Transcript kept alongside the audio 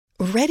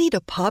Ready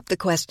to pop the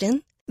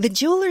question? The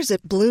jewelers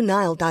at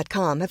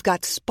BlueNile.com have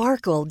got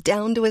sparkle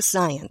down to a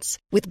science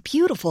with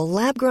beautiful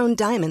lab-grown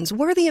diamonds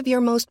worthy of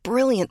your most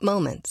brilliant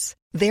moments.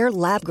 Their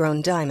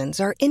lab-grown diamonds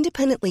are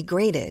independently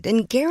graded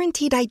and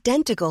guaranteed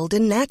identical to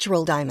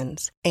natural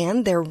diamonds,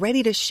 and they're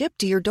ready to ship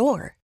to your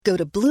door. Go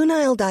to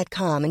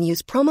BlueNile.com and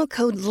use promo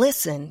code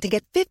LISTEN to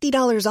get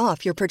 $50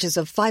 off your purchase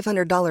of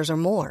 $500 or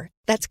more.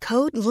 That's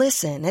code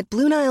LISTEN at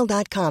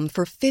BlueNile.com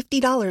for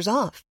 $50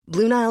 off.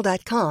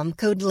 BlueNile.com,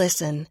 code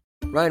LISTEN.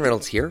 Ryan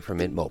Reynolds here from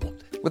Mint Mobile.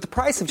 With the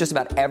price of just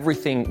about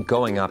everything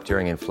going up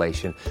during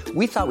inflation,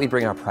 we thought we'd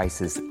bring our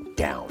prices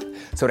down.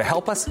 So to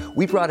help us,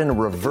 we brought in a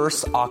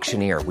reverse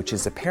auctioneer, which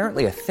is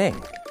apparently a thing.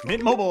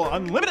 Mint Mobile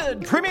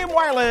Unlimited Premium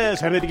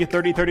Wireless. How to get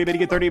 30, 30, bit to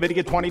get 30, bit to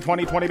get 20,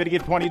 20, 20, bit to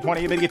get 20,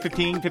 20, bit to get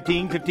 15,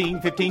 15,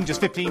 15, 15, just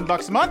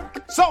 $15 a month?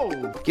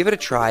 Sold! Give it a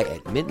try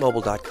at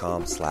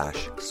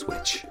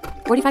mintmobile.com/switch.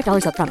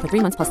 $45 up front for 3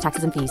 months plus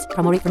taxes and fees.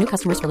 Promo rate for new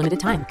customers for limited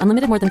time.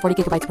 Unlimited more than 40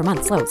 gigabytes per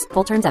month. Slows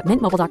full terms at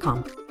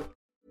mintmobile.com.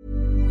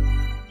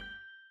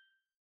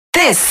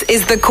 This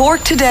is the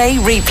Cork Today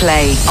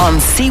replay on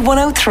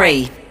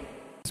C103.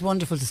 It's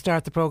wonderful to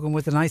start the programme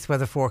with a nice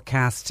weather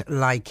forecast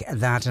like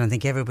that, and I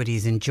think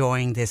everybody's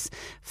enjoying this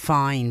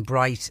fine,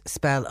 bright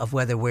spell of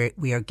weather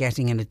we are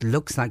getting, and it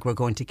looks like we're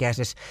going to get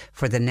it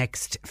for the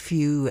next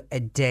few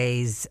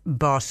days,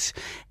 but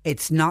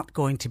it's not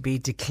going to be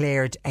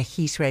declared a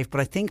heat wave.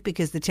 But I think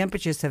because the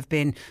temperatures have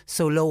been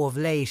so low of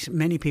late,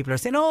 many people are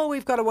saying, oh,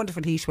 we've got a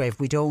wonderful heat wave.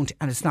 We don't,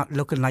 and it's not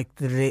looking like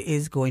that it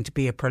is going to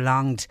be a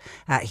prolonged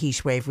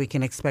heat wave. We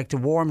can expect a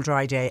warm,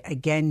 dry day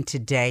again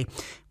today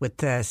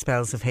with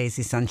spells of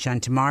hazy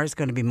sunshine. Tomorrow's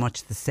going to be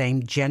much the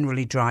same,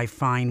 generally dry,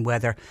 fine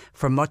weather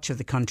for much of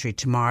the country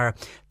tomorrow.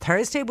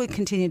 Thursday will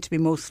continue to be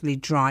mostly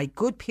dry,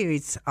 good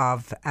periods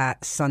of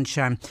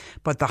sunshine,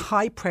 but the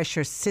high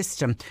pressure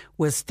system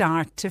will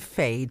start to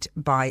fade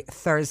by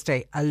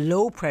Thursday. A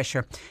low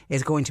pressure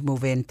is going to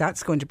move in.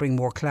 That's going to bring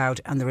more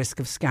cloud and the risk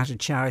of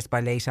scattered showers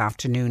by late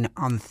afternoon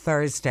on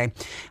Thursday,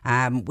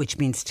 which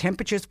means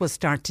temperatures will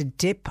start to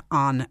dip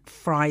on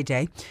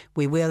Friday.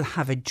 We will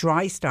have a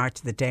dry start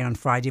to the day on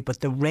Friday, but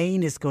the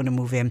rain is going to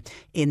move in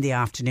the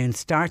afternoon,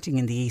 starting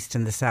in the east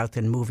and the south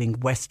and moving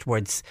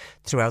westwards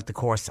throughout the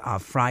course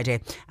of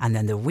Friday. And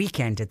then the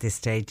weekend at this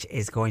stage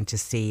is going to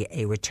see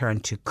a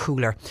return to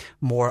cooler,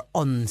 more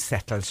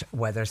unsettled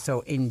weather. So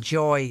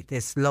enjoy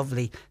this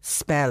lovely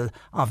spell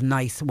of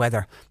nice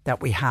weather that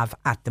we have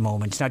at the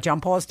moment. Now,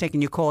 John Paul's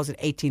taking your calls at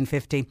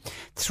 1850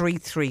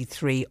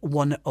 333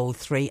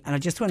 103. And I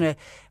just want to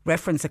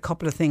reference a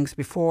couple of things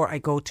before I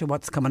go to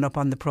what's coming up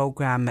on the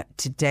programme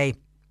today.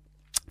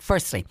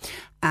 Firstly,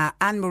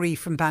 Anne-Marie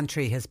from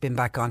Bantry has been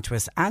back onto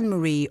us.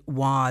 Anne-Marie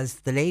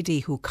was the lady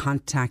who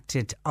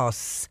contacted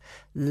us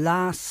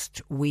last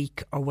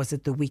week, or was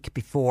it the week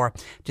before,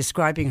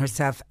 describing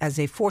herself as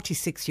a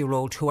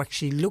 46-year-old who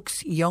actually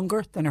looks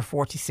younger than her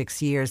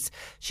 46 years.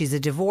 She's a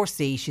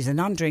divorcee, she's a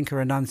non-drinker,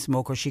 a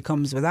non-smoker. She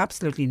comes with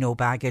absolutely no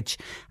baggage,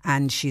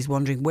 and she's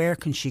wondering where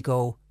can she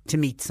go to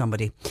meet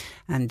somebody.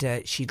 And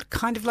she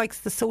kind of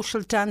likes the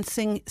social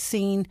dancing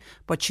scene,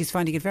 but she's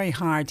finding it very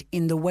hard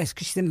in the West,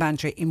 because she's in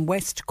Bantry, in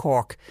West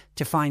Cork,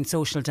 to find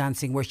social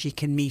dancing where she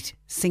can meet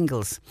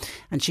singles.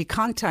 And she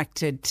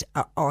contacted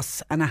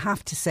us, and I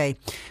have to say,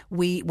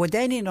 we were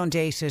then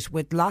inundated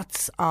with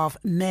lots of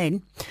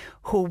men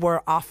who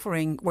were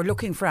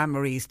looking for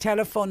Anne-Marie's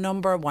telephone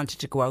number, wanted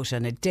to go out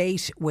on a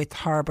date with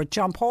her. But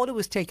John Paul, who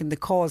was taking the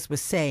calls,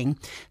 was saying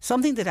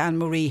something that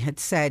Anne-Marie had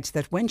said,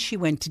 that when she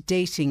went to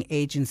dating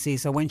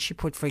agencies, or when she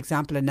put, for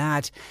example, an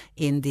ad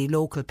in the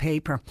local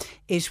paper,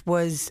 it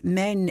was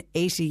men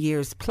 80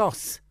 years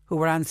plus who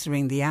were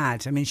answering the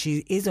ad. I mean,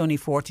 she is only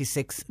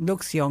 46,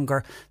 looks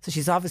younger, so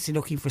she's obviously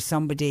looking for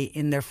somebody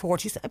in their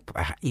 40s,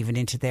 even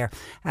into their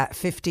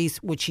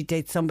 50s. Would she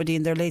date somebody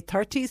in their late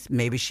 30s?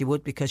 Maybe she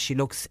would, because she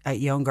looks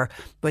younger,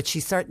 but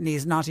she certainly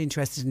is not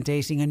interested in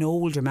dating an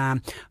older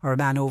man or a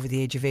man over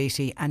the age of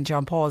 80. And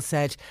John Paul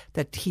said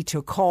that he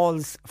took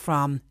calls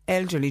from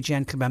elderly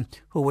gentlemen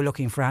who were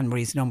looking for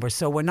Anne-Marie's number.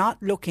 So we're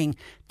not looking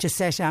to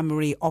set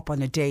Anne-Marie up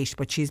on a date,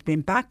 but she's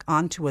been back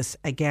onto us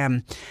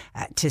again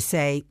to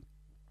say,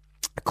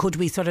 could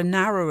we sort of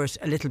narrow it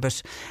a little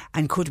bit,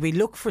 and could we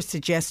look for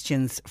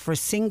suggestions for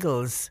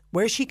singles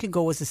where she can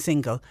go as a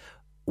single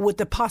with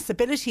the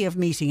possibility of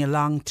meeting a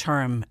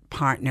long-term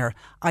partner,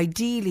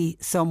 ideally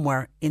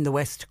somewhere in the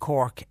West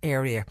Cork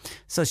area.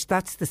 So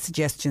that's the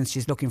suggestions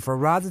she's looking for.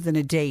 Rather than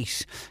a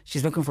date,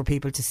 she's looking for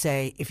people to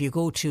say, if you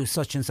go to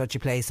such and such a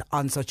place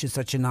on such and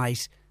such a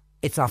night,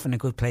 it's often a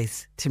good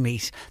place to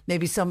meet.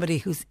 Maybe somebody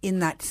who's in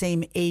that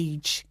same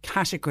age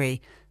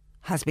category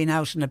has been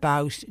out and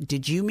about.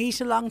 Did you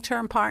meet a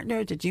long-term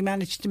partner? Did you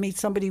manage to meet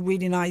somebody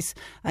really nice?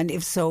 And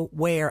if so,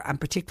 where? And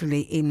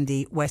particularly in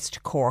the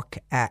West Cork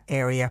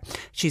area.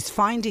 She's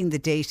finding the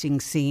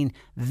dating scene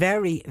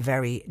very,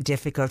 very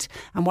difficult.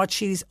 And what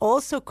she's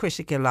also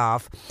critical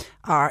of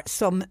are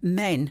some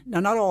men, now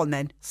not all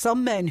men,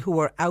 some men who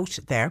are out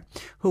there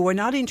who are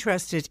not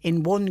interested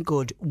in one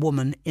good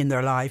woman in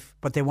their life,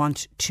 but they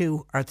want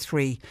 2 or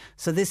 3.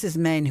 So this is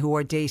men who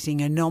are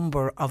dating a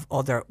number of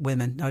other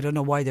women. Now, I don't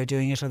know why they're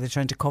doing it. Are they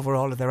trying to cover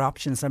all of their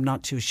options? I'm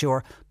not too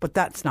sure. But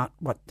that's not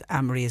what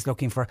Anne-Marie is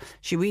looking for.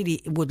 She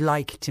really would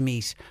like to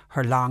meet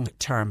her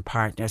long-term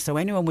partner. So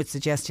anyone with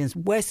suggestions,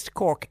 West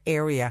Cork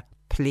area,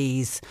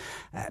 please,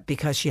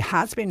 because she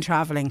has been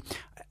travelling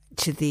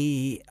to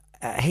the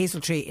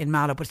Hazeltree in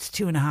Mallow, but it's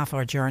a 2.5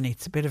 hour journey.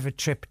 It's a bit of a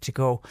trip to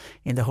go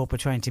in the hope of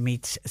trying to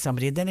meet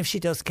somebody. And then if she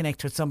does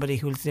connect with somebody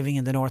who's living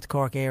in the North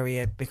Cork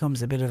area, it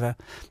becomes a bit of a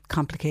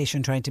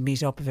complication trying to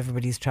meet up if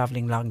everybody's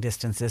travelling long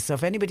distances. So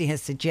if anybody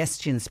has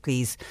suggestions,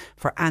 please,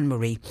 for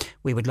Anne-Marie,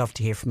 we would love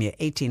to hear from you.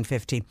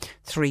 1850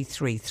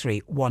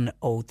 333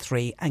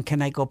 103. And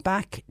can I go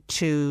back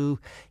to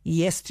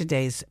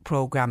yesterday's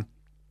programme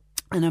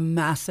and a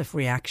massive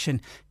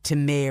reaction to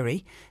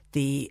Mary,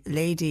 the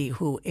lady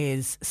who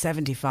is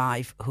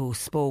 75, who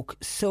spoke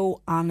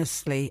so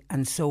honestly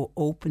and so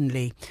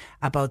openly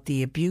about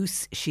the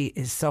abuse she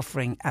is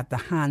suffering at the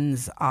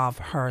hands of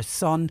her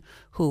son,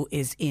 who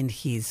is in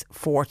his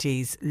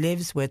 40s,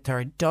 lives with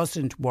her,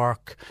 doesn't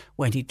work.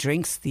 When he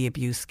drinks, the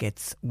abuse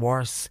gets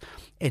worse.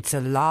 It's a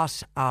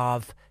lot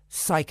of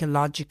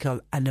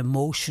psychological and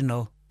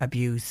emotional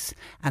abuse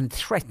and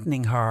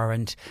threatening her,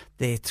 and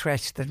the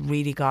threat that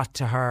really got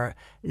to her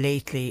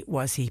lately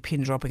was he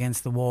pinned her up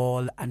against the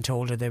wall and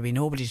told her there'd be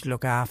nobody to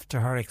look after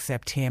her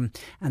except him,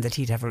 and that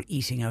he'd have her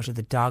eating out of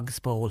the dog's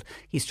bowl.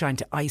 He's trying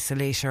to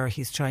isolate her.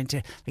 He's trying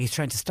to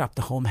stop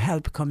the home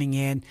help coming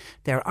in.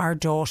 There are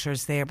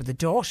daughters there, but the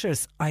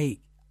daughters,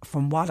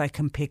 from what I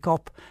can pick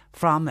up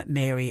from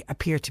Mary,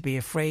 appear to be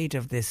afraid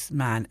of this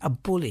man, a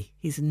bully.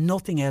 He's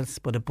nothing else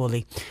but a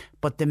bully.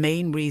 But the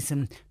main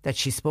reason that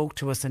she spoke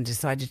to us and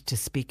decided to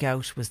speak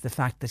out was the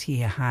fact that he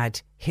had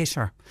hit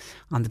her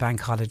on the bank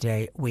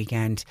holiday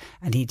weekend,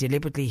 and he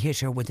deliberately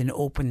hit her with an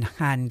open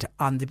hand,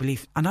 on the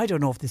belief, and I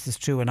don't know if this is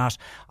true or not,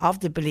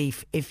 of the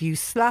belief if you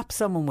slap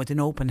someone with an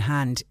open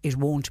hand, it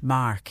won't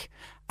mark.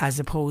 As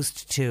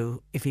opposed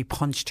to if he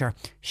punched her,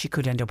 she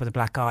could end up with a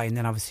black eye, and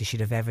then obviously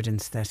she'd have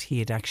evidence that he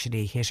had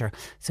actually hit her.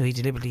 So he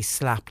deliberately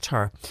slapped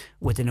her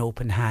with an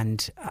open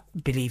hand,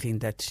 believing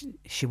that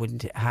she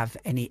wouldn't have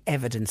any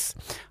evidence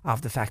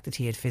of the fact that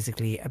he had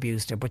physically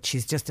abused her. But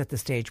she's just at the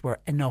stage where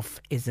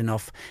enough is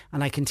enough.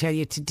 And I can tell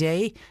you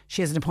today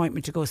she has an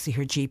appointment to go see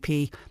her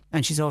GP,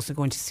 and she's also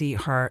going to see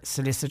her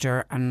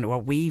solicitor. And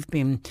what we've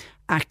been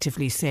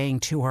actively saying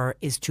to her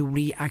is to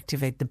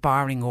reactivate the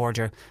barring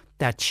order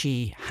that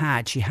she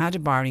had. She had a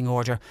barring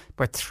order,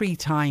 but 3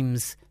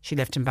 times she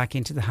left him back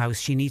into the house.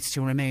 She needs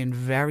to remain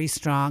very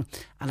strong.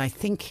 And I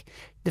think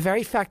the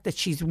very fact that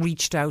she's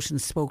reached out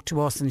and spoke to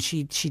us, and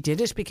she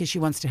did it because she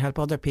wants to help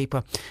other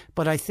people,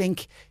 but I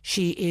think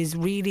she is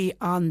really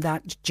on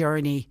that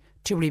journey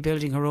to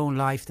rebuilding her own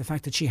life, the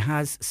fact that she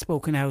has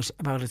spoken out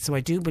about it. So I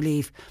do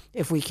believe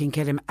if we can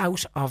get him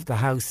out of the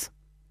house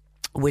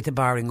with a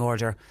barring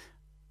order,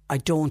 I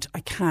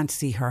can't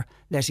see her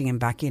letting him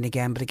back in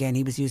again. But again,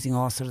 he was using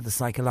all sort of the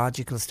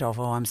psychological stuff.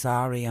 Oh, I'm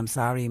sorry,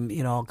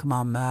 you know, come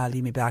on, Ma,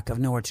 leave me back, I've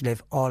nowhere to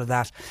live, all of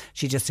that.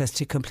 She just has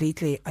to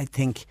completely, I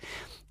think,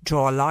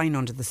 draw a line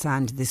under the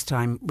sand this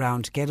time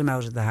round, get him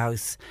out of the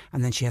house,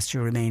 and then she has to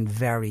remain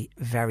very,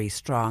 very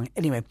strong.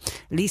 Anyway,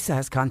 Lisa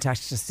has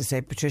contacted us to say,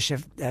 Patricia,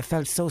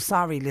 felt so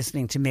sorry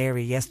listening to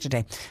Mary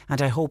yesterday,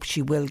 and I hope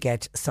she will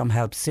get some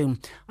help soon.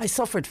 I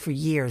suffered for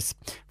years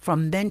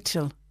from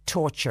mental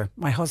torture.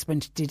 My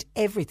husband did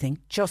everything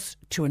just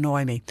to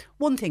annoy me.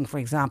 One thing, for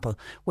example,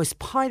 was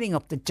piling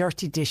up the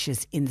dirty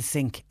dishes in the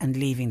sink and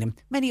leaving them.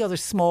 Many other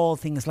small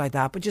things like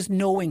that, but just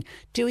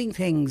doing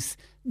things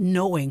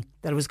knowing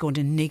that it was going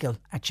to niggle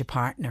at your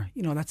partner.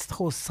 You know, that's the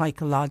whole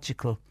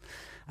psychological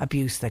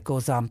abuse that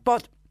goes on.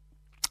 But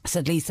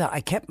said Lisa,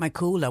 I kept my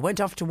cool. I went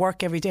off to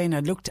work every day and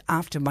I looked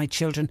after my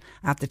children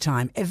at the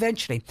time.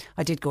 Eventually,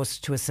 I did go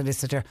to a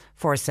solicitor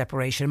for a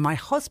separation. My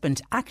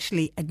husband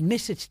actually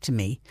admitted to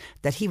me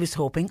that he was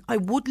hoping I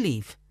would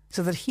leave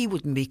so that he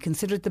wouldn't be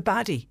considered the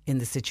baddie in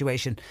the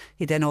situation.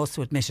 He then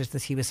also admitted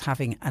that he was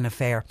having an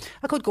affair.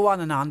 I could go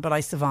on, but I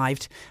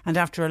survived. And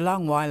after a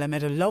long while, I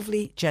met a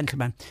lovely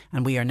gentleman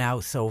and we are now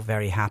so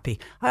very happy.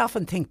 I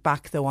often think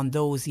back, though, on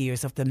those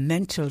years of the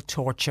mental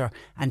torture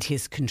and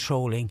his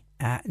controlling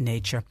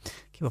nature.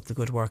 Keep up the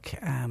good work.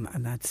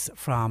 And that's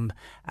from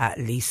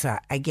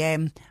Lisa.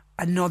 Again,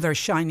 another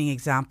shining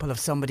example of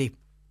somebody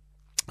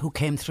who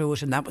came through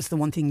it, and that was the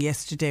one thing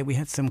yesterday. We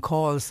had some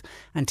calls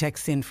and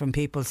texts in from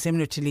people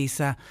similar to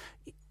Lisa,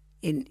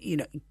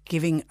 in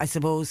giving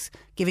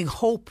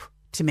hope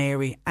to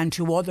Mary and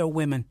to other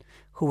women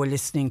who are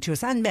listening to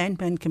us, and men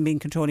can be in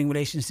controlling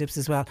relationships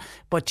as well,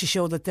 but to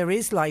show that there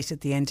is light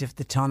at the end of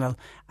the tunnel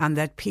and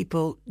that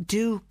people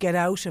do get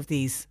out of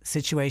these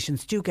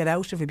situations, do get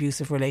out of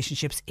abusive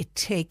relationships. It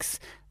takes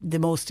the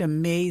most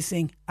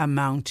amazing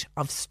amount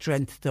of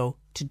strength, though,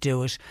 to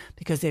do it,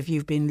 because if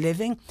you've been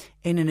living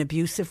in an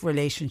abusive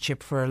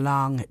relationship for a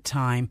long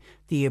time,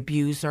 the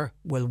abuser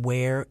will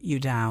wear you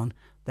down.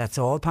 That's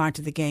all part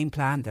of the game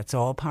plan. That's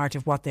all part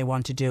of what they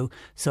want to do.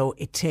 So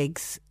it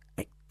takes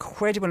an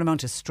incredible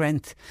amount of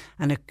strength,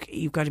 and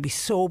you've got to be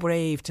so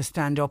brave to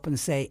stand up and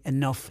say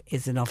enough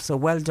is enough. So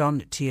well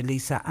done to you,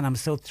 Lisa, and I'm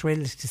so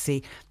thrilled to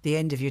see the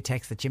end of your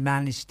text that you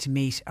managed to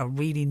meet a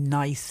really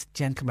nice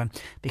gentleman,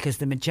 because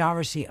the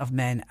majority of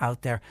men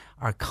out there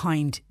are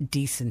kind,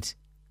 decent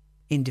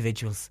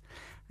individuals,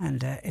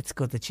 and it's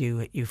good that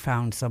you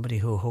found somebody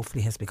who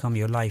hopefully has become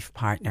your life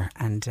partner,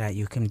 and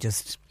you can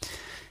just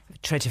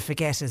try to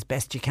forget as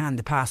best you can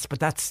the past,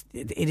 but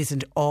it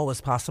isn't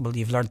always possible.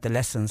 You've learnt the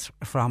lessons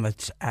from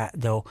it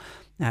though,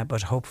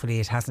 but hopefully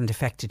it hasn't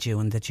affected you,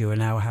 and that you are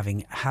now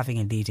having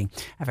and leading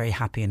a very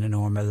happy and a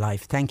normal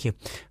life. Thank you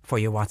for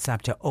your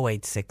WhatsApp to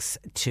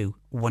 0862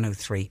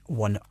 103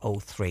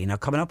 103. Now,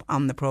 coming up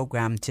on the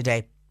programme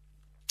today,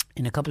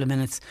 in a couple of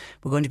minutes,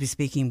 we're going to be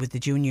speaking with the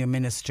Junior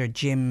Minister,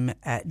 Jim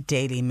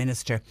Daly,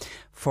 Minister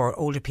for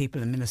Older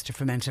People and Minister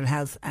for Mental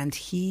Health. And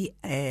he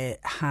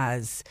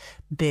has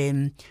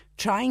been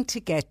trying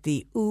to get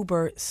the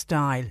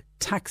Uber-style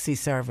taxi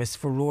service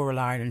for rural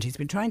Ireland. He's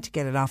been trying to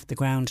get it off the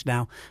ground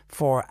now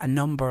for a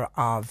number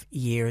of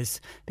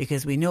years,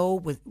 because we know,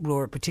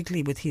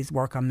 particularly with his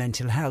work on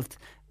mental health,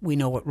 we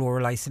know what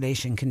rural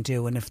isolation can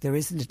do, and if there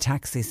isn't a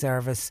taxi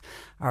service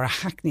or a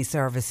hackney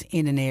service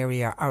in an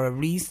area, or a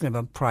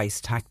reasonable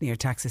priced hackney or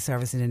taxi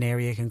service in an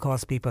area, can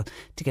cause people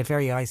to get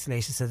very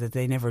isolated so that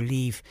they never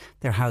leave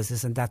their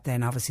houses, and that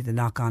then obviously the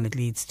knock on, it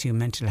leads to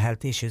mental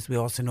health issues. We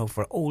also know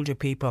for older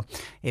people,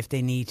 if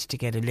they need to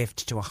get a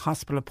lift to a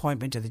hospital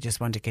appointment, or they just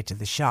want to get to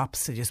the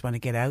shops, they just want to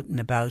get out and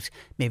about,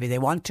 maybe they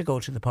want to go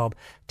to the pub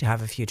to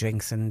have a few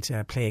drinks and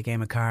play a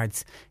game of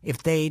cards,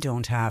 if they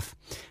don't have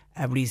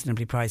a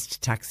reasonably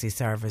priced taxi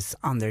service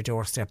on their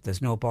doorstep,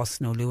 there's no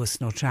bus, no Luas,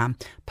 no tram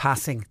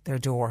passing their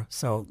door,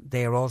 so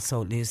they're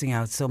also losing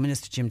out. So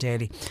Minister Jim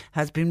Daly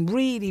has been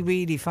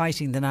really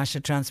fighting the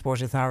National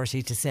Transport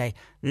Authority to say,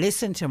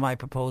 listen to my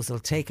proposal,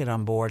 take it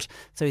on board.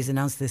 So he's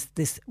announced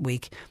this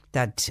week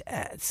that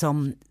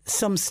some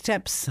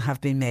steps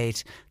have been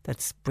made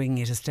that's bringing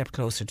it a step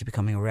closer to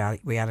becoming a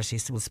reality.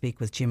 So we'll speak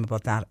with Jim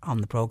about that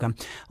on the programme.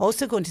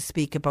 Also going to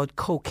speak about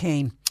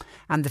cocaine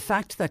and the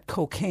fact that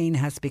cocaine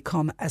has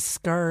become a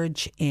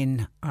scourge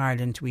in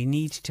Ireland. We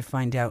need to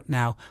find out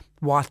now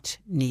what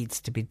needs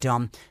to be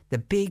done. The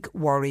big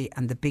worry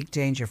and the big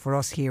danger for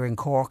us here in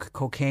Cork,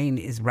 cocaine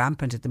is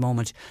rampant at the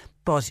moment,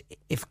 but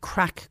if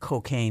crack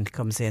cocaine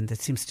comes in,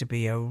 that seems to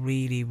be a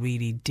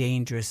really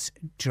dangerous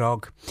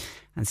drug,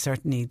 and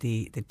certainly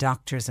the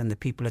doctors and the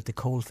people at the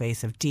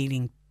coalface of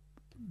dealing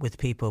with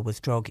people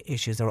with drug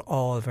issues are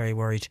all very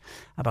worried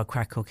about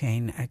crack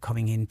cocaine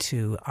coming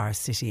into our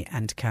city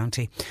and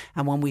county.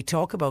 And when we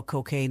talk about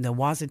cocaine, there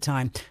was a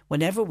time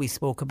whenever we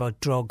spoke about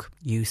drug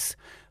use,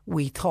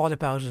 we thought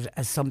about it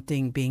as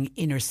something being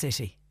inner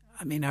city.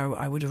 I mean,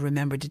 I would have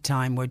remembered a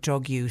time where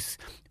drug use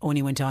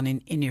only went on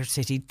in inner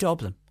city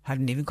Dublin,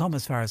 hadn't even come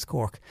as far as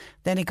Cork.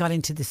 Then it got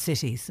into the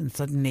cities, and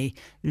suddenly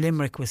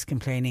Limerick was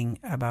complaining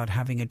about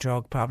having a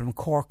drug problem.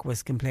 Cork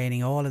was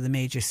complaining. All of the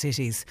major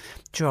cities,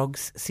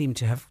 drugs seemed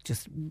to have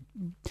just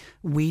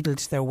wheedled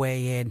their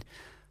way in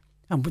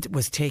and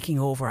was taking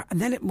over.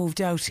 And then it moved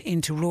out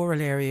into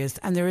rural areas,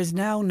 and there is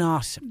now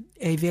not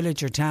a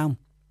village or town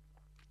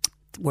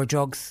where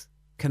drugs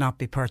cannot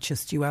be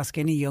purchased. You ask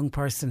any young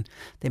person,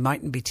 they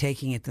mightn't be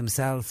taking it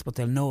themselves, but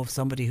they'll know of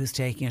somebody who's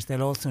taking it.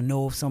 They'll also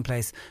know of some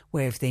place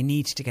where if they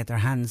need to get their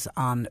hands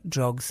on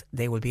drugs,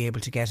 they will be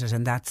able to get it.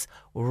 And that's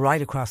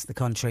right across the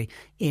country,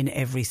 in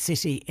every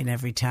city, in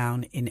every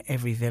town, in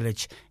every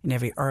village, in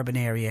every urban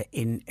area,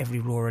 in every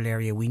rural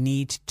area. We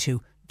need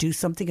to do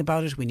something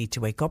about it. We need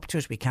to wake up to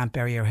it. We can't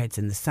bury our heads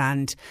in the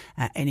sand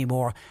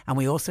anymore. And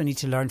we also need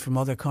to learn from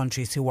other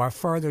countries who are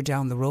further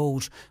down the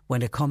road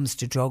when it comes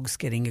to drugs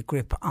getting a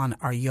grip on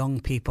our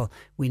young people.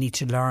 We need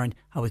to learn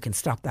how we can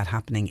stop that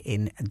happening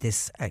in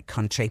this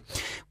country.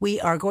 We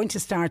are going to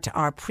start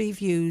our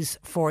previews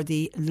for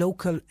the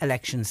local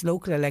elections.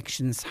 Local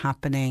elections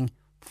happening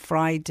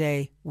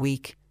Friday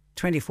week,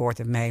 24th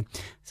of May.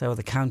 So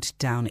the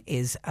countdown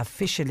is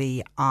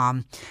officially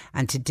on.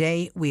 And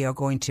today we are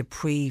going to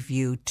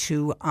preview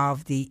two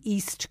of the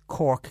East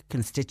Cork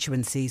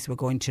constituencies. We're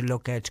going to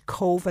look at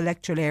Cove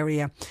electoral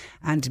area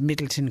and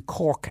Middleton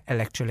Cork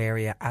electoral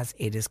area, as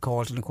it is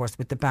called. And of course,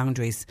 with the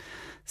boundaries,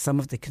 some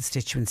of the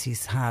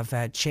constituencies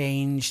have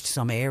changed.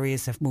 Some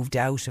areas have moved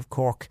out of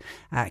Cork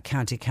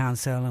County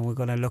Council, and we're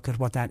going to look at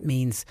what that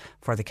means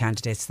for the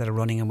candidates that are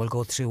running, and we'll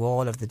go through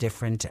all of the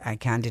different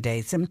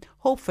candidates, and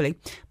hopefully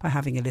by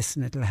having a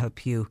listen it'll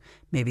help you,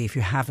 maybe if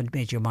you haven't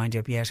made your mind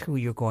up yet, who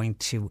you're going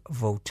to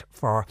vote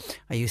for.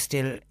 Are you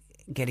still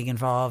getting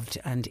involved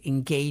and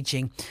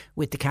engaging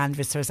with the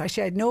canvassers.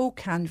 Actually, I had no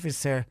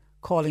canvasser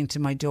calling to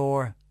my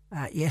door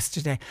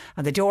yesterday,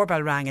 and the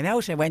doorbell rang, and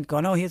out I went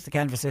going, oh, here's the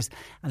canvassers,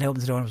 and I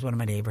opened the door and it was one of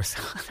my neighbours.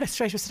 I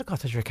straight said, I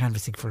thought you were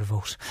canvassing for a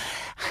vote.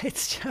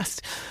 It's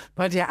just,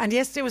 but yeah, and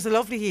yesterday was a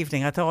lovely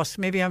evening. I thought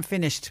maybe I'm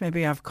finished,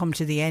 maybe I've come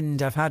to the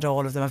end, I've had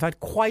all of them. I've had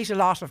quite a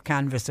lot of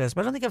canvassers,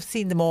 but I don't think I've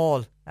seen them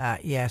all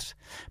yet.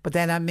 But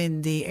then I'm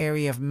in the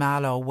area of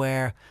Mallow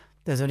where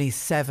there's only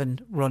 7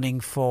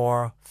 running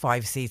for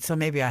 5 seats. So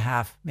maybe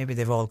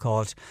they've all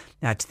called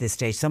to this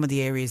stage. Some of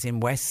the areas in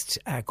West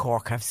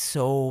Cork have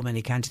so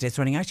many candidates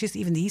running. Actually,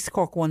 even the East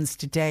Cork ones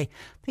today,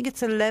 I think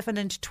it's 11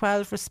 and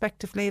 12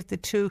 respectively of the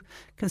 2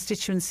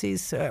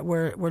 constituencies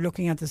we're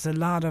looking at. There's a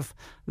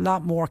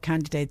lot more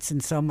candidates in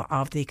some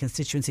of the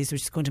constituencies,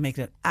 which is going to make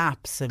it an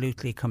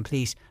absolutely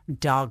complete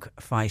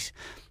dogfight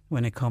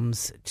when it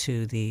comes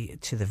to the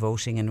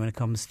voting and when it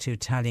comes to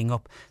tallying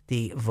up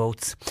the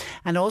votes.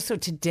 And also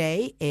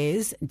today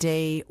is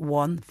day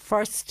 1,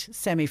 first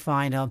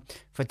semi-final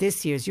for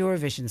this year's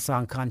Eurovision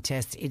Song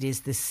Contest. It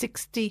is the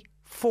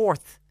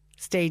 64th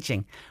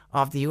staging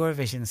of the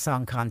Eurovision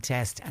Song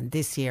Contest, and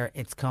this year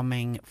it's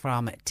coming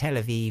from Tel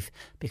Aviv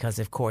because,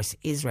 of course,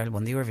 Israel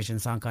won the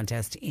Eurovision Song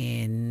Contest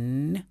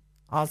in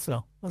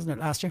Oslo, wasn't it,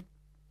 last year?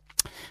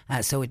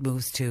 So it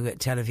moves to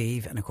Tel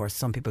Aviv, and of course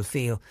some people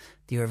feel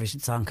the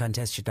Eurovision Song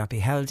Contest should not be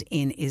held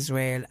in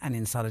Israel, and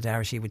in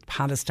solidarity with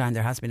Palestine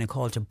there has been a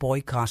call to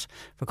boycott,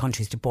 for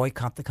countries to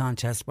boycott the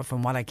contest. But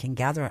from what I can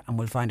gather, and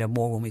we'll find out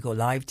more when we go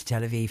live to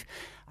Tel Aviv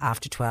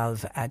after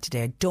 12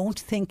 today, I don't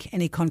think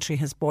any country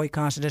has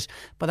boycotted it.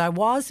 But I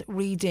was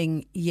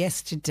reading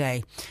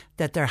yesterday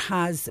that there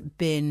has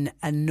been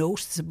a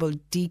noticeable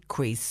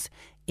decrease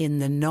in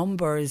the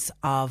numbers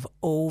of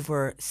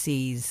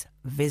overseas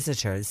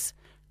visitors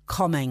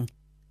coming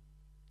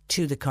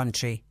to the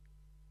country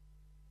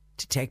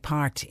to take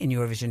part in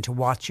Eurovision, to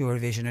watch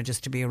Eurovision, or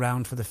just to be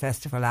around for the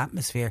festival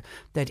atmosphere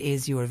that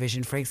is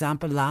Eurovision. For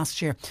example,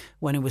 last year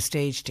when it was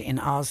staged in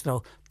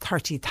Oslo,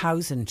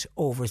 30,000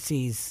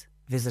 overseas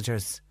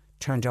visitors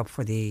turned up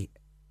for the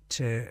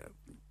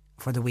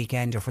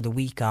weekend or for the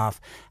week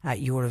of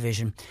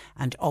Eurovision,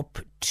 and up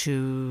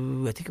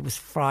to, I think it was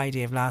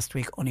Friday of last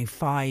week, only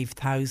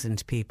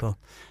 5,000 people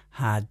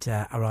had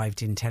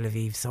arrived in Tel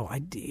Aviv. So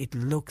it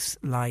looks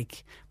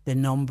like the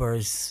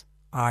numbers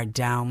are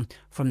down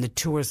from the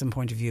tourism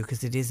point of view,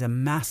 because it is a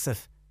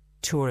massive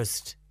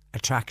tourist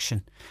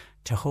attraction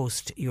to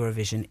host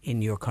Eurovision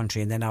in your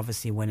country. And then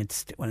obviously when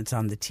it's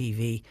on the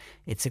TV,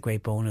 it's a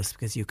great bonus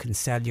because you can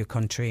sell your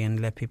country and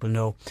let people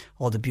know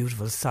all the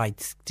beautiful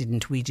sights.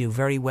 Didn't we do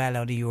very well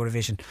out of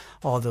Eurovision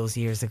all those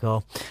years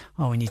ago?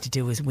 All we need to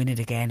do is win it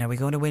again. Are we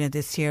going to win it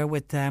this year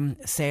with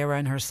Sarah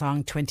and her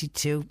song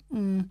 22?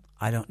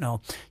 I don't know.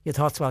 Your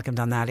thoughts welcomed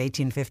on that.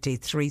 1850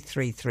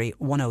 333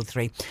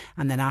 103.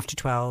 And then after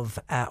 12,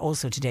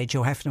 also today,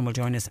 Joe Heffernan will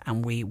join us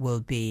and we will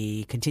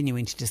be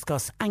continuing to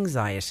discuss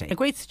anxiety. A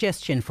great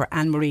suggestion for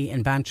Anne-Marie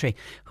in Bantry,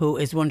 who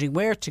is wondering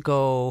where to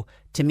go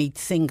to meet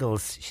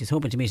singles. She's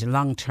hoping to meet a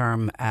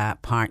long-term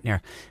partner.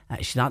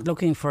 She's not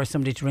looking for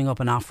somebody to ring up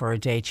and offer a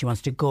date. She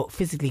wants to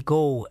physically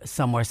go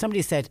somewhere.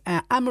 Somebody said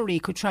Anne-Marie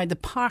could try the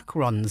park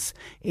runs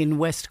in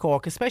West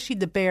Cork, especially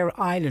the Bear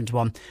Island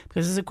one,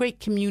 because there's a great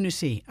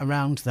community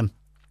around them.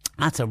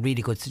 That's a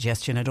really good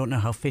suggestion. I don't know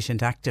how fit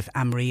and active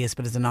Anne-Marie is,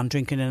 but as a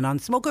non-drinker and a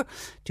non-smoker,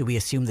 do we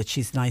assume that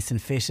she's nice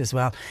and fit as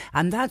well?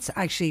 And that's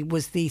actually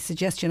was the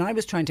suggestion I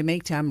was trying to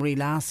make to Anne-Marie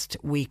last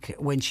week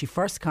when she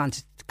first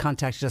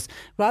contacted us.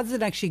 Rather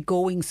than actually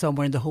going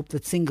somewhere in the hope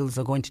that singles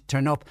are going to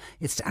turn up,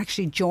 it's to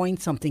actually join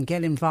something,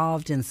 get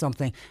involved in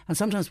something. And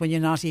sometimes when you're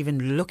not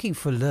even looking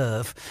for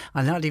love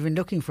and not even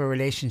looking for a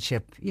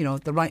relationship, you know,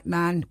 the right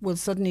man will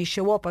suddenly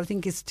show up. I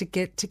think it's to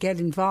get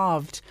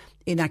involved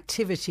in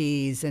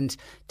activities and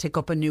take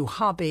up a new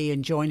hobby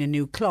and join a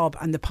new club.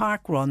 And the park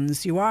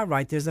runs, you are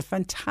right, there's a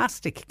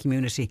fantastic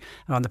community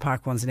around the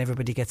park runs and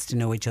everybody gets to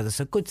know each other.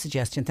 So good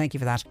suggestion, thank you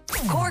for that.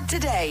 Cork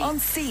Today on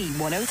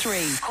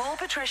C103. Call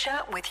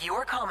Patricia with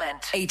your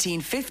comment.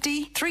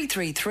 1850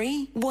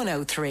 333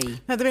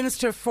 103. Now, the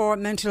Minister for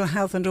Mental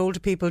Health and Older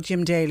People,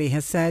 Jim Daly,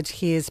 has said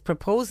his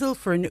proposal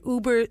for an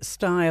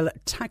Uber-style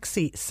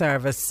taxi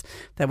service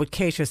that would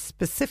cater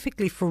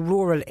specifically for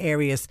rural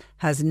areas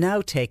has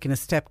now taken a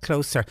step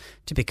closer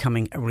to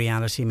becoming a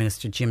reality.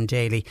 Minister Jim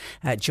Daly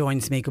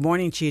joins me. Good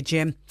morning to you,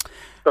 Jim.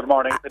 Good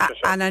morning,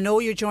 Patricia. And I know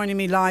you're joining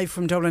me live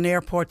from Dublin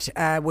Airport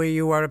where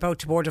you are about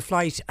to board a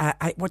flight.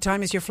 What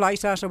time is your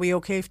flight at? Are we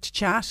okay to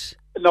chat?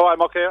 No,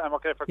 I'm okay. I'm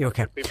okay for You're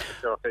okay. people.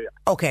 You're okay,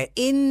 yeah. Okay.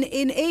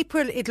 In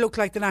April, it looked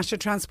like the National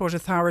Transport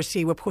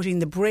Authority were putting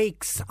the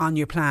brakes on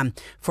your plan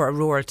for a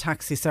rural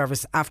taxi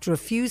service after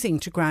refusing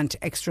to grant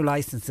extra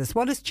licences.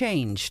 What has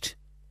changed?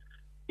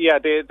 Yeah,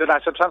 the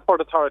National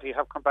Transport Authority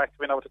have come back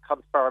to me now to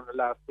confirm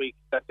last week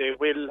that they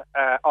will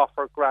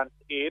offer grant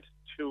aid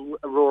to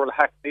rural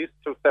hackneys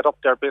to set up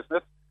their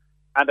business,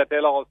 and that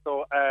they'll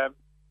also,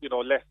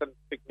 lessen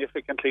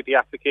significantly the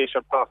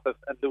application process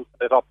and loosen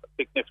it up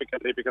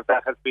significantly, because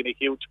that has been a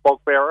huge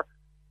bugbearer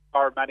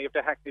or many of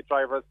the Hackney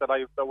drivers that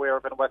I'm aware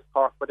of in West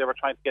Cork, where they were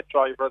trying to get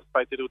drivers,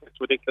 trying to do this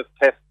ridiculous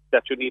test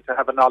that you need to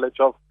have a knowledge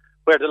of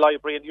where the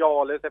library in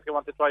Youghal is if you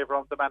want to drive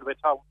around the Manway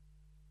town.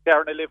 They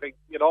earn a living,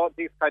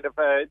 these kind of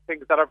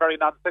things that are very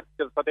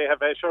nonsensical. So they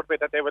have assured me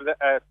that they will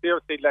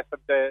seriously lessen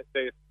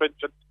the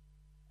stringent,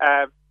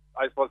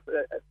 I suppose,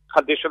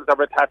 conditions that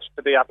are attached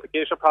to the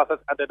application process,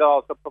 and they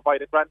also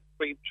provide a grant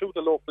stream through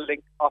the local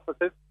link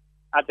offices,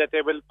 and that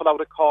they will put out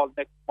a call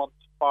next month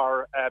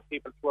for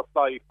people to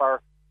apply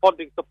for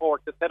funding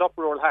support to set up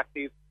rural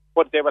Hackneys,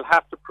 but they will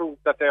have to prove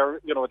that there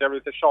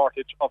is a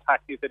shortage of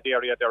Hackneys in the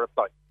area they're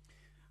applying.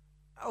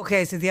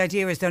 Okay, so the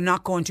idea is they're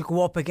not going to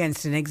go up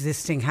against an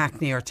existing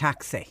Hackney or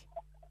taxi.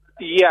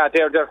 Yeah,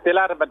 they're still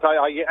adamant.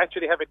 I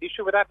actually have an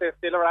issue with that. They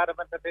still are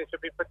adamant that they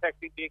should be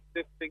protecting the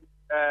existing,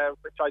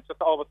 which I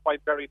just always find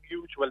very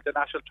unusual. The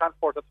National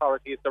Transport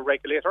Authority is the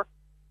regulator.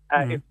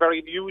 It's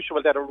very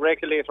unusual that a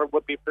regulator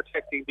would be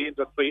protecting the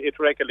industry it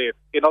regulates.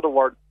 In other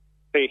words,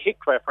 say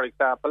HICRA, for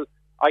example,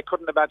 I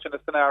couldn't imagine a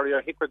scenario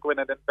HICRA go in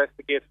and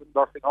investigate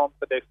nursing homes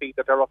that they see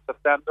that they're up to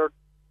standard.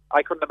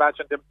 I couldn't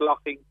imagine them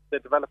blocking the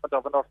development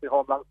of a nursing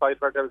home alongside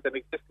where there is an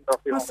existing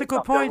nursing home. That's a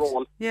good point.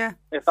 Yeah,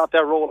 it's not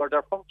their role or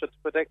their function to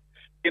protect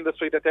the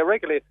industry that they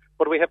regulate.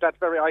 But we have that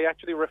I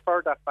actually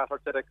referred that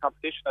matter to the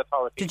Competition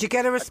Authority. Did you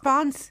get a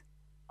response?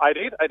 I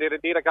did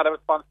indeed. I got a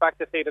response back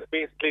to say that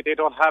basically they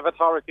don't have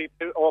authority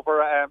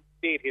over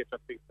state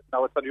agencies.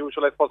 Now, it's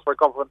unusual, I suppose, for a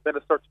government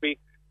minister to be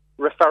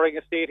referring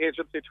a state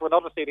agency to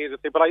another state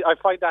agency, but I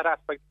find that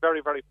aspect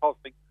very, very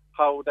puzzling,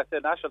 how that the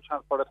National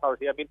Transport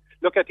Authority, I mean,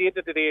 look, at the end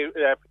of the day,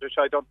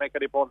 Patricia, I don't make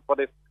any bones for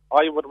this,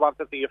 I would want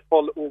to see a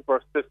full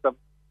Uber system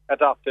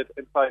adopted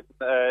inside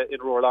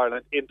in rural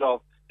Ireland, in Dublin.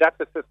 That's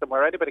a system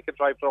where anybody can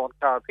drive their own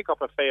car and pick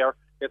up a fare.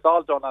 It's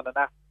all done on an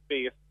app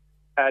base.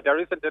 There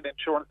isn't an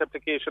insurance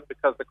implication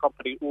because the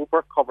company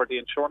Uber covered the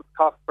insurance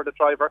costs for the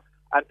driver,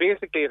 and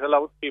basically it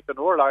allows people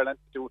in rural Ireland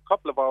to do a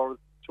couple of hours,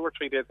 2 or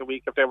 3 days a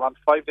week if they want,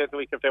 5 days a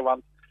week if they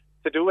want,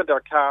 to do in their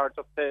car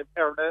just to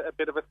earn a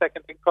bit of a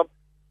second income.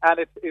 And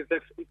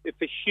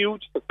it's a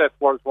huge success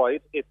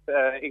worldwide. It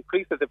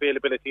increases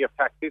availability of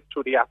taxis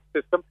through the app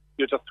system.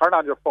 You just turn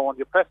on your phone,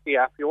 you press the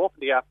app, you open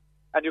the app,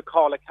 and you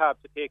call a cab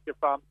to take you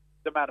from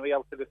the Manway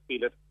out to the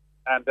Spielet.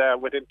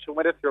 And within 2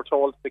 minutes, you're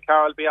told the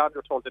car will be on,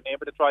 you're told the name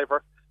of the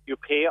driver, you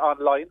pay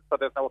online, so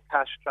there's no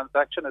cash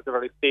transaction. It's a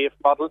very safe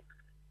model.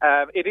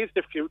 It is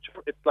the future.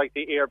 It's like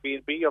the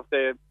Airbnb of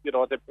the.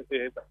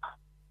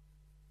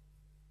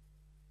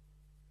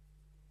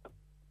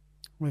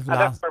 And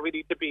that's where we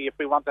need to be if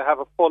we want to have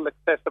a full,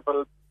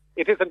 accessible.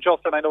 It isn't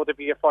just, and I know the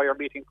BFI are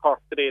meeting Cork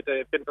today,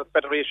 the Business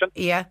Federation,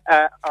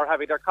 are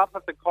having their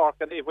conference in Cork,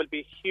 and it will be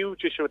a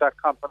huge issue at that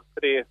conference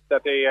today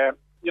that they,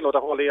 the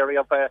whole area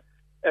of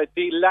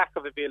the lack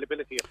of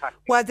availability of taxis.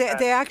 Well,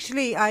 they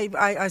actually,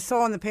 I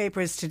saw in the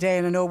papers today,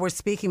 and I know we're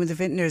speaking with the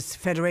Vintners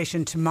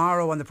Federation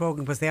tomorrow on the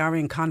programme because they are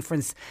in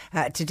conference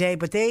today,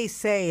 but they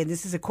say, and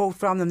this is a quote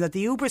from them, that the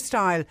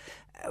Uber-style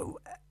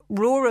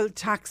rural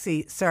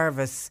taxi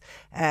service,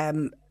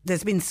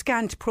 there's been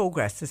scant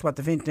progress, is what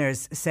the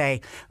Vintners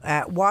say.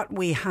 What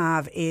we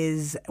have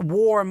is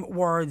warm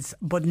words,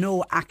 but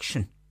no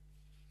action.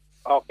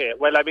 Okay,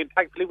 well, I mean,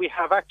 thankfully we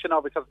have action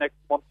now, because next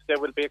month there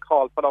will be a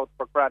call put out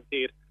for grant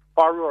aid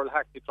for rural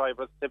Hackney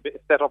drivers to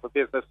set up a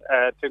business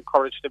to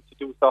encourage them to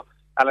do so.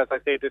 And as I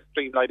say, this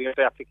streamlining of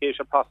the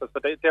application process.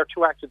 But they're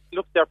two actions.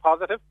 Look, they're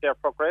positive, they're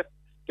progress.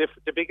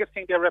 The biggest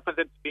thing they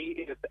represent to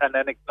me is an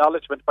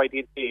acknowledgement by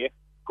the NTA,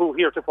 who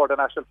heretofore the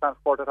National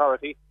Transport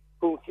Authority,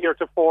 who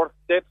heretofore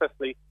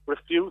steadfastly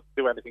refused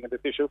to do anything on this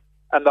issue.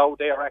 And now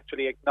they are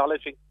actually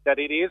acknowledging that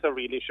it is a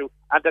real issue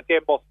and that they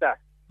must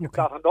act. Okay. It's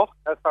not enough,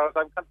 as far as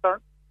I'm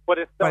concerned. But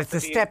it's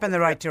a step in the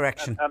right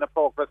direction. And a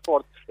progress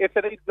forward.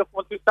 Look,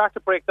 once you start to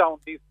break down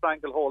these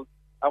strangleholds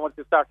and once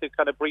you start to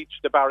kind of breach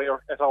the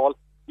barrier at all,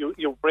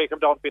 you break them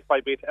down bit by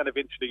bit, and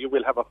eventually you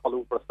will have a full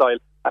Uber style,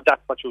 and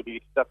that's what you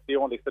need. That's the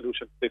only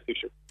solution to this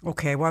issue.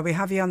 Okay, well, we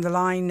have you on the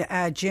line,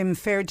 Jim.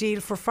 Fair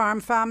deal for farm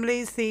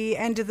families. The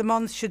end of the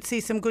month should see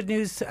some good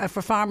news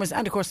for farmers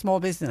and, of course, small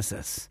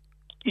businesses.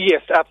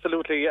 Yes,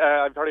 absolutely.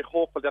 I'm very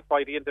hopeful that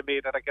by the end of May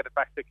that I get it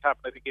back to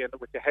Cabinet again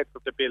with the heads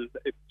of the bill.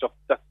 It's just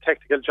that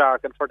technical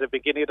jargon for the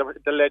beginning of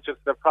the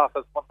legislative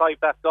process. Once I've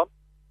that done,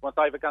 once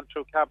I've gone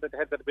through Cabinet, the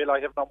heads of the bill,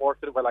 I have no more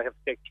to do. Well, I have to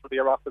take through the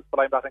Oireachtas, but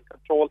I'm not in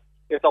control.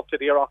 It's up to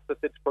the Oireachtas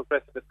to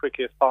progress it as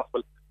quickly as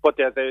possible. But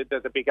there's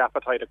a big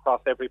appetite across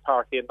every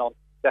party and none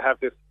to have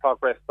this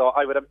progress. So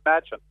I would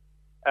imagine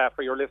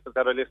for your listeners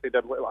that are listening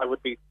that I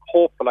would be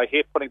hopeful. I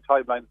hate putting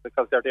timelines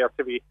because they're there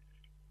to be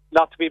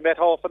not to be met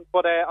often,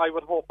 but I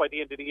would hope by the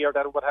end of the year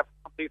that it would have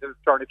completed its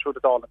journey through the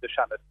Dáil and the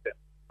Shannon.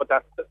 But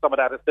some of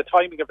that is the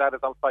timing of that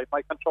is outside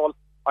my control.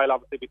 I'll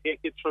obviously be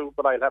taking it through,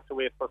 but I'll have to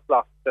wait for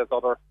slots. There's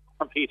other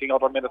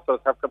ministers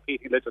have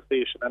competing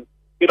legislation, and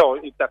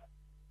that.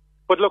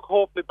 But look,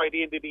 hopefully by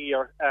the end of the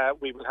year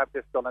we will have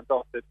this done and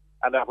dusted,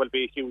 and that will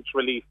be a huge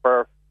relief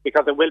for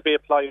because it will be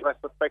applied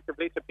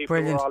retrospectively to people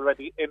Brilliant. who are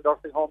already in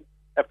nursing homes.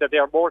 If they're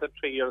there more than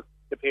 3 years,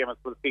 the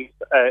payments will cease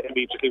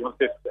immediately once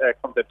this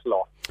comes into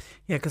law.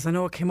 Yeah, because I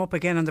know it came up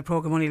again on the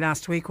programme only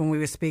last week when we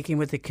were speaking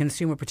with the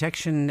Consumer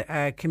Protection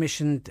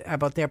Commission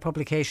about their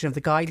publication of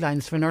the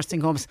guidelines for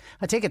nursing homes.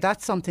 I take it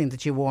that's something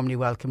that you warmly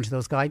welcome, to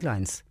those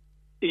guidelines.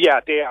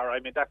 Yeah, they are. I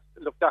mean, that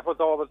was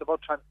always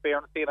about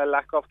transparency and a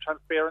lack of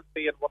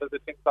transparency. And one of the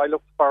things I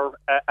looked for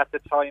at the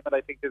time, and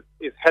I think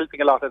is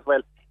helping a lot as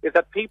well, is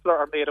that people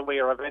are made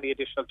aware of any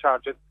additional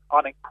charges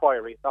on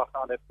inquiry, not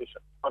on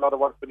admission. In other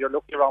words, when you're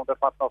looking around at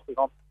what nursing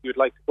home you'd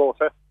like to go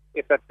to,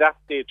 it's at that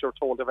stage you're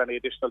told of any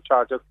additional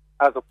charges,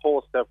 as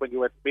opposed to when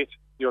you admit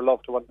your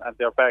loved one and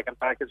their bag and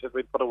baggage has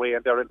been put away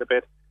and they're in the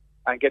bed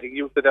and getting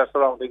used to their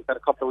surroundings, and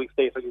a couple of weeks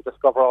later you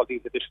discover all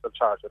these additional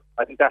charges.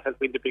 I think that has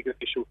been the biggest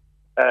issue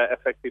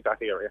affecting that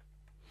area.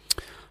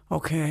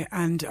 Okay,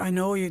 and I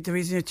know the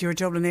reason at your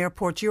Dublin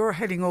airport, you're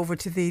heading over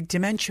to the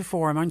Dementia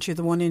Forum, aren't you?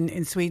 The one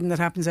in Sweden that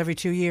happens every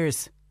 2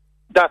 years.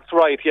 That's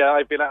right, yeah.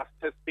 I've been asked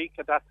to speak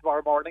at that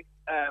tomorrow morning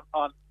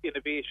on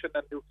innovation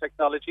and new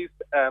technologies.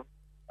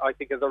 I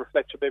think as a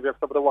reflection maybe of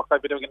some of the work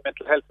I've been doing in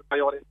mental health and my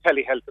own in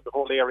telehealth, and the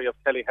whole area of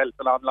telehealth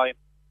and online,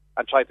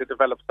 and try to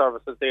develop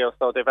services there.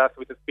 So they've asked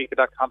me to speak at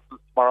that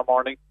conference tomorrow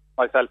morning,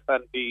 myself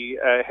and the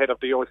head of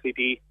the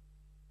OECD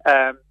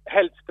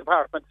health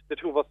department. The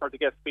two of us are the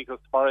guest speakers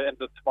tomorrow in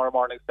the tomorrow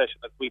morning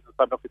session in Sweden,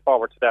 so I'm looking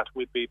forward to that.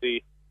 We'd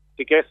be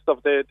the guest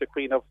of the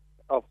Queen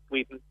of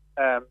Sweden.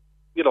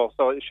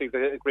 So she's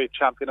a great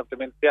champion of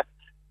dementia.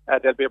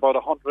 There'll be about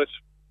 100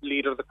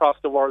 leaders across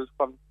the world,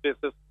 from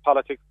business,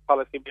 politics,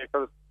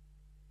 policymakers,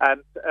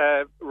 and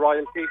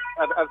royalty,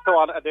 and so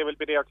on, and they will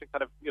be there to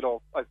kind of,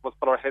 I suppose,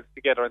 put our heads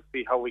together and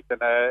see how we can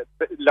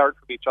learn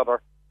from each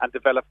other and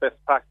develop best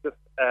practice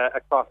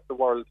across the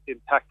world in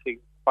tackling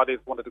what is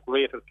one of the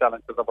greatest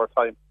challenges of our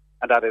time,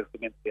 and that is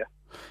dementia.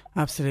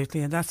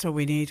 Absolutely, and that's what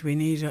we need. We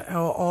need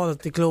all of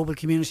the global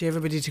community,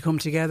 everybody to come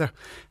together,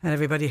 and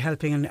everybody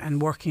helping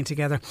and working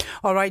together.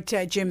 All right,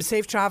 Jim,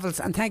 safe travels,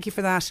 and thank you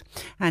for that.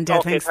 And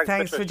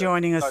thanks for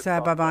joining us.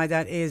 Bye-bye.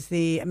 That is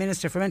the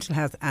Minister for Mental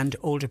Health and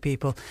Older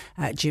People,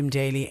 Jim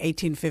Daly.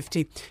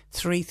 1850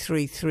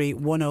 333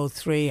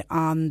 103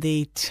 on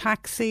the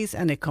taxis,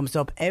 and it comes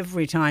up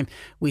every time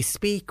we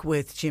speak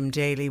with Jim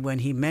Daly when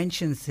he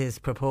mentions his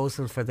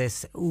proposal for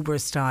this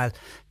Uber-style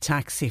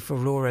taxi for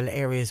rural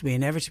areas. We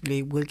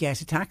inevitably will get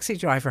a taxi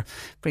driver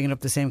bringing up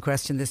the same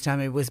question. This time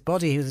it was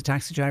Buddy, who's a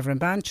taxi driver in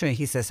Bantry.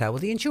 He says, how will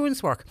the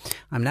insurance work?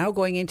 I'm now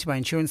going into my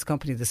insurance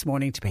company this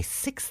morning to pay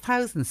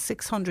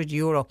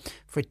 €6,600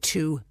 for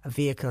 2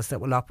 vehicles that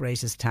will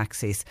operate as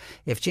taxis.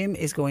 If Jim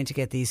is going to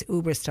get these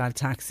Uber style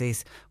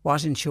taxis,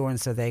 what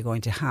insurance are they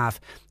going to have?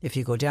 If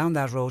you go down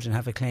that road and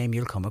have a claim,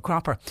 you'll come a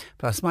cropper.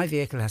 Plus my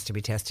vehicle has to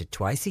be tested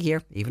twice a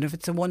year. Even if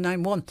it's a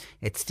 191,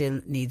 it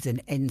still needs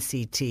an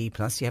NCT.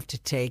 Plus I have to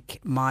take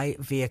my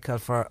vehicle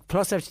for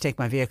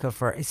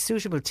a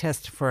suitable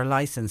test for a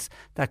licence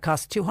that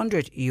costs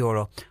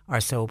 €200 or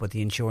so, but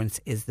the insurance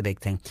is the big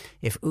thing.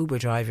 If Uber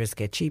drivers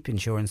get cheap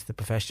insurance, the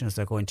professionals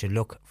are going to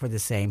look for the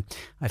same.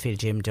 I feel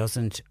Jim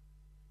doesn't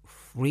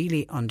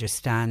really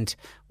understand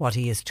what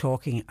he is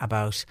talking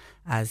about.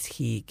 As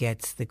he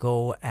gets the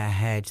go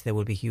ahead, there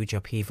will be huge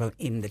upheaval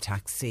in the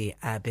taxi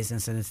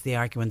business, and it's the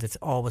argument that's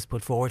always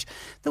put forward.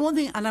 The one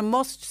thing, and I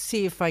must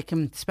see if I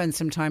can spend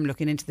some time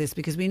looking into this,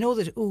 because we know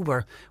that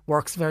Uber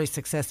works very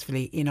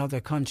successfully in other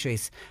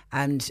countries,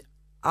 and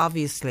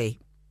obviously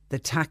the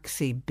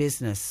taxi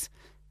business,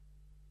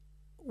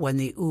 when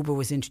the Uber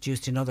was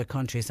introduced in other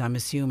countries, I'm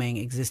assuming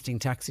existing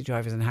taxi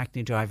drivers and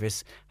hackney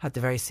drivers had the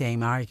very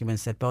same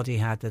arguments that Buddy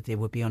had, that they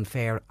would be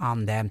unfair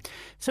on them.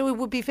 So it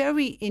would be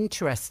very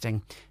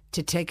interesting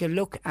to take a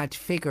look at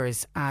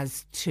figures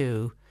as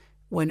to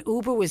when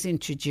Uber was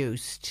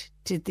introduced,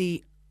 did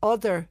the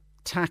other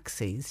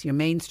taxis, your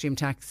mainstream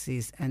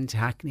taxis and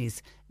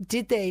hackneys,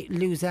 did they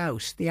lose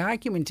out? The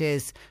argument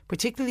is,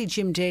 particularly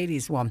Jim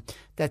Daly's one,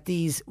 that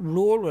these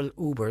rural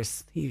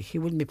Ubers, he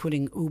wouldn't be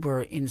putting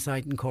Uber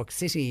inside in Cork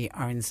City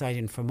or inside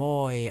in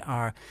Fermoy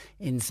or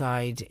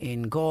inside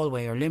in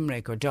Galway or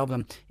Limerick or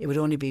Dublin. It would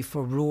only be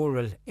for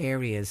rural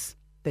areas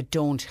that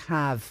don't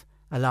have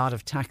a lot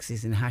of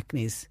taxis and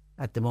hackneys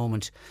at the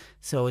moment.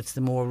 So it's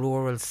the more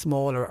rural,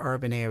 smaller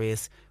urban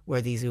areas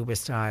where these Uber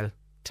style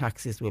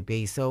taxis will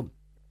be. So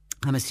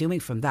I'm assuming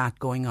from that,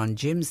 going on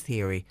Jim's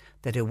theory,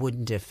 that it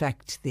wouldn't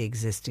affect the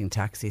existing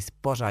taxis,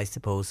 but I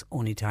suppose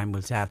only time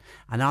will tell.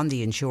 And on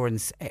the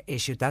insurance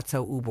issue, that's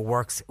how Uber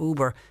works.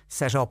 Uber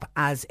set up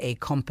as a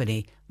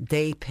company.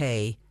 They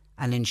pay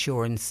an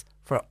insurance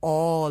for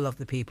all of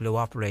the people who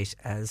operate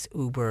as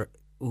Uber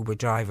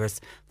drivers.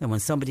 Then when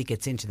somebody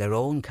gets into their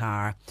own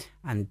car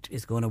and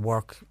is going to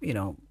work,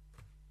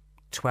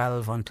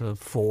 12 until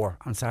 4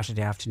 on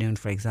Saturday afternoon,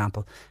 for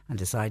example, and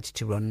decide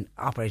to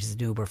operate as an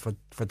Uber for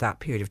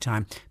that period of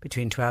time,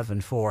 between 12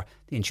 and 4,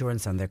 the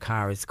insurance on their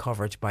car is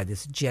covered by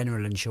this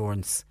general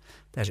insurance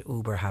that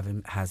Uber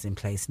has in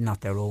place,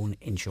 not their own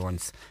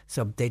insurance.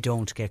 So they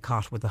don't get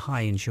caught with the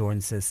high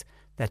insurances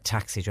that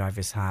taxi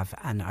drivers have,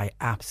 and I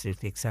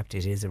absolutely accept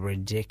it is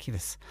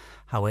ridiculous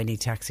how any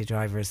taxi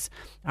drivers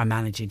are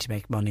managing to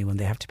make money when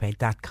they have to pay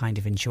that kind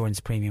of insurance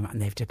premium, and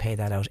they have to pay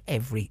that out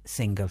every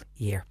single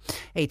year.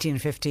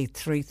 1850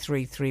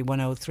 333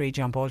 103.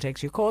 John Paul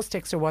takes your calls.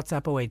 Text or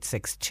WhatsApp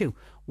 0862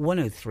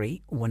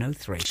 103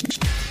 103.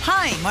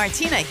 Hi,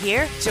 Martina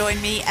here.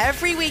 Join me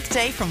every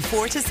weekday from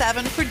 4 to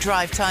 7 for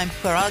Drive Time,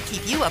 where I'll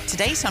keep you up to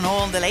date on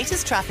all the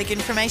latest traffic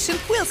information.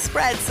 We'll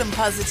spread some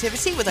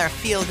positivity with our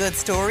feel-good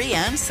story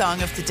and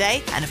song of the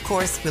day. And of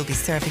course, we'll be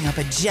serving up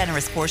a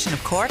generous portion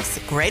of Cork's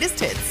greatest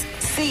hits.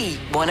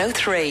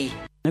 C103.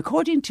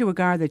 According to a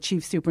Garda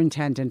Chief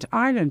Superintendent,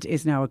 Ireland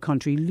is now a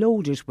country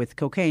loaded with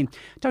cocaine.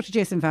 Dr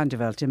Jason Van de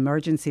Velde,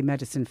 emergency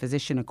medicine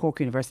physician at Cork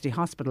University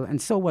Hospital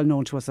and so well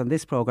known to us on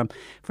this programme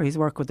for his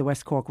work with the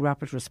West Cork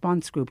Rapid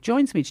Response Group,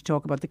 joins me to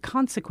talk about the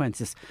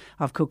consequences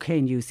of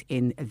cocaine use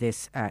in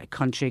this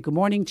country. Good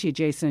morning to you,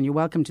 Jason, and you're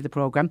welcome to the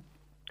programme.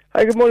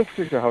 Hi, good morning,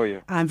 Patricia. How are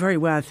you? I'm very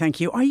well, thank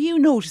you. Are you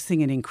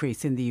noticing an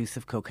increase in the use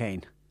of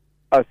cocaine?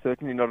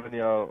 Certainly, not only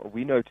are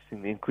we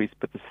noticing the increase,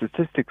 but the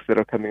statistics that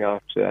are coming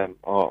out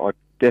are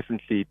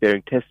definitely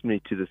bearing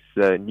testimony to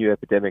this new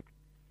epidemic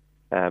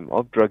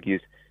of drug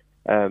use.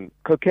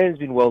 Cocaine has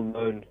been well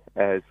known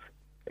as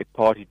a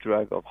party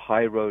drug of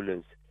high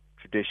rollers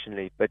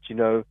traditionally, but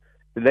the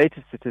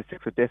latest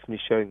statistics are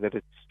definitely showing that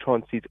it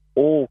transcends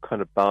all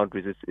kind of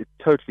boundaries. It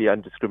totally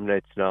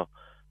undiscriminates now,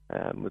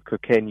 with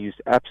cocaine use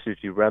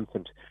absolutely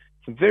rampant.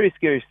 Some very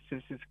scary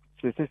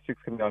statistics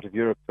coming out of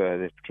Europe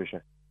there,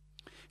 Patricia.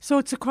 So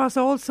it's across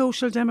all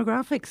social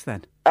demographics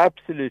then?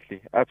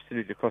 Absolutely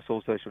across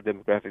all social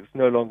demographics. It's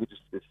no longer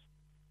just this,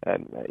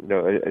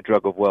 a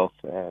drug of wealth.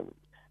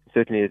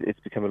 Certainly, it's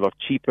become a lot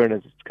cheaper, and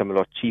as it's become a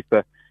lot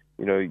cheaper,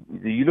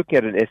 you're looking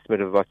at an estimate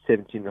of about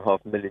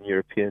 17.5 million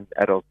European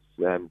adults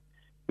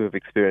who have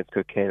experienced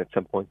cocaine at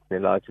some point in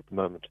their lives at the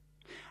moment.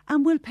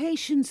 And will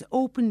patients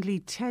openly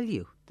tell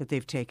you that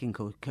they've taken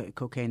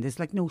cocaine? There's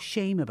no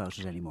shame about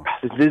it anymore.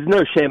 There's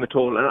no shame at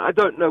all, and I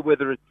don't know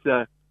whether it's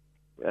the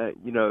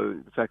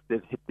fact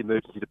they've hit the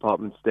emergency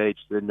department stage,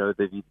 they know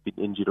they've either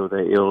been injured or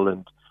they're ill,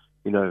 and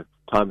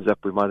time's up,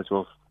 we might as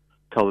well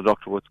tell the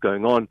doctor what's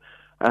going on.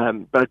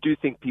 But I do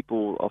think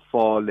people are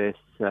far less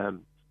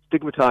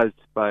stigmatized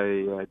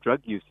by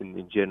drug use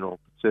in general,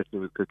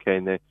 certainly with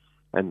cocaine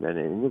and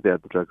any of the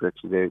other drugs.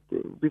 Actually,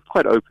 they're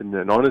quite open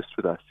and honest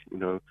with us,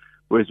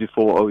 whereas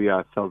before,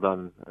 I fell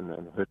down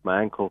and hurt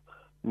my ankle.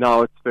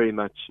 Now it's very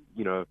much,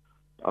 I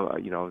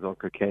was on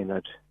cocaine,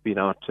 I'd been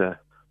out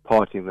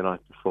partying the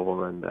night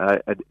before, and I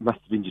must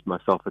have injured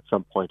myself at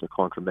some point, I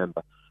can't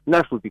remember. And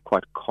that would be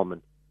quite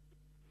common.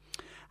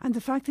 And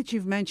the fact that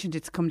you've mentioned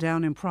it's come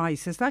down in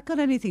price, has that got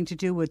anything to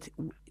do with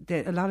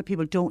a lot of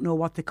people don't know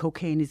what the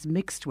cocaine is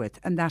mixed with,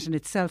 and that in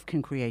itself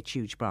can create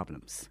huge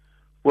problems?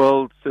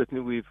 Well,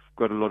 certainly we've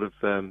got a lot of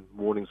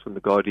warnings from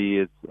the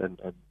Gardaí and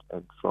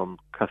from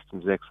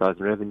Customs, Excise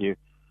and Revenue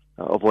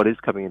of what is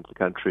coming into the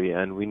country,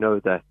 and we know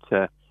that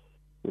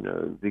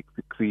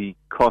the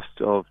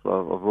cost of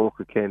raw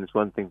cocaine is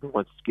one thing, but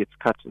once it gets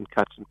cut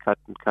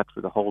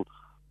with a whole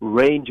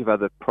range of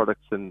other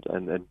products and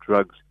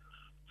drugs,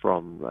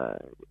 from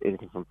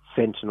anything from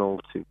fentanyl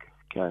to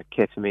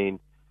ketamine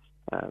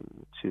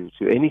to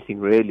anything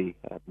really,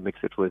 mix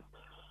it with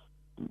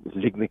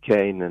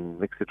lignocaine and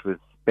mix it with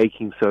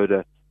baking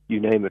soda, you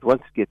name it.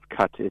 Once it gets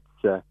cut,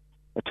 it's a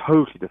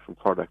totally different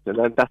product,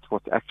 and that's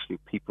what actually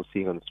people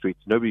seeing on the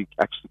streets. Nobody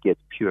actually gets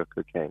pure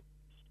cocaine.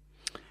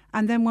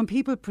 And then when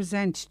people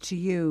present to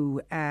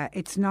you,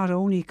 it's not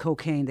only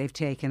cocaine they've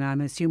taken.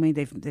 I'm assuming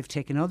they've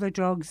taken other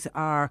drugs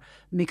or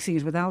mixing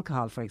it with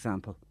alcohol, for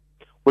example.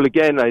 Well,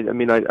 again, I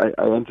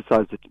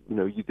emphasise that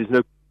there's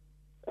no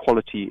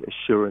quality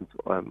assurance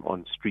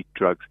on street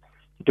drugs.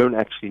 You don't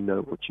actually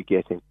know what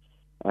you're getting,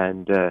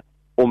 and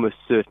almost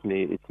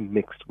certainly it's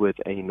mixed with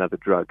another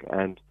drug,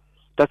 and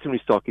that's when we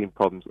start getting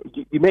problems.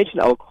 You mentioned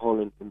alcohol,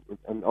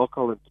 and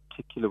alcohol in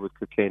particular with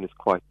cocaine is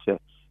quite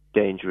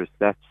dangerous.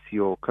 That's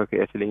your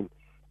cocaethylene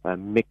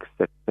mix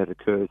that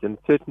occurs, and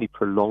certainly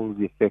prolongs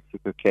the effects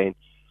of cocaine,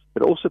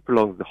 but also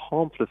prolongs the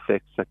harmful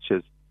effects such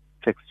as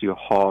effects to your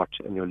heart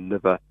and your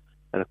liver,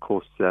 and of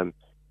course, your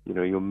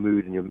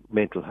mood and your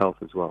mental health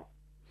as well.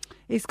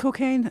 Is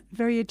cocaine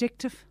very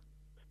addictive?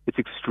 It's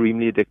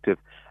extremely addictive,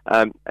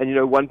 and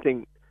one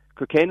thing.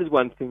 Cocaine is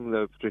one thing,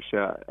 though,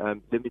 Patricia.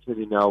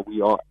 Limitedly now,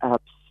 we are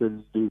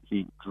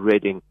absolutely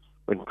dreading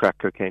when crack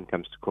cocaine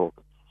comes to Cork.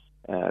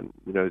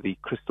 The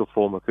crystal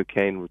form of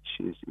cocaine, which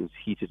is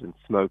heated and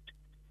smoked,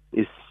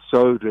 is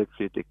so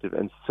dreadfully addictive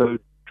and so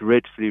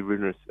dreadfully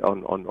ruinous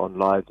on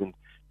lives, and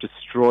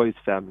destroys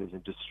families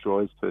and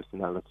destroys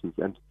personalities.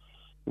 And,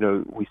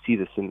 we see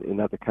this in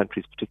other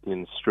countries,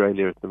 particularly in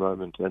Australia at the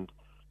moment. And,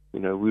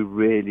 we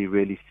really,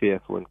 really fear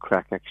for when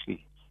crack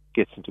actually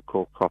gets into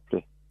Cork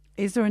properly.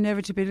 Is there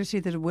inevitability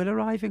that it will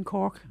arrive in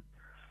Cork?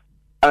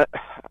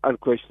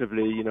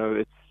 Unquestionably,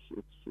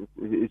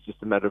 it's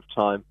just a matter of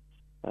time.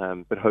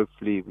 But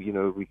hopefully, we need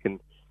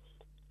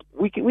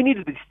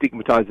to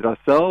destigmatize it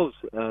ourselves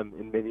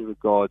in many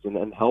regards,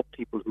 and help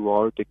people who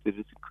are addicted.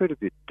 It's an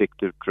incredibly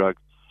addictive drug.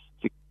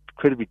 It's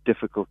incredibly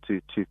difficult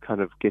to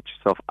kind of get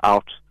yourself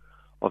out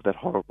of that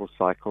horrible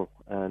cycle.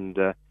 And,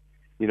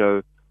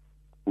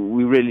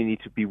 we really need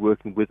to be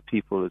working with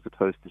people as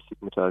opposed to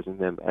stigmatizing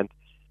them. And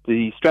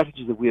the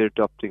strategies that we're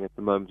adopting at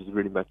the moment is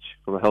really much,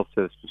 from a health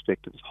service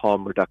perspective, is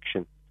harm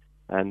reduction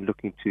and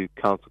looking to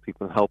counsel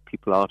people and help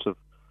people out of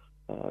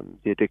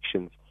the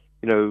addictions.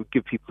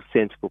 Give people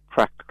sensible,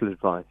 practical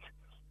advice,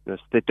 so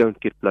they don't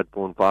get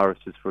bloodborne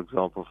viruses, for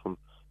example, from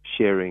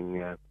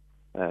sharing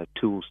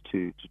tools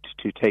to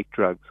take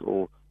drugs,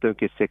 or don't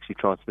get sexually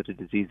transmitted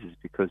diseases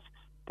because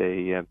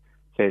they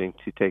failing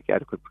to take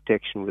adequate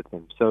protection with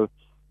them. So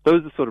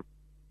those are the sort of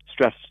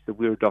strategies that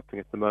we're adopting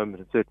at the moment,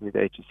 and certainly the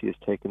HSE has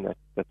taken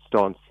that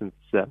stance since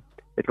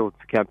it launched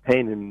the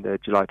campaign in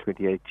July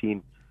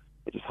 2018,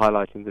 just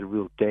highlighting the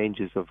real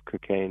dangers of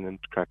cocaine and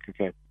crack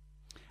cocaine.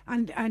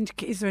 And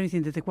is there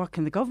anything what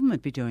can the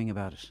government be doing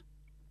about it?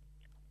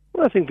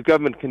 Well, I think the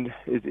government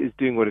is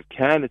doing what it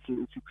can. It's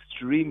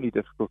extremely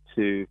difficult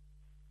to,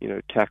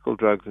 tackle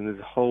drugs, and there's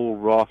a whole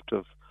raft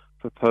of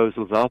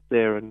proposals out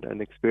there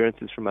and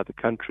experiences from other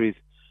countries.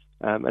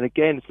 And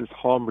again, it's this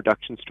harm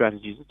reduction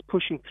strategies. It's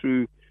pushing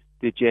through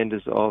the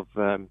agendas of,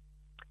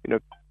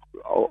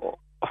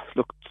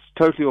 look, it's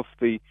totally off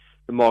the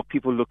mark.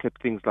 People look at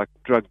things like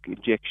drug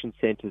injection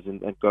centres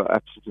and go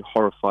absolutely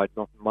horrified,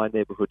 not in my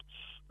neighbourhood.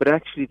 But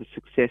actually the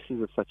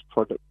successes of such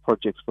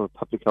projects from a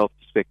public health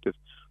perspective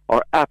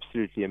are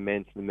absolutely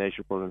immense and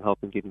immeasurable in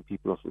helping getting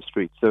people off the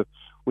street. So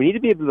we need to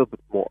be a little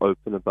bit more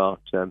open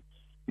about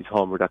these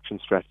harm reduction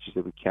strategies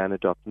that we can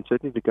adopt. And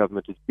certainly the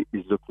government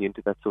is looking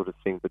into that sort of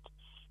thing. But,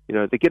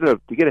 they get a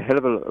hell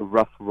of a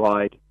rough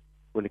ride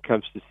when it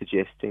comes to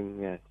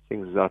suggesting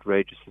things as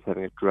outrageous as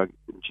having a drug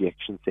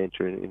injection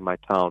centre in my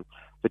town.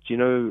 But,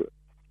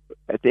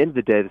 at the end of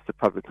the day, it's a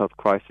public health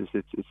crisis.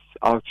 It's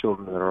our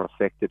children that are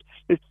affected.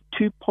 It's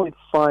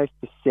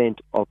 2.5%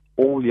 of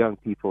all young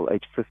people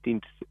aged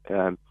 15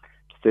 to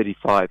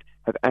 35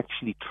 have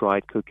actually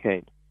tried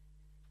cocaine.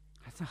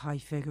 That's a high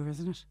figure,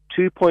 isn't it?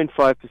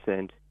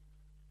 2.5%.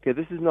 Okay,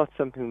 this is not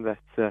something that's,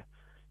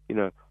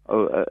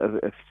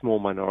 a small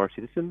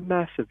minority. It's a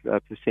massive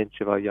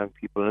percentage of our young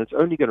people, and it's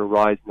only going to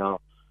rise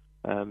now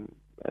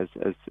as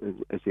the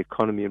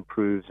economy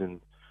improves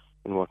and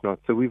whatnot.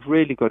 So we've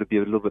really got to be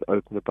a little bit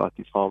open about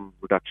these harm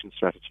reduction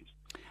strategies.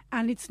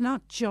 And it's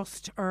not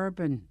just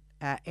urban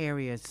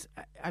areas.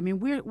 I mean,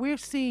 we're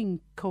seeing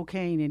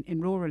cocaine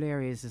in rural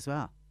areas as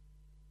well.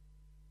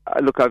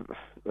 Look, I've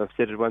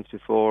said it once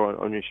before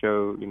on your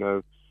show.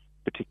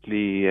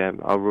 Particularly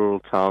our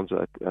rural towns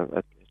at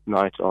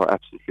night are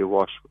absolutely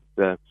awash with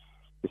the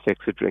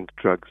effects of drink,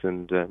 drugs,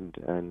 and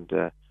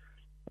the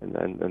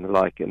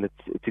like. And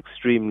it's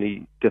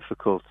extremely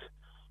difficult.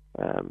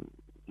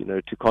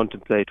 To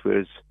contemplate,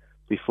 whereas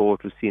before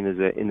it was seen as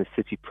a inner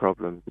city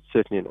problem, but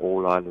certainly an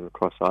all island,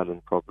 across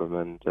island problem,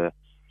 and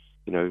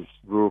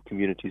rural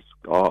communities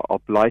are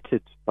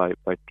blighted by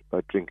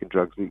drink and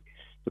drugs.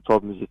 The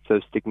problem is it's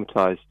so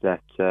stigmatized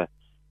that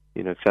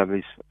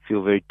families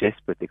feel very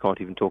desperate. They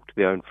can't even talk to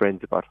their own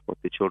friends about what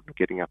their children are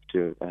getting up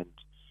to, and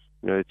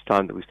it's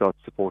time that we start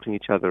supporting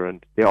each other.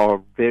 And there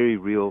are very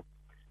real,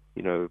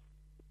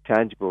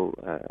 tangible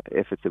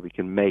efforts that we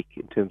can make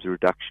in terms of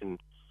reduction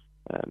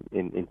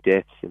in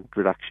deaths, and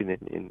reduction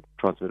in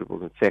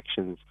transmittable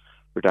infections,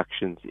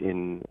 reductions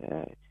in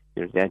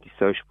the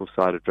antisocial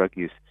side of drug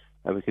use,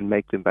 and we can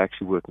make them by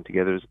actually working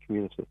together as a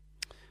community.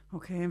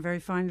 Okay, and very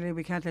finally,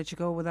 we can't let you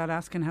go without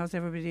asking, how's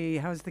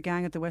the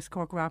gang at the West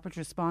Cork Rapid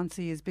Response?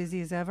 Are you as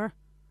busy as ever?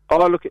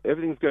 Oh, look,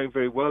 everything's going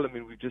very well. I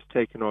mean, we've just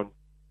taken on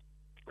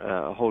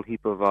a whole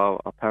heap of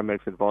our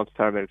paramedics, advanced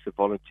paramedics have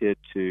volunteered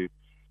to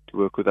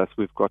work with us.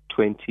 We've got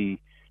 20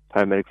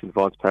 paramedics,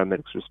 advanced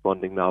paramedics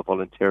responding now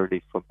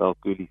voluntarily from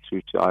Balgooley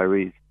through to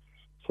Iries.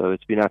 So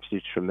it's been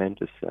absolutely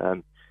tremendous.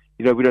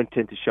 We don't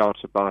tend to shout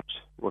about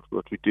what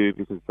we do,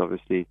 because it's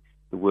obviously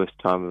the worst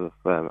time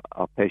of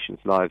our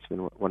patients' lives when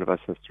one of us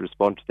has to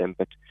respond to them.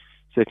 But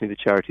certainly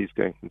the charity is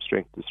going from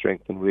strength to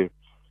strength, and we've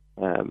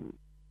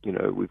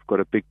got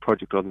a big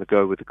project on the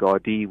go with the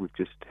Gardaí. We've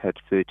just had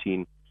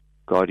 13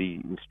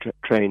 Gardaí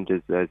trained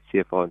as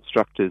CFR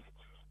instructors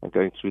and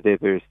going through their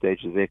various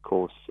stages of their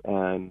course.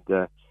 And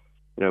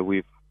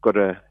we've got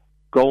a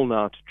goal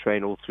now to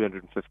train all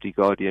 350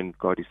 Gardaí and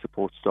Gardaí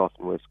support staff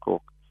in West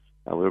Cork.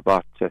 We're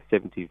about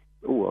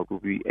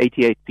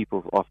 88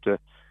 people after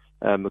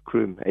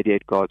Macroom.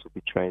 88 guards will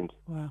be trained.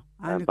 Wow.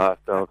 By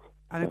ourselves.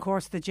 And of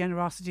course, the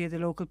generosity of the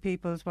local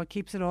people is what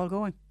keeps it all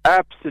going.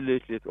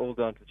 Absolutely. It's all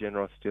down to the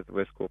generosity of the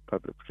West Cork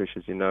Public, Patricia,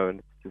 as you know.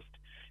 And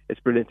it's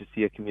brilliant to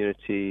see a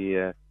community,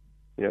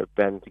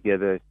 banding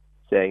together,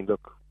 saying,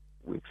 look,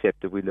 we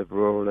accept that we live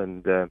rural,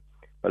 and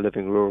by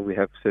living rural, we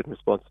have certain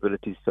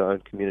responsibilities to our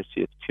own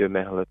community. It's pure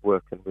male at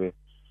work, and we're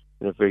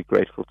very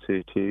grateful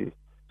to the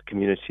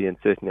community, and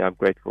certainly I'm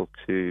grateful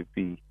to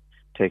be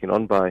taken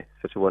on by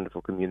such a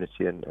wonderful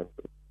community and a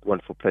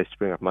wonderful place to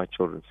bring up my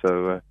children.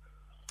 So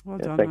Well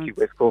done. Thank you,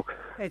 West Cork.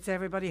 It's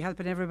everybody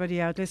helping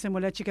everybody out. Listen,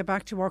 we'll let you get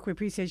back to work. We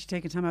appreciate you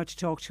taking time out to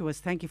talk to us.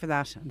 Thank you for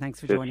that, and thanks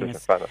for joining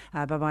us.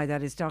 Bye-bye.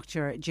 That is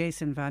Dr.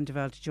 Jason Van de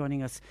Velde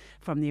joining us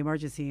from the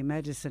emergency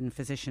medicine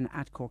physician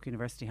at Cork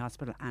University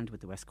Hospital and with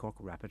the West Cork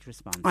Rapid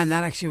Response. And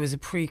that actually was a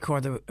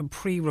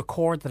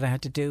pre-record that I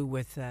had to do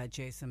with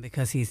Jason,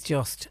 because he's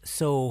just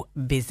so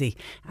busy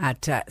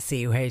at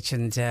CUH,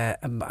 and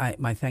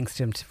my thanks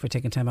to him for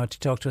taking time out to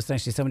talk to us.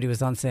 Actually, somebody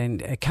was on saying,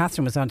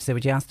 Catherine was on to say,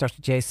 would you ask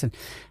Dr. Jason,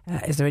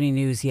 is there any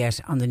news yet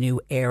on the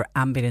new air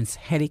ambulance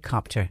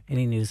helicopter?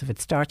 Any news of it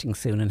starting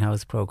soon, and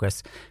how's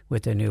progress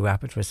with the new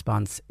rapid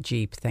response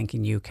Jeep?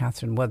 Thanking you,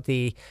 Catherine. Well,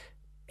 the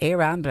air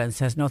ambulance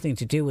has nothing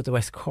to do with the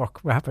West Cork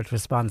Rapid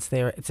Response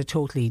there. It's a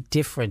totally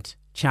different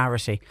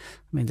charity.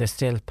 I mean, they're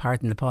still,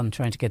 pardon the pun,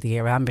 trying to get the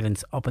air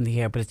ambulance up in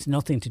the air, but it's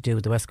nothing to do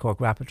with the West Cork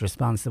Rapid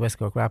Response. The West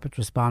Cork Rapid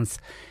Response,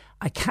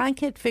 I can't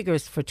get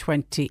figures for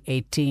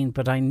 2018,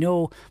 but I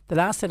know the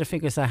last set of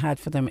figures I had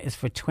for them is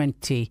for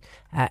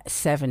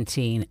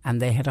 2017,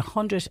 and they had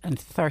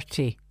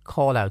 130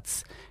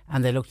 call-outs,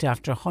 and they looked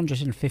after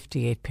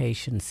 158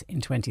 patients in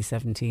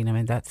 2017. I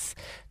mean,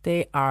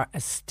 they are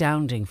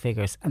astounding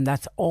figures, and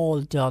that's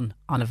all done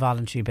on a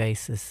voluntary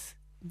basis.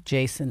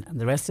 Jason and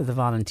the rest of the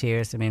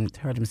volunteers, I mean,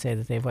 heard him say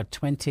that they've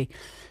 20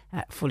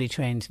 fully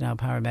trained now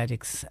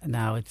paramedics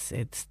now.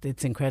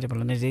 It's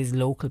incredible, and it is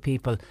local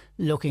people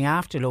looking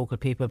after local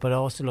people, but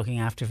also looking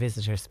after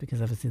visitors,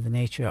 because obviously the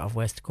nature of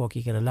West Cork,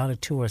 you get a lot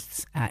of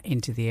tourists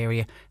into the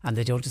area, and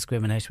they don't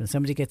discriminate. When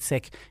somebody gets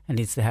sick and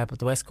needs the help of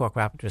the West Cork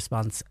Rapid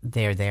Response,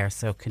 they're there.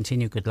 So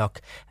continue good luck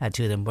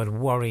to them, but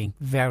worrying,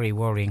 very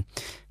worrying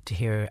to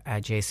hear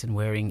Jason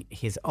wearing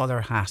his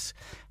other hat,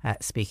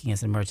 speaking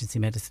as an emergency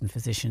medicine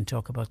physician,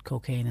 talk about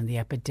cocaine and the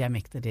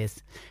epidemic that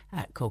is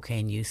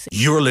cocaine use.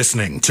 You're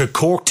listening to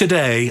Cork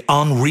Today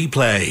on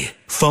replay.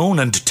 Phone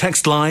and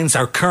text lines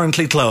are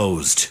currently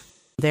closed.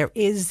 There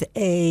is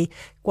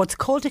what's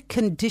called a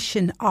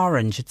condition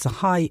orange. It's a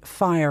high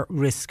fire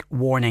risk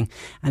warning,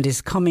 and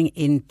is coming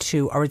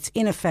into, or it's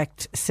in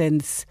effect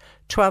since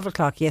 12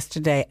 o'clock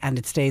yesterday, and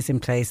it stays in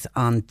place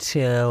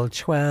until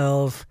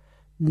 12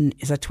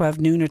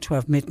 noon or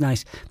 12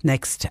 midnight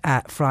next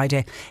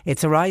Friday.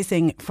 It's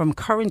arising from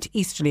current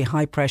easterly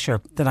high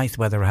pressure, the nice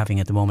weather we're having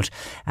at the moment,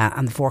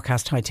 and the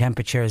forecast high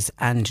temperatures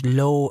and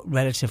low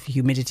relative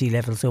humidity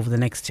levels over the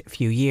next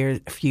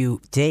few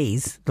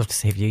days.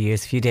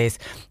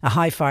 A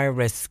high fire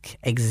risk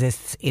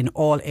exists in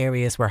all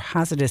areas where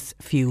hazardous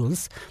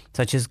fuels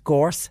such as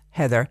gorse,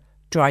 heather,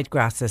 dried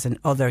grasses and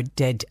other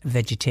dead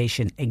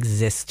vegetation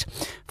exist.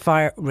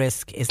 Fire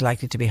risk is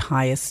likely to be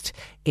highest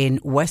in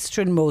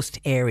westernmost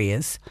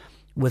areas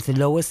with the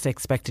lowest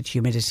expected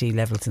humidity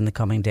levels in the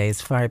coming days.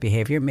 Fire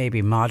behaviour may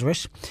be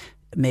moderate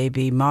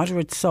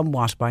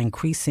somewhat by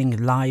increasing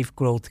live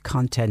growth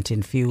content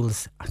in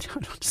fuels. I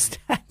don't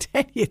understand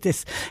any of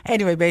this.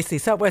 Anyway, basically,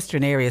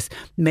 southwestern areas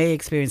may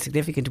experience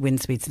significant wind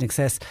speeds in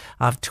excess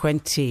of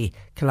 20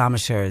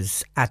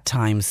 kilometres at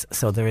times,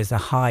 so there is a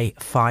high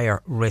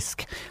fire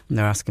risk, and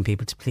they're asking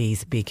people to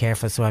please be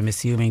careful. So I'm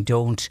assuming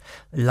don't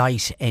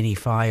light any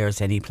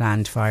fires, any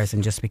planned fires,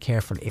 and just be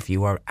careful if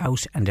you are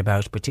out and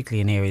about,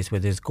 particularly in areas where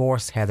there's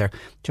gorse, heather,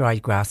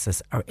 dried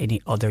grasses or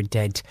any other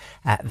dead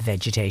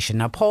vegetation.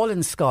 Now, Paul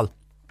in Schull.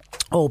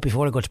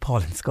 Before I go to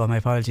Paul in Schull, my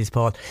apologies,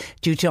 Paul.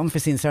 Due to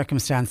unforeseen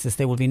circumstances,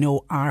 there will be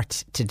no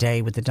art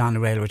today with the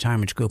Doneraile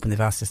Retirement Group, and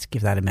they've asked us to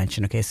give that a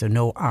mention. Okay, so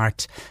no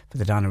art for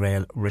the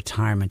Doneraile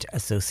Retirement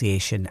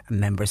Association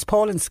members.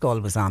 Paul in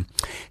Schull was on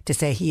to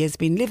say he has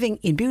been living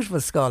in beautiful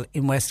Schull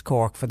in West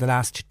Cork for the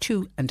last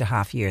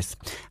 2.5 years,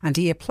 and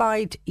he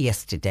applied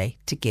yesterday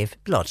to give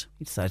blood.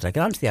 He decided, I'll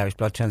get onto the Irish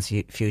blood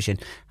transfusion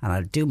and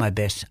I'll do my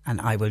bit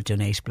and I will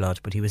donate blood.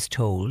 But he was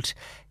told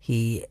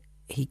he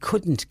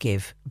couldn't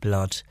give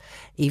blood,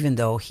 even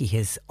though he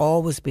has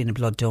always been a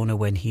blood donor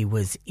when he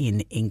was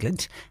in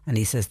England. And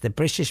he says the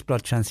British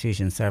Blood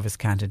Transfusion Service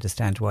can't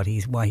understand why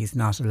he's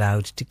not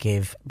allowed to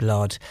give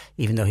blood,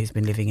 even though he's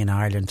been living in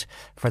Ireland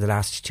for the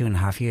last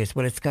 2.5 years.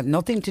 Well, it's got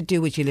nothing to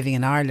do with you living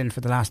in Ireland for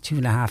the last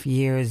 2.5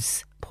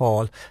 years,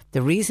 Paul.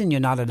 The reason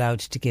you're not allowed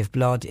to give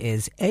blood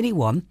is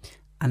anyone,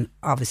 and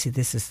obviously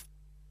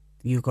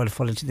you're going to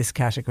fall into this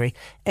category,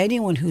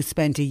 anyone who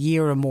spent a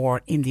year or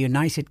more in the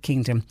United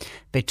Kingdom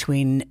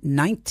between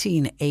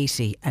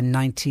 1980 and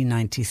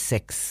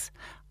 1996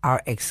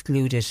 are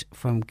excluded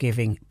from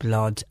giving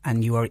blood,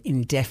 and you are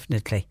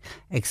indefinitely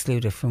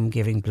excluded from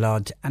giving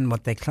blood. And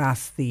what they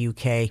class the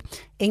UK,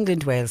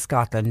 England, Wales,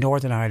 Scotland,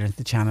 Northern Ireland,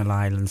 the Channel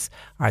Islands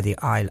are the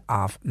Isle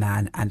of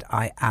Man. And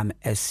I am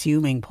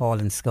assuming,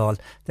 Paul in Schull,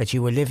 that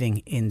you were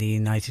living in the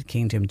United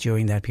Kingdom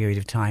during that period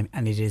of time,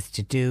 and it is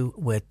to do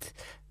with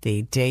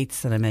the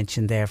dates that I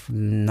mentioned there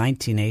from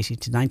 1980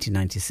 to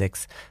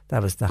 1996.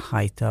 That was the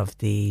height of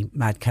the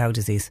mad cow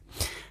disease,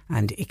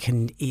 and it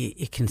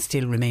can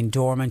still remain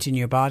dormant in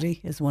your body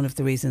is one of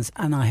the reasons.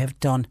 And I have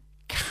done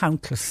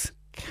countless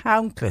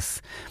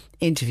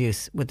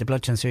interviews with the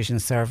Blood Transfusion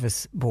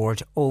Service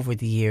Board over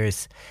the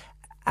years,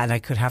 and I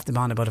could have them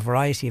on about a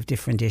variety of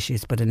different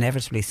issues, but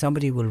inevitably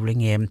somebody will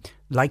ring in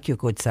like your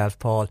good self,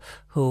 Paul,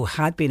 who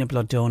had been a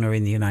blood donor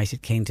in the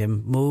United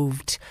Kingdom,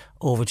 moved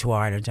over to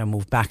Ireland and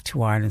moved back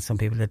to Ireland. Some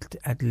people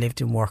had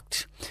lived and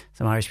worked,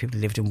 some Irish people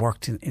lived and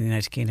worked in the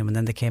United Kingdom, and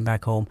then they came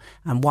back home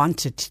and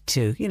wanted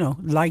to,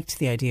 liked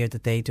the idea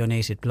that they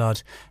donated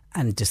blood,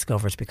 and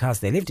discovered,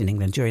 because they lived in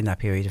England during that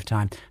period of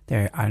time,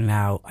 they are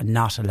now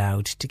not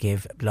allowed to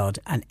give blood.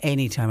 And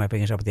any time I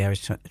bring it up with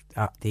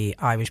the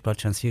Irish Blood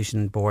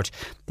Transfusion Board,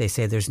 they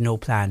say there's no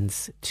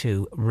plans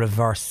to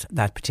reverse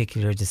that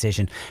particular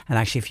decision. And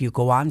actually, if you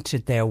go on to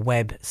their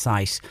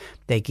website,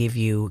 they give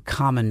you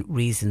common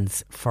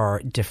reasons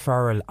for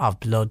deferral of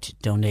blood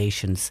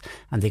donations,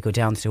 and they go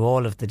down through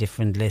all of the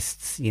different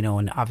lists,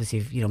 and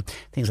obviously,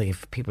 things like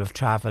if people have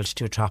travelled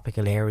to a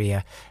tropical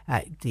area,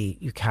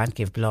 you can't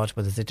give blood,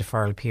 but there's a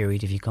deferral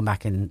period. If you come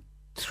back in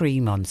 3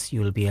 months,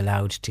 you'll be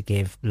allowed to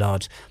give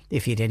blood.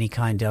 If you had any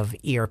kind of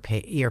ear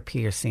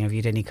piercing, if you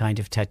had any kind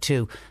of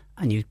tattoo,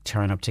 and you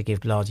turn up to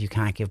give blood, you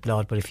can't give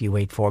blood. But if you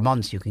wait 4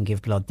 months, you can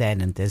give blood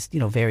then. And there's,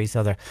 various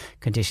other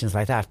conditions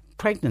like that.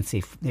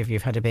 Pregnancy, if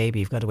you've had a baby,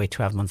 you've got to wait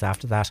 12 months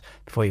after that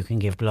before you can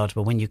give blood.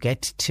 But when you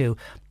get to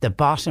the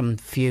bottom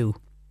few,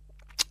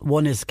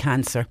 one is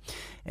cancer.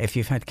 If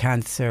you've had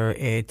cancer,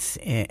 it's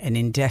an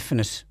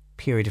indefinite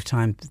period of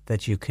time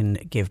that you can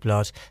give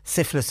blood.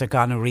 Syphilis or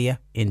gonorrhea,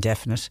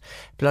 indefinite.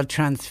 Blood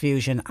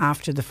transfusion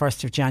after the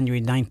 1st of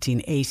January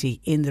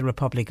 1980 in the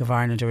Republic of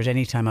Ireland, or at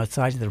any time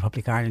outside of the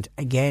Republic of Ireland.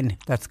 Again,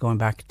 that's going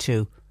back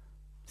to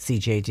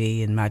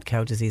CJD and mad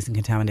cow disease and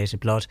contaminated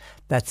blood.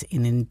 That's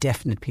an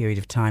indefinite period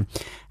of time.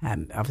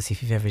 Obviously,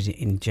 if you've ever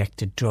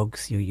injected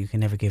drugs, you can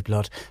never give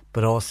blood.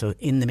 But also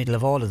in the middle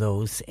of all of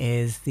those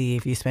is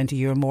if you spent a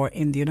year or more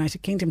in the United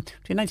Kingdom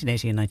between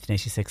 1980 and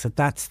 1986. So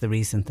that's the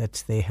reason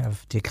that they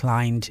have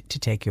declined to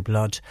take your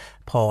blood,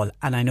 Paul.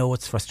 And I know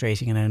it's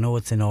frustrating and I know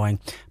it's annoying,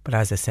 but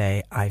as I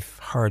say, I've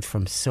heard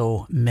from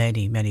so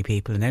many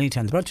people, and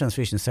anytime the Blood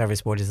Transfusion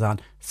Service Board is on,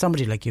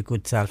 somebody like your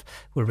good self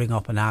will ring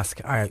up and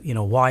ask,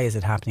 why is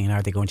it happening and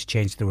are they going to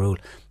change the rule?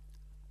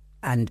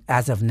 And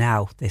as of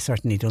now, they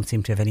certainly don't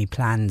seem to have any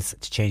plans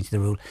to change the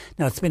rule.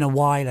 Now, it's been a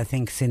while, I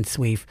think, since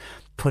we've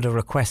put a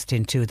request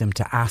into them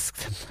to ask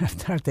them if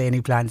there are any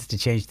plans to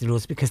change the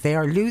rules, because they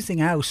are losing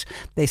out.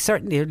 They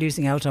certainly are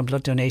losing out on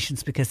blood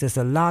donations, because there's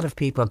a lot of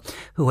people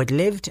who had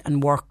lived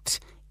and worked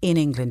in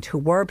England who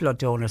were blood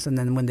donors, and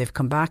then when they've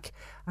come back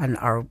and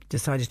are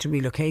decided to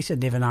relocate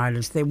and live in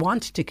Ireland, they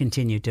want to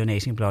continue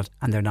donating blood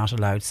and they're not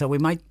allowed. So we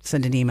might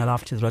send an email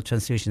off to the Blood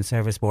Transfusion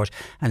Service Board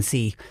and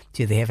see,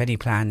 do they have any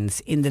plans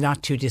in the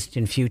not too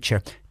distant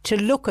future to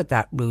look at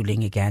that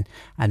ruling again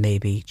and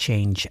maybe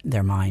change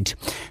their mind.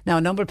 Now,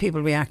 a number of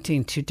people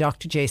reacting to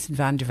Dr. Jason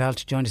van der Veld,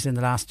 who joined us in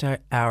the last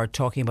hour,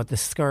 talking about the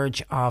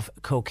scourge of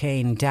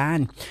cocaine.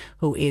 Dan,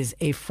 who is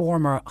a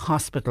former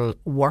hospital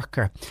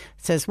worker,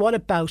 says, what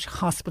about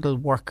hospital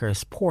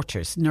workers,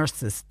 porters,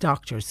 nurses,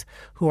 doctors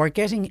who are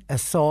getting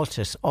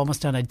assaulted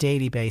almost on a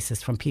daily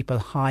basis from people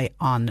high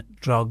on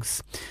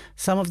drugs?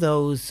 Some of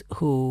those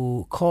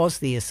who cause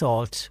the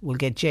assault will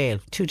get jail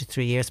 2 to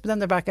 3 years, but then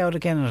they're back out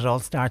again and it all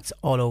starts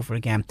all over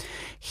again.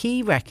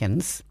 He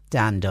reckons,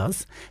 Dan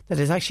does, that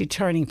it's actually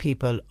turning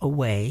people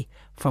away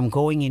from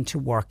going into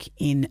work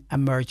in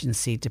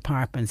emergency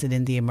departments and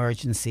in the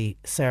emergency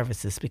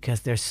services,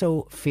 because they're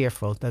so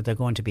fearful that they're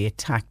going to be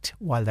attacked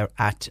while they're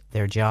at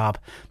their job.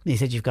 And he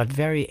said you've got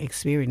very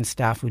experienced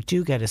staff who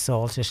do get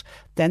assaulted,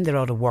 then they're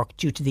out of work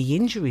due to the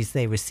injuries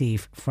they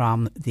receive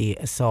from the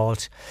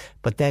assault,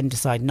 but then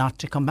decide not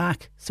to come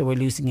back. So we're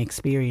losing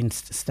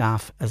experienced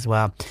staff as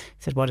well. He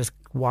said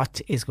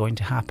what is going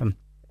to happen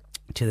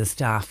to the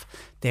staff?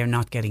 They're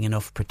not getting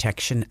enough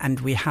protection, and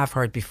we have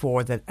heard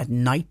before that at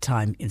night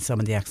time in some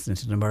of the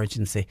accident and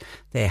emergency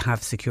they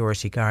have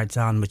security guards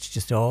on, which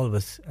just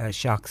always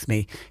shocks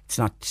me. It's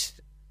not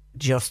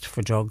just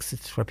for drugs,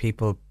 it's for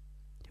people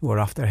who are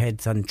off their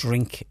heads on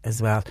drink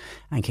as well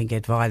and can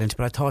get violent.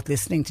 But I thought,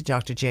 listening to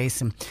Dr.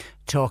 Jason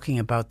talking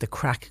about the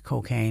crack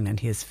cocaine and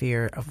his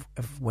fear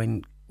of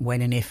when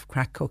and if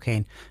crack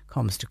cocaine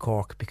comes to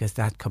Cork, because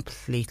that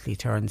completely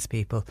turns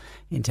people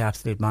into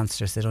absolute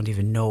monsters. They don't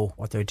even know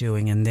what they're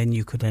doing, and then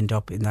you could end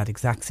up in that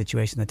exact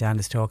situation that Dan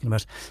is talking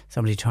about,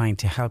 somebody trying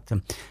to help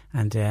them,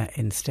 and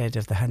instead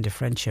of the hand of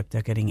friendship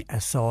they're getting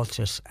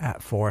assaulted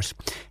for it.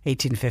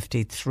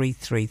 1850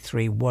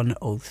 333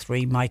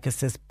 103. Micah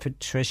says,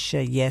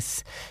 Patricia,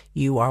 yes,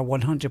 you are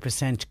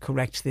 100%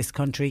 correct. This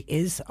country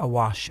is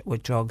awash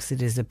with drugs.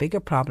 It is a bigger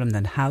problem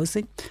than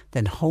housing,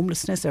 than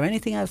homelessness, or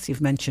anything else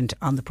you've mentioned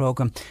on the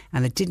programme,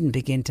 and it didn't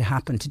begin to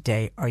happen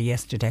today or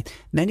yesterday.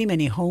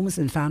 Many homes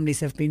and families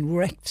have been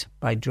wrecked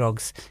by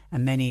drugs,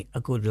 and many a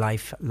good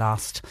life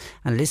lost.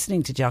 And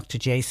listening to Dr.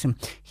 Jason,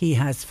 he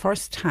has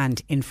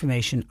first-hand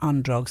information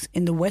on drugs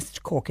in the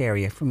West Cork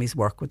area from his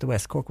work with the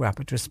West Cork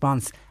Rapid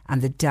Response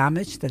and the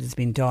damage that has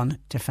been done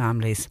to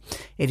families.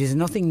 It is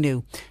nothing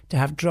new to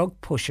have drug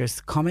pushers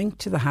coming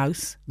to the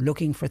house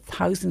looking for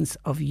thousands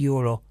of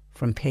euro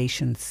from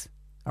patients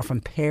or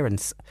from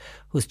parents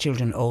whose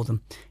children owe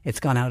them. It's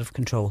gone out of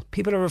control.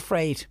 People are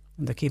afraid,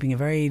 And they're keeping a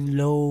very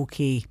low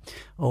key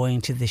owing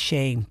to the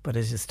shame, but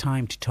it is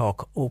time to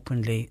talk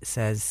openly,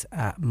 says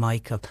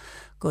Michael.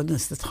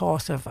 Goodness, the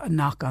thought of a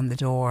knock on the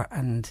door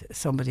and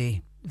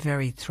somebody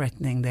very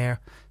threatening there,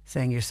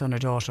 saying your son or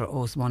daughter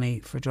owes money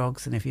for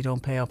drugs, and if you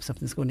don't pay up,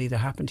 something's going to either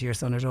happen to your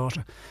son or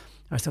daughter,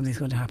 or something's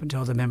going to happen to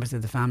other members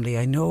of the family.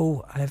 I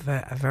know I have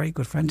a very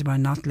good friend of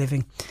mine not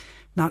living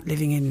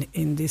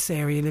in this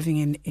area,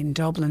 living in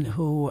Dublin,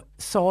 who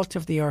salt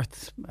of the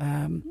earth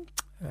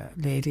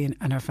lady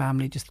and her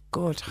family, just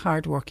good,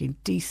 hard-working,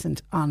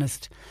 decent,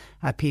 honest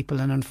people,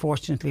 and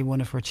unfortunately one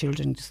of her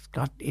children just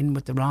got in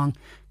with the wrong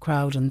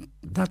crowd, and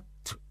that,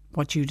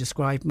 what you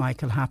described,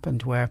 Michael,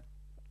 happened, where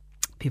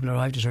people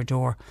arrived at her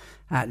door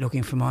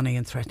looking for money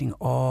and threatening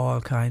all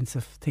kinds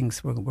of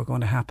things were going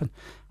to happen,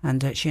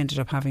 and she ended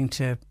up having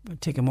to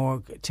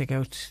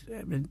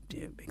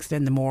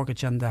extend the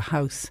mortgage on the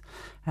house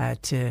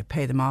to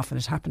pay them off, and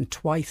it happened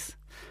twice.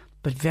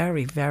 But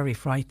very, very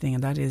frightening.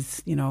 And that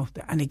is,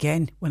 and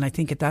again, when I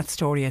think of that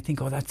story, I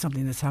think, oh, that's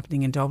something that's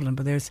happening in Dublin.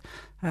 But there's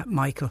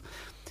Michael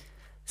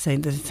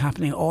saying that it's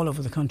happening all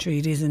over the country.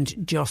 It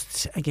isn't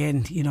just,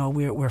 again,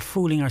 we're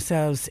fooling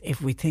ourselves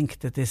if we think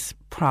that this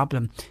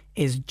problem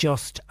is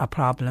just a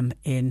problem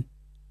in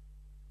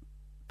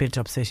built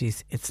up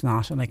cities. It's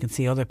not. And I can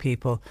see other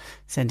people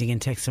sending in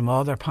texts from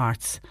other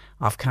parts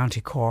of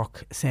County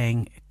Cork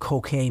saying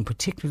cocaine,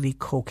 particularly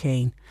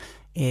cocaine,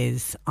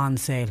 is on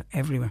sale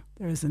everywhere.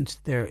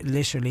 There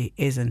literally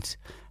isn't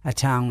a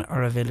town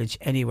or a village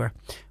anywhere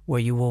where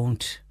you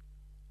won't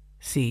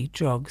see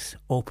drugs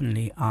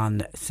openly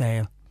on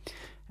sale.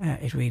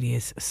 It really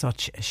is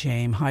such a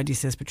shame. Heidi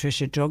says,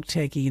 Patricia, drug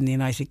taking in the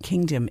United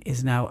Kingdom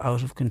is now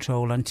out of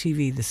control. On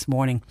TV this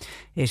morning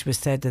it was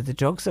said that the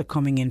drugs are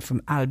coming in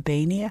from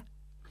Albania.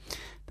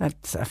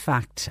 That's a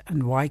fact.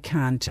 And why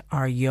can't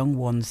our young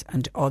ones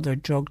and other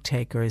drug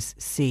takers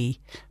see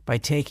by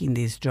taking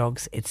these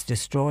drugs it's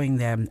destroying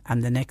them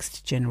and the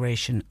next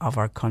generation of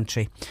our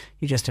country?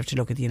 You just have to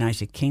look at the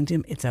United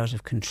Kingdom. It's out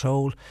of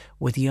control,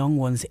 with young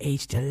ones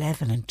aged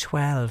 11 and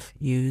 12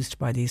 used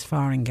by these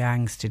foreign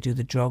gangs to do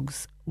the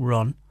drugs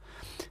run.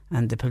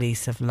 And the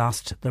police have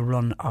lost the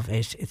run of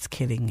it. It's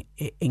killing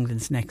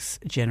England's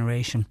next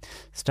generation.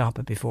 Stop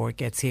it before it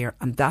gets here.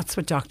 And that's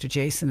what Dr.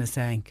 Jason is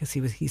saying, because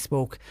he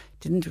spoke,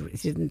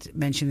 didn't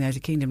mention the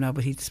United Kingdom now,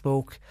 but he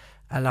spoke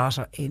a lot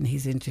in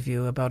his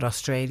interview about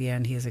Australia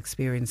and his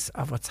experience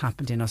of what's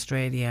happened in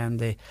Australia and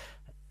the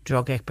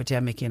drug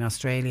epidemic in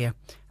Australia,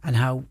 and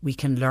how we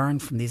can learn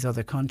from these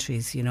other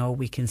countries.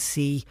 We can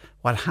see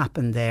what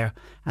happened there,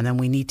 and then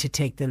we need to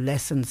take the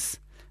lessons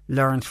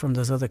learned from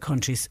those other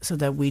countries so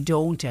that we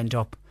don't end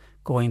up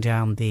going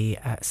down the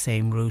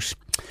same route.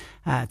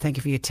 Thank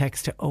you for your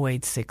text to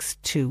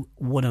 0862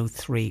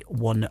 103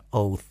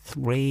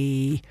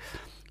 103.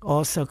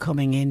 Also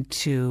coming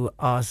into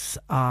us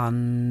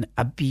on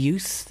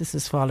abuse. This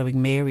is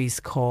following Mary's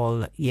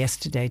call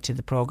yesterday to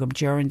the programme.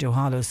 Jaron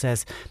Duhallow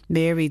says,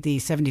 Mary, the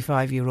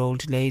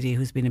 75-year-old lady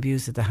who's been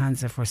abused at the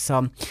hands of her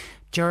son,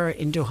 Ger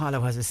in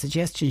Duhallow has a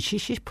suggestion. She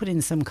should put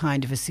in some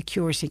kind of a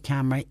security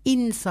camera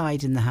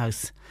inside in the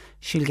house.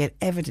 She'll get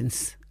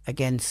evidence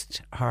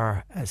against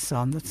her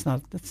son. That's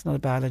not a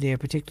bad idea,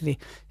 particularly,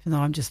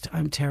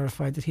 I'm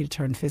terrified that he'll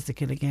turn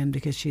physical again,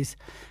 because she's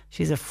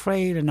a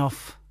frail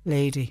enough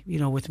lady,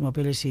 with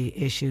mobility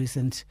issues,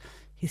 and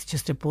he's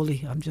just a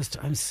bully.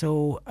 I'm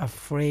so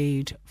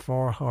afraid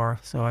for her.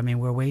 So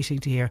we're waiting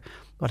to hear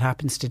what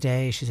happens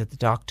today. She's at the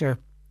doctor,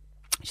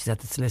 she's at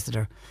the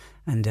solicitor,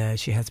 and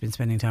she has been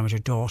spending time at her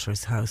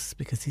daughter's house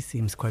because he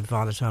seems quite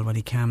volatile when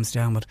he calms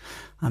down. But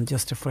I'm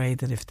just afraid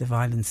that if the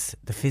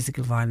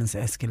physical violence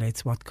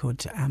escalates, what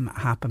could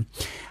happen.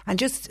 And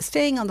just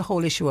staying on the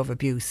whole issue of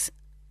abuse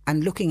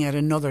and looking at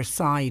another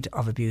side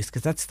of abuse,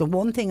 because that's the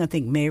one thing I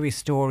think Mary's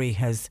story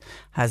has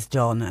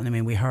done.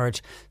 And we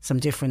heard some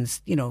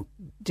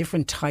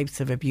different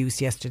types of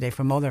abuse yesterday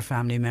from other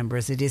family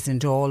members. It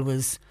isn't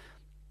always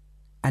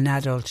an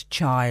adult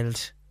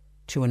child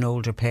to an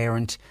older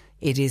parent.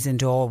 It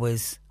isn't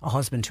always a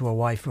husband to a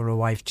wife or a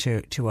wife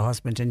to a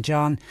husband. And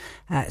John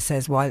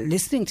says, while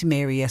listening to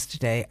Mary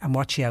yesterday and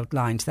what she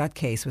outlined, that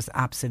case was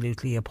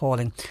absolutely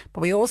appalling.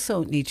 But we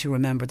also need to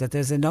remember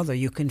that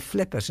you can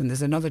flip it, and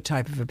there's another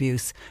type of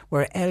abuse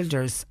where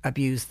elders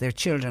abuse their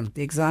children.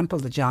 The example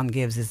that John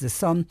gives is the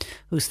son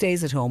who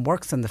stays at home,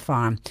 works on the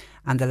farm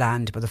and the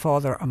land, but the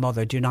father or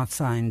mother do not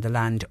sign the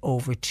land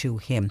over to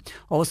him.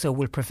 Also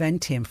will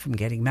prevent him from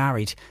getting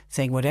married,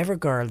 saying whatever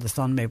girl the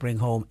son may bring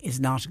home is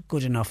not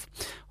good enough.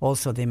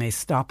 Also, they may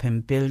stop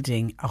him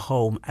building a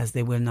home as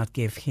they will not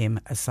give him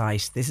a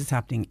site. This is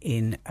happening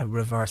in a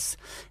reverse,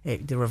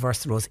 the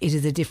reverse rules. It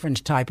is a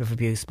different type of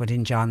abuse, but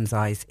in John's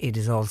eyes, it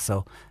is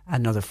also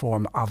another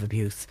form of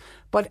abuse.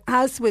 But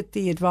as with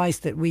the advice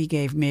that we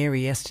gave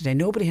Mary yesterday,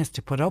 nobody has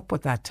to put up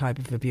with that type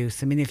of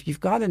abuse. If you've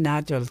got an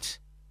adult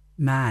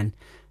man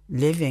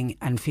living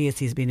and feels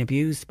he's been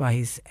abused by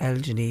his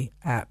elderly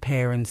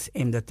parents,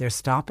 in that they're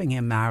stopping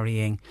him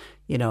marrying,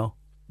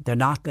 they're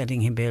not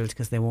letting him build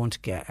because they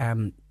won't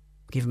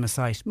give him a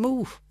site.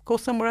 Move, go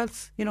somewhere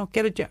else,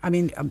 get a job. I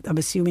mean, I'm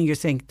assuming you're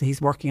saying that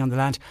he's working on the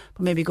land,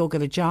 but maybe go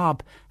get a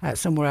job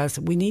somewhere else.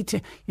 We need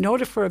to, in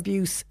order for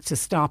abuse to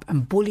stop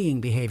and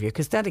bullying behaviour,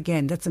 because that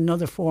again, that's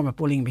another form of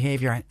bullying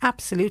behaviour, and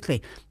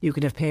absolutely you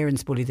could have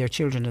parents bully their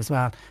children as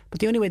well. But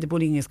the only way the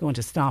bullying is going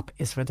to stop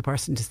is for the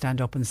person to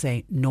stand up and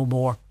say no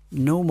more,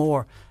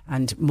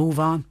 and move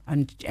on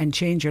and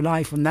change your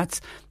life. And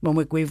that's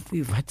when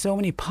we've had so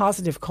many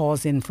positive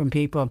calls in from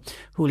people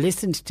who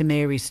listened to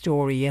Mary's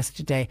story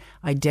yesterday,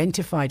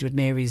 identified with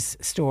Mary's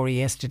story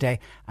yesterday,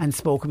 and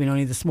spoke. I mean,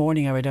 only this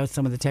morning I read out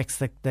some of the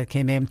texts that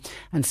came in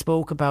and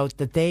spoke about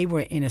that they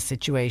were in a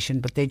situation,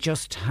 but they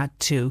just had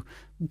to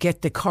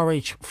get the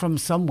courage from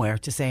somewhere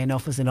to say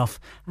enough is enough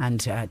and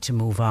to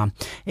move on.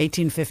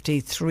 1850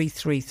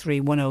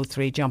 333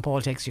 103. John Paul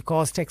takes your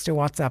calls. Text or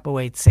WhatsApp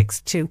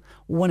 0862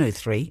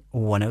 103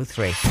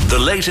 103. The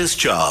latest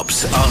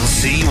jobs on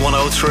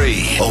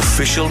C103.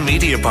 Official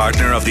media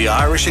partner of the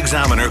Irish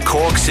Examiner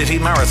Cork City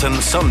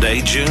Marathon,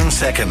 Sunday, June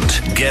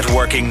 2nd. Get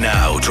working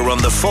now to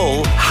run the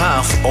full,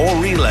 half or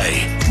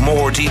relay.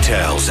 More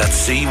details at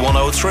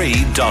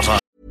c103.ie.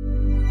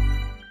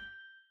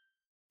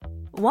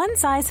 One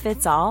size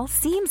fits all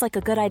seems like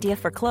a good idea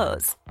for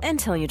clothes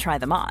until you try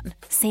them on.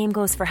 Same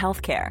goes for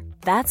healthcare.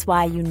 That's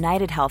why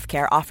United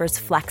Healthcare offers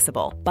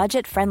flexible,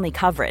 budget-friendly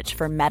coverage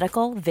for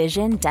medical,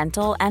 vision,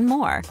 dental, and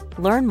more.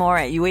 Learn more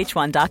at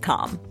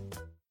uh1.com.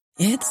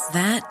 It's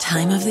that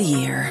time of the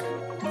year.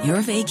 Your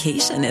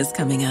vacation is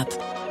coming up.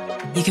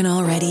 You can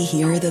already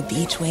hear the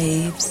beach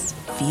waves,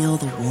 feel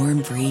the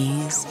warm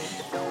breeze,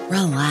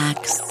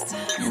 relax,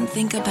 and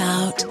think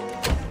about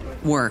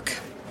work.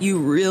 You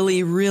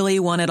really, really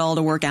want it all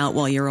to work out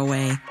while you're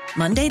away.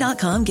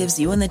 Monday.com gives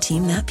you and the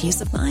team that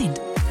peace of mind.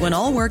 When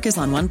all work is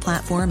on one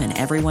platform and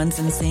everyone's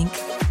in sync,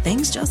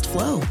 things just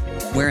flow.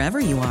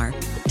 Wherever you are,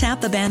 tap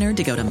the banner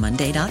to go to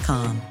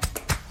Monday.com.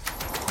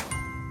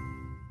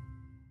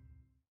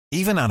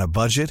 Even on a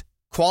budget,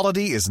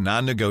 quality is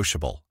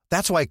non-negotiable.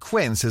 That's why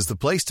Quince is the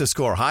place to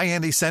score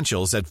high-end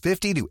essentials at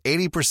 50 to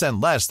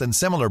 80% less than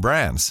similar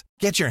brands.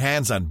 Get your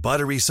hands on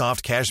buttery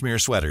soft cashmere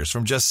sweaters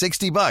from just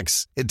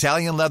 $60,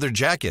 Italian leather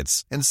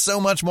jackets, and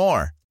so much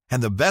more.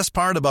 And the best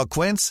part about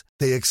Quince,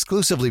 they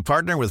exclusively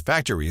partner with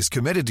factories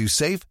committed to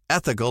safe,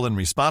 ethical, and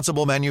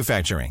responsible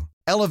manufacturing.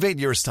 Elevate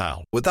your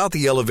style without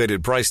the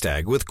elevated price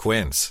tag with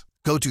Quince.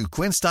 Go to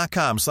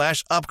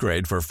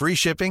quince.com/upgrade for free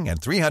shipping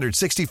and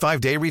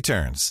 365-day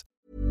returns.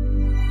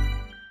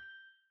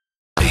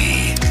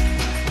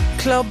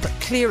 Club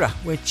Cleara,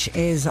 which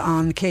is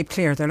on Cape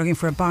Clear. They're looking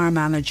for a bar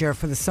manager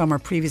for the summer.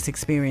 Previous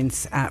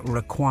experience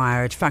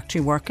required.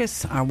 Factory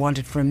workers are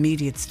wanted for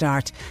immediate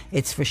start.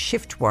 It's for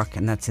shift work,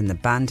 and that's in the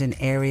Bandon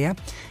area.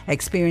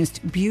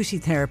 Experienced beauty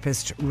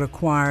therapist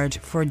required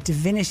for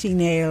Divinity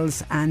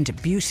Nails and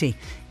Beauty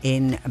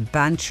in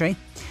Bantry.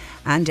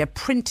 And a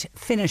print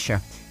finisher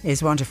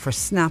is wanted for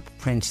Snap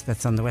Print,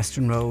 that's on the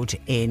Western Road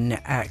in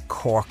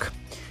Cork.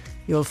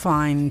 You'll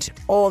find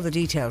all the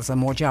details on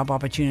more job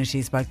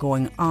opportunities by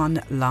going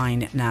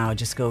online now.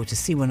 Just go to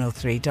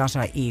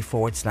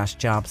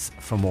c103.ie/jobs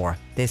for more.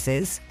 This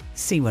is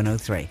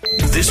C103.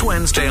 This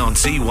Wednesday on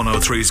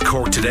C103's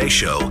Cork Today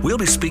show, we'll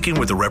be speaking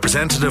with a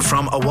representative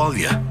from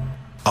Awalia.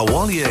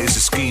 Awalia is a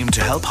scheme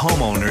to help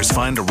homeowners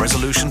find a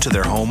resolution to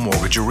their home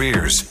mortgage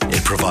arrears.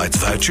 It provides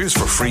vouchers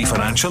for free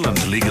financial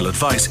and legal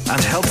advice and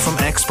help from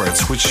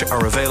experts, which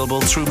are available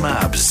through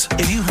MABS.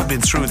 If you have been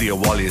through the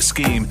Awalia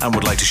scheme and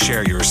would like to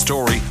share your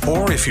story,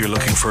 or if you're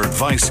looking for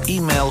advice,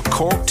 email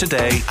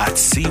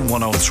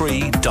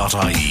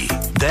corktoday@c103.ie.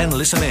 Then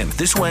listen in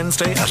this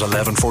Wednesday at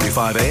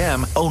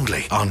 11:45am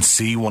only on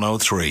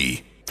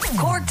C103.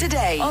 Cork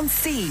Today on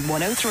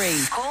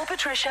C103. Call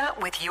Patricia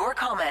with your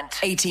comment.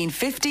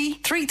 1850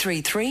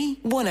 333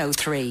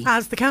 103.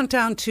 As the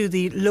countdown to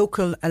the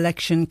local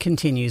election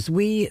continues,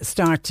 we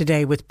start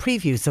today with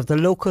previews of the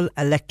local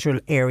electoral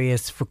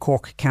areas for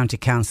Cork County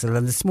Council.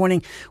 And this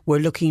morning we're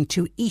looking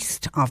to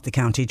east of the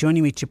county.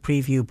 Joining me to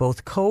preview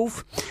both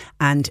Cove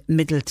and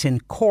Middleton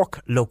Cork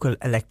local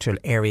electoral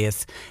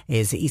areas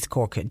is East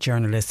Cork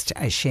journalist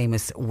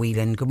Seamus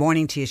Whelan. Good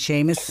morning to you,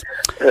 Seamus.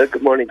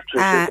 Good morning,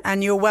 Patricia.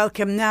 And you're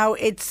welcome. Now,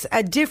 it's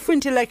a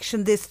different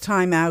election this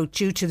time out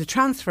due to the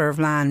transfer of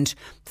land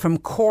from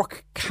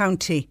Cork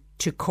County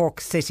to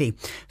Cork City.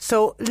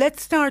 So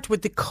let's start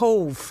with the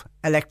Cove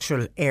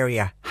electoral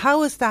area.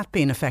 How has that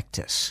been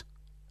affected?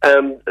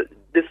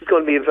 This is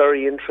going to be a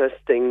very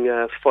interesting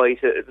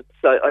fight.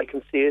 I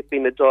can see it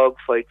being a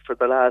dogfight for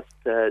the last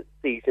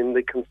seat in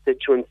the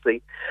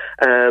constituency.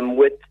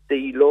 With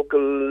the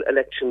local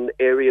election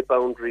area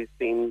boundaries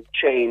being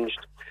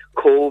changed,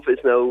 Cove is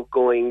now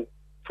going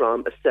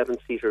from a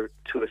 7-seater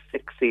to a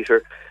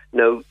 6-seater.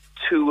 Now,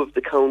 2 of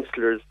the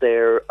councillors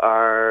there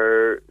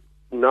are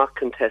not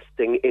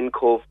contesting in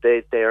Cove.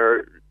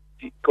 They're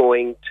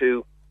going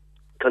to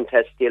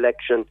contest the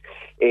election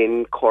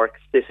in Cork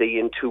City,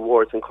 in 2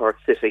 wards in Cork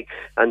City,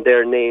 and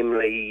they're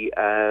namely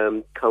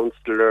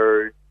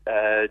Councillor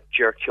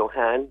Jerk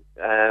Johan,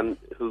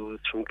 who's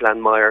from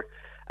Glanmire,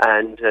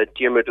 and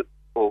Diarmuid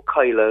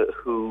O'Kyla,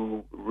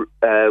 who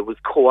was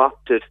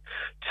co-opted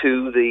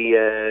to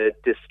the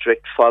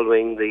district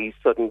following the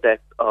sudden death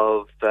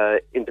of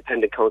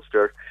independent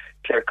councillor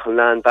Claire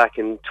Conlan back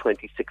in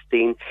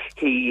 2016.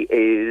 He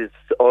is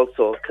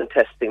also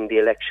contesting the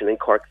election in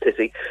Cork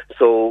City,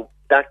 so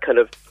that kind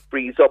of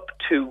frees up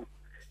 2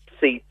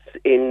 seats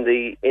in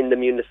the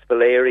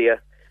municipal area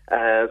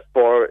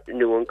for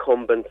new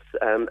incumbents.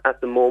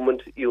 At the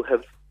moment, you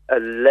have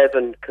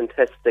 11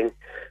 contesting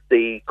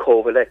the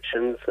Cove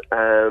elections.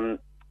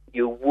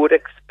 You would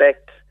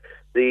expect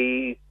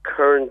the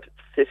current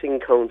sitting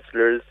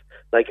councillors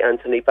like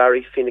Anthony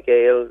Barry Fine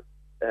Gael,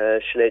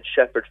 Sinead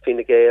Shepherd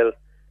Fine Gael,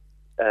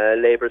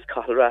 Labour's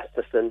Cathal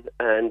Rasmussen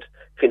and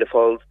Fianna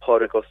Fáil's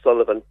Pádraig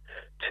O'Sullivan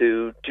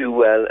to do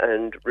well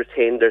and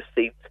retain their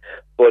seats.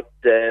 But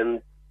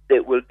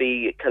it will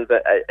be kind of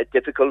a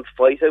difficult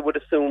fight, I would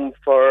assume,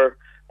 for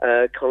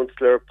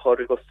Councillor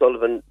Pádraig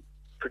O'Sullivan,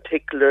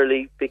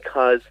 particularly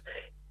because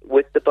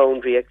with the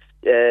boundary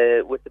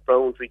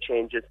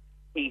changes,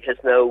 he has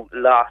now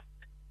lost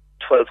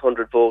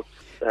 1,200 votes,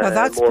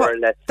 more or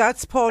less.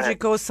 That's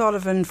Pádraig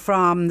O'Sullivan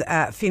from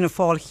Fianna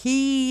Fáil.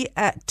 He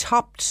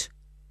topped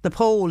the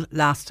poll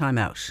last time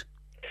out.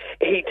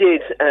 He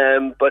did,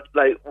 but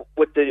like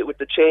with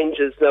the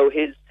changes now,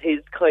 his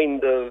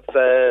kind of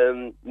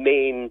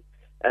main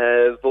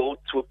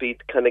votes would be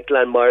kind of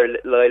Glanmire,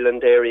 Little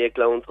Island area,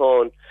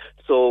 Glounthaune.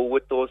 So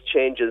with those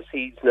changes,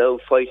 he's now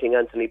fighting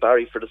Anthony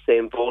Barry for the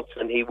same votes,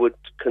 and he would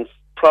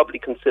probably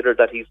consider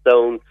that he's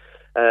down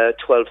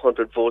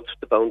 1,200 votes with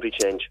the boundary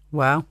change.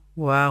 Wow.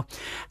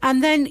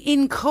 And then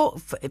in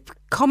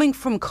coming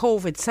from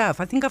Cove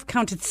itself, I think I've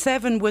counted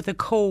 7 with a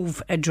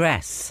Cove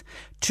address.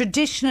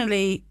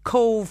 Traditionally,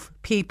 Cove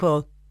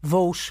people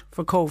vote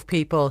for Cove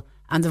people,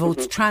 and the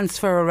votes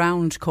transfer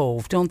around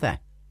Cove, don't they?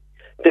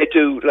 They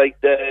do.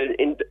 Like the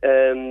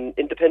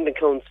independent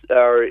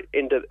councillor,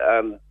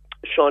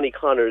 Shawnee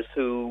Connors,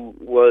 who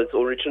was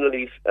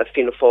originally a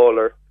Fianna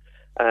Fáiler,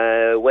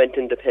 went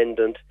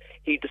independent.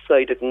 He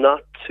decided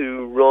not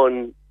to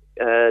run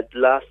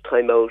last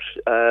time out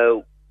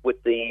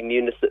with the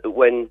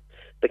when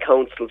the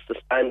council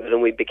disbanded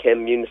and we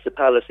became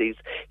municipalities.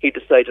 He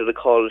decided to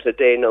call it a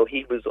day. Now,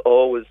 he was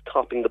always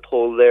topping the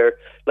poll there.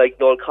 Like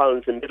Noel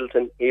Collins in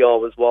Middleton, he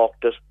always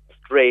walked it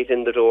straight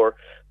in the door.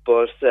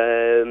 But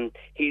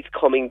he's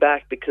coming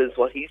back because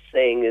what he's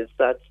saying is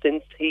that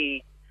since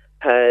he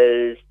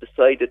has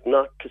decided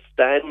not to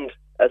stand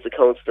as a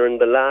councillor in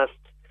the last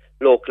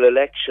local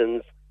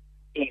elections,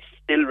 he's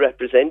still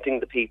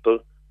representing the people,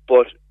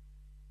 but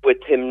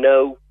with him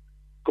now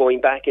going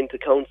back into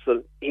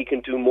council, he can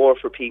do more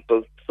for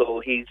people. So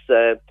he's,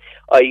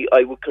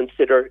 I would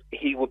consider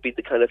he would be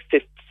the kind of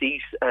 5th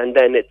seat, and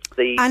then it's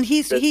the and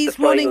he's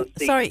running.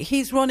 Sorry,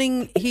 he's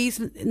running. He's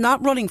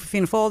not running for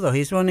Fianna Fáil though.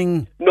 He's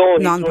running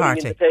non-party. He's running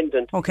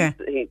independent. Okay.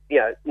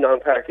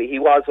 Non-party. He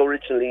was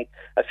originally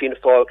a Fianna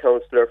Fáil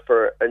councillor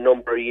for a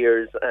number of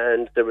years,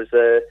 and there was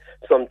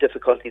some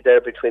difficulty there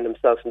between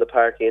himself and the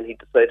party, and he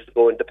decided to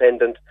go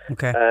independent.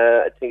 Okay.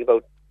 I think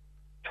about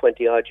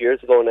 20 odd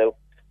years ago now.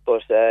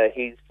 But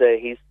he's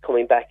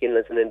coming back in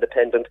as an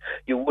independent.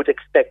 You would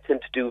expect him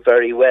to do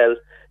very well.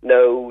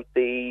 Now,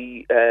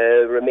 the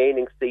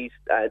remaining seat,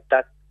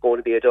 that's going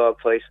to be a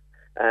dogfight.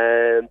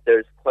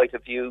 There's quite a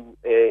few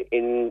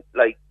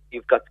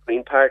you've got the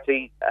Green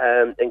Party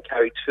in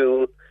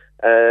Carrigtwohill.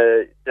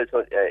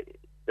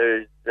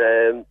 There's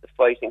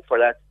fighting for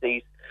that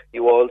seat.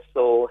 You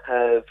also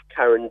have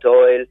Karen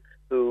Doyle,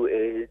 who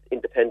is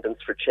Independence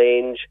for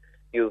Change.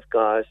 You've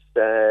got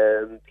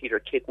Peter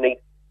Kidney,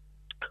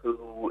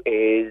 who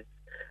is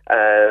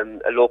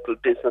a local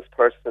business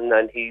person,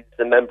 and he's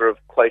a member of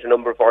quite a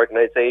number of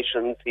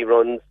organisations. He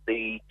runs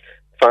the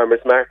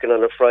Farmers Market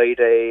on a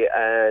Friday,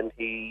 and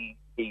he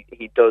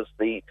does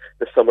the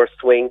summer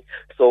swing.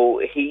 So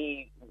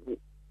he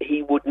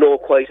would know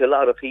quite a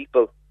lot of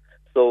people.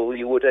 So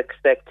you would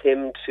expect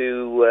him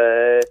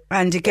to.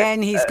 And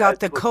again, he's got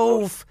the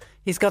Cove.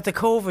 He's got the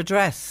Cove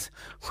address,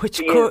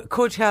 which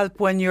could help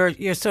when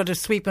you're sort of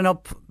sweeping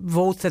up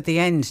votes at the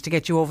end to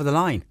get you over the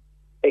line.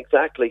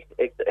 Exactly.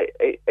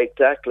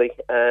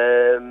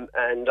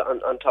 And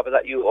on top of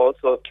that, you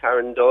also have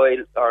Karen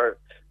Doyle,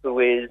 who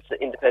is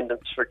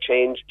Independence for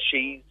Change.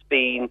 She's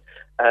been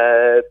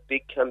a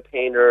big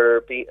campaigner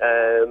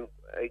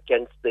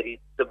against the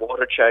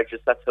water charges.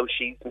 That's how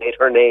she's made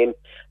her name.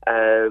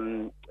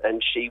 And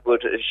she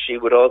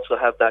would also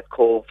have that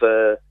Cove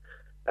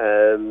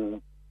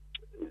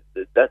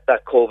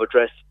that Cove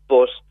address,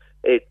 but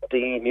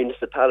the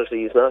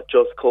municipality is not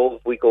just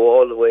Cove. We go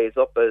all the ways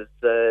up as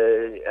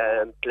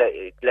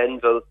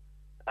Glenville.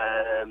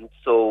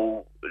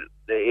 So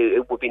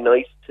it would be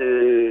nice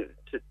to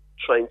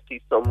try and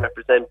see some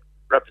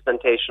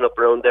representation up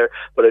around there.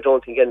 But I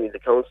don't think any of the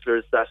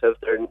councillors that have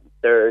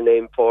their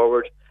name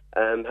forward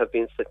have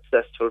been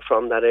successful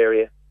from that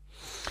area.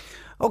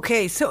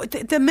 Okay, so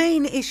the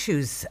main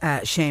issues,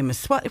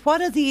 Seamus,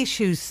 what are the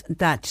issues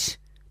that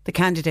the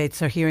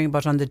candidates are hearing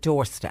about on the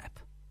doorstep?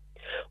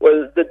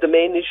 Well, the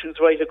main issues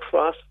right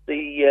across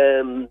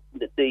the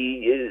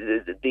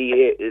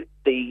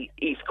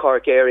East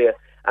Cork area,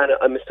 and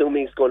I'm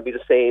assuming it's going to be the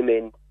same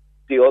in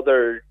the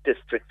other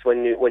districts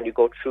when you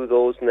go through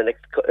those in the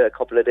next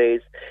couple of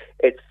days.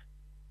 It's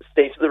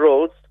state of the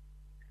roads,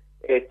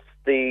 it's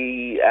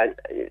the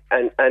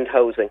and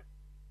housing.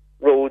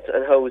 Roads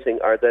and housing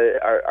are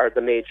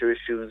the major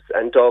issues,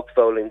 and dog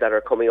fouling that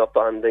are coming up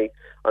on the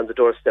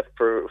doorstep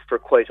for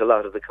quite a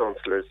lot of the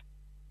councillors.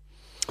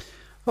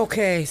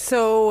 Okay,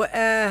 so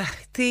who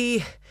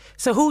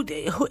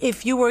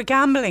if you were a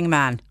gambling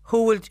man,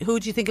 who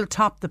do you think will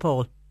top the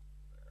poll?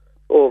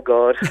 Oh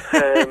God!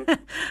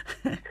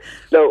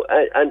 No,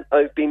 and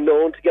I've been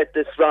known to get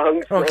this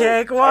wrong. So,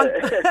 okay, go on.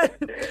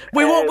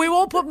 We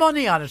won't put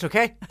money on it.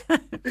 Okay.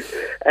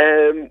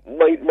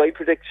 My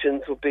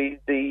predictions would be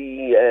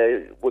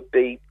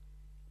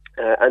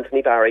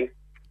Anthony Barry,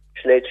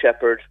 Sinead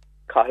Shepherd,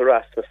 Cathal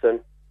Rasmussen,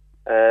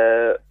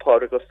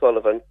 Padraig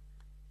O'Sullivan,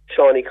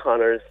 Shawnee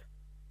Connors,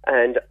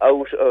 and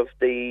out of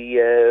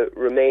the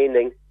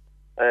remaining,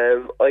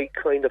 I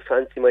kind of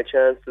fancy my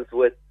chances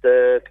with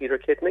Peter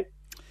Kidney.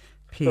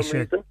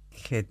 Peter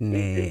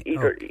Kidney,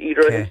 either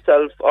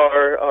himself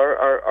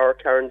or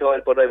Karen Doyle,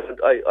 but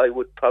I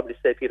would probably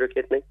say Peter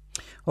Kidney.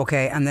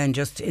 Okay, and then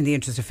just in the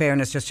interest of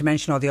fairness, just to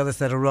mention all the others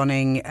that are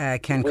running,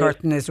 Ken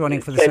Curtin is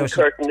running for the Ken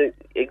Curtin,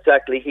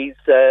 exactly. He's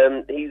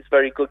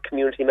very good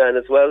community man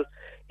as well.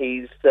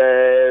 He's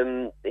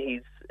a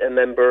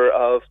member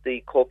of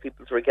the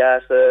Co-People's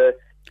Regatta.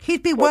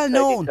 He'd be well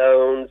known.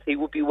 Towns. He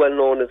would be well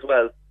known as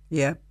well.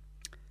 Yeah.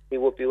 He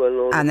would be well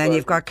known. And then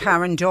you've got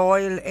Karen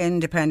Doyle,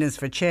 Independence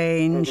for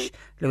Change,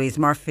 Louise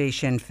Murphy,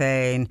 Sinn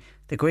Féin,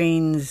 the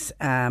Greens,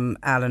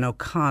 Alan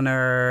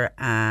O'Connor,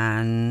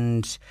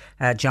 and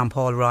John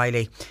Paul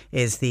Riley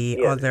is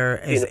the other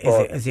is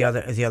the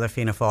other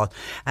Fianna Fáil.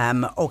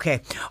 Okay,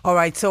 all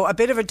right. So a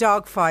bit of a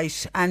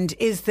dogfight, and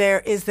is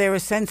there a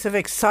sense of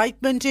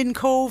excitement in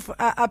Cove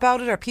about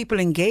it? Are people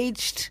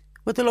engaged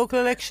with the local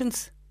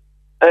elections?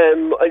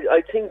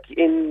 I think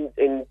in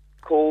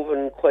Cove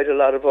and quite a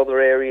lot of other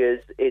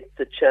areas, it's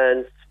a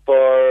chance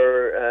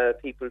for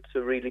people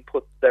to really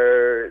put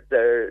their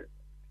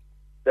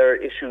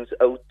issues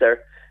out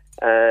there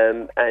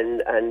and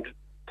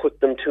put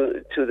them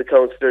to the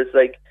councillors.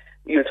 Like,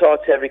 you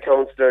talk to every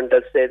councillor and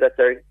they'll say that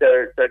they're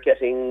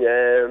getting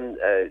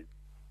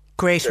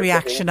great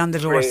reaction on the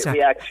doorstep.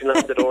 Great reaction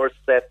on the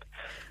doorstep.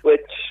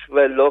 Which,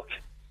 well, look,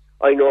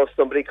 I know if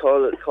somebody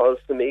calls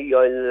to me,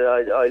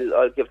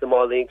 I'll give them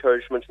all the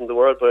encouragement in the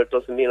world, but it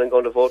doesn't mean I'm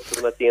going to vote for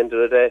them at the end of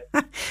the day.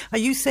 Are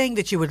you saying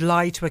that you would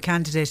lie to a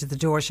candidate at the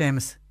door,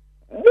 Seamus?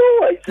 No,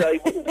 I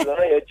wouldn't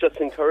lie. I'd just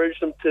encourage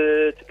them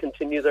to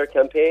continue their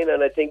campaign,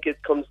 and I think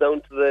it comes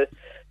down to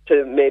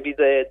maybe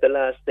the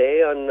last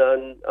day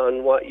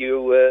on what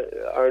you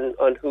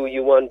on who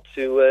you want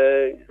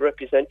to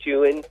represent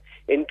you in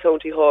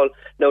County Hall.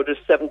 Now, there's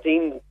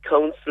 17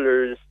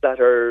 councillors that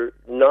are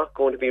not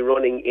going to be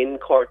running in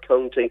Cork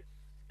County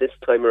this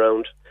time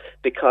around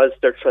because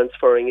they're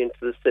transferring into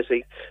the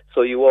city.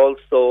 So you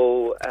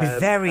also it'll be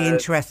very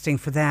interesting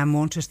for them,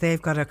 won't it?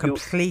 They've got a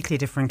completely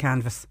different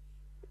canvas.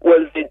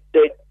 Well, they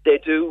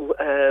do.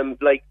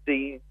 Like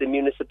the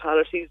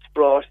municipalities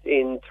brought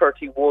in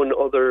 31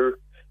 other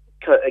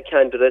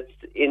candidates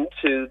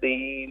into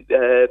the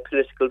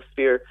political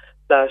sphere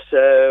that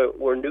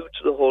were new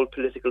to the whole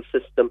political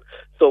system.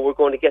 So we're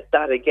going to get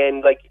that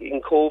again. Like in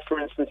Cove, for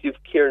instance,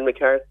 you've Kieran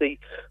McCarthy,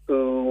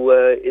 who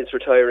is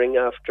retiring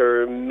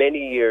after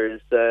many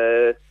years.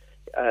 Was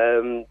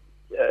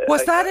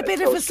that a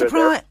bit of a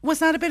surprise? Was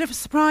that a bit of a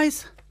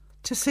surprise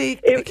to see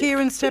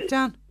Kieran step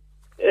down?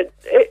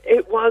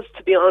 It was,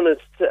 to be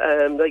honest.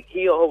 Like,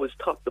 he always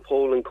topped the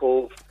poll in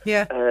Cove.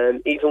 Yeah.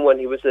 Even when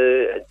he was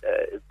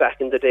back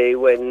in the day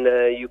when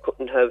you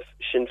couldn't have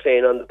Sinn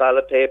Féin on the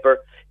ballot paper,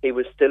 he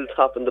was still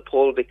topping the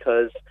poll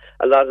because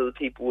a lot of the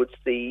people would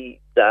see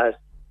that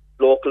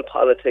local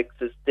politics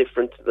is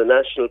different to the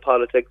national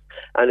politics,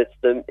 and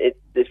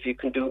if you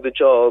can do the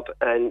job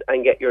and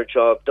get your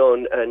job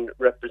done and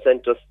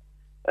represent us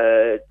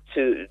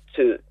to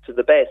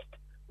the best,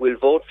 we'll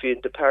vote for you.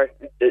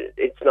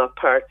 It's not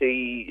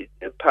party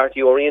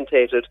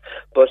orientated,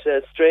 but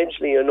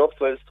strangely enough,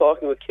 I was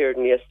talking with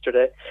Kieran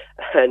yesterday,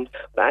 and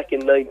back in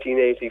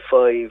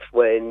 1985,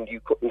 when you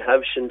couldn't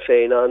have Sinn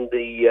Féin on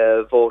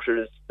the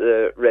voters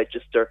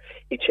register,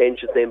 he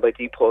changed his name by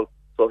default,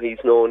 so he's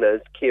known as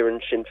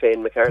Kieran Sinn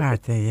Féin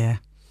McCarthy.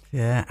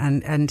 Yeah,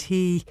 and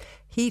he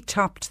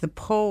topped the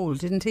poll,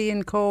 didn't he,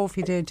 in Cove?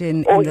 He did he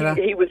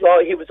was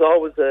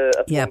always a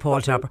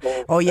poll topper.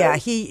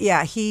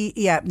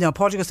 No,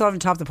 Padraig O'Sullivan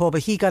topped the poll,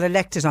 but he got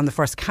elected on the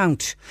first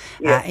count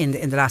in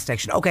the last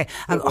election. Okay,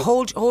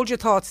 hold your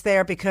thoughts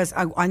there, because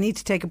I need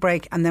to take a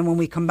break, and then when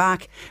we come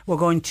back, we're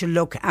going to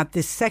look at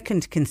the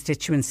second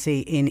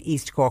constituency in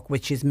East Cork,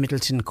 which is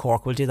Middleton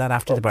Cork. We'll do that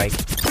after the break.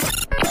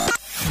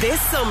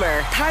 This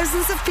summer,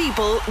 thousands of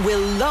people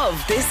will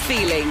love this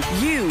feeling.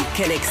 You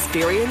can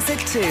experience it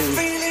too.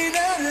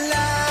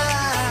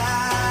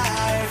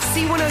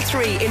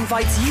 C103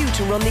 invites you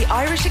to run the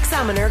Irish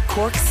Examiner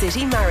Cork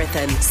City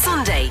Marathon,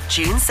 Sunday,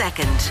 June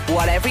 2nd.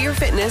 Whatever your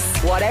fitness,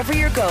 whatever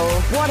your goal,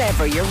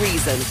 whatever your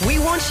reason, we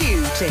want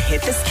you to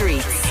hit the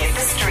streets.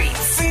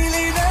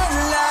 Feeling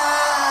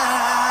alive.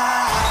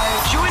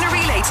 Join a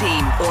relay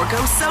team or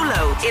go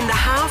solo in the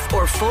half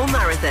or full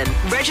marathon.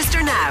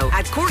 Register now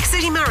at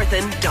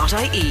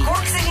corkcitymarathon.ie.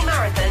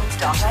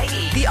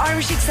 corkcitymarathon.ie. The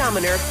Irish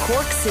Examiner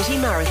Cork City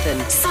Marathon,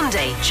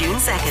 Sunday, June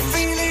 2nd.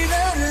 Feeling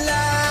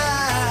alive.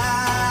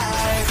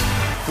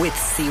 With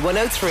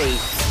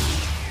C103.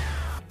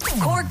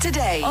 Cork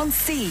Today on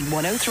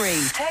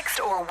C103. Text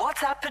or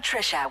WhatsApp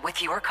Patricia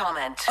with your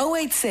comment.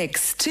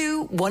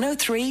 0862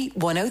 103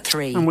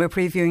 103. And we're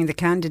previewing the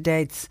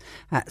candidates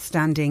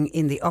standing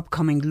in the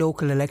upcoming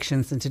local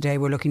elections. And today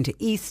we're looking to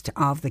east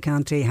of the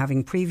county.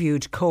 Having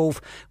previewed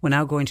Cove, we're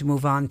now going to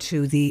move on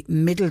to the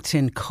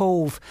Middleton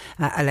Cove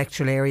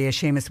electoral area.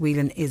 Seamus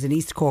Whelan is an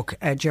East Cork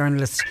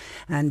journalist,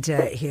 and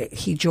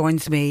he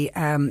joins me.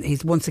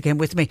 He's once again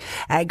with me.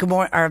 Good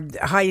morning.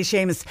 Hi,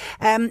 Seamus.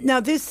 Now,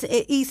 this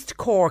East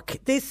Cork,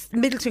 this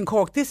Middleton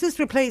Cork, this is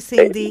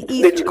replacing the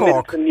East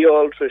Cork. Middleton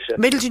Youghal, Tricia.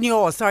 Middleton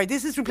Youghal, sorry.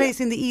 This is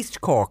replacing the East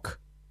Cork.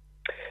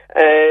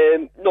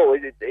 No,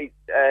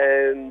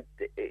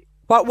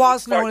 what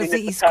was known as the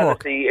East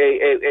Cork?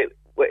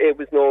 It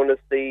was known as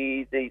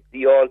the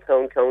All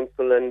Town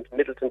Council and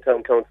Middleton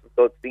Town Council.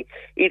 So it's the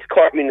East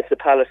Cork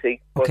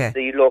municipality, but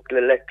the local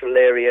electoral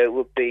area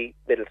would be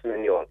Middleton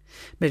and Youghal.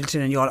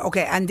 Middleton and Youghal.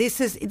 Okay, and this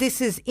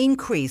is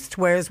increased,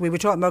 whereas we were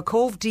talking about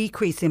Cove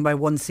decreasing by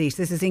one seat.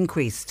 This is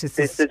increased.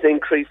 This is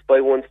increased by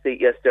one seat.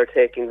 Yes, they're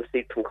taking the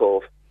seat from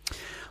Cove.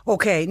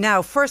 Okay,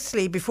 now,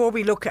 firstly, before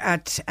we look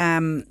at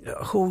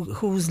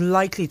who's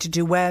likely to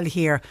do well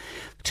here,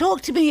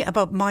 talk to me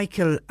about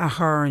Michael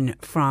Ahern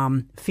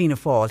from Fianna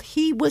Fáil.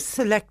 He was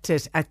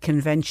selected at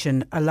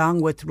convention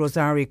along with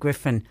Rosario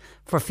Griffin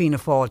for Fianna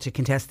Fáil to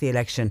contest the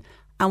election.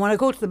 And when I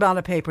go to the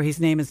ballot paper, his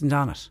name isn't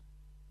on it.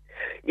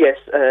 Yes,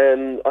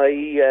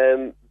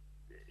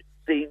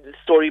 the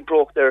story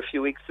broke there a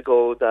few weeks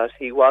ago that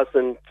he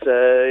wasn't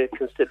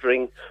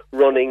considering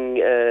running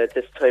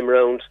this time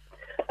around.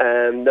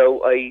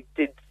 No, I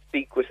did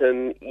speak with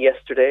him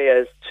yesterday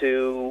as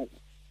to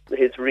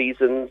his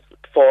reasons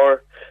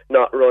for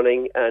not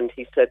running, and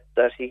he said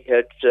that he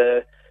had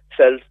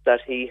felt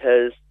that he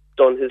has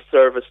done his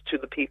service to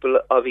the people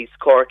of East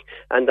Cork,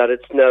 and that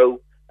it's now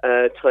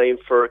time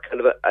for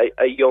kind of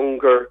a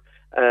younger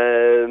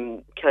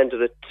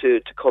candidate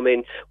to come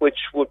in, which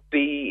would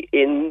be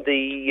in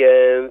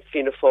the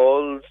Fianna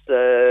Fáil's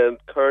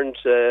current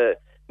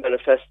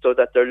manifesto,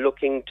 that they're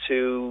looking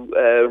to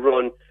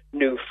run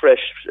new,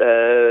 fresh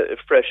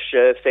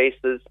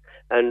faces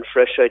and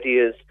fresh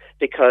ideas,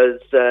 because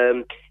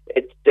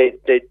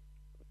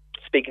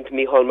speaking to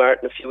Micheál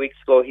Martin a few weeks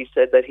ago, he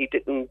said that he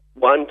didn't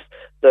want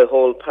the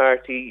whole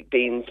party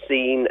being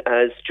seen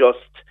as just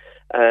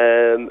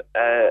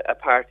a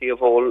party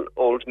of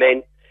old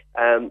men.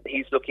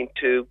 He's looking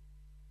to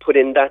put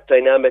in that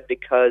dynamic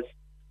because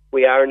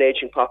we are an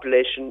ageing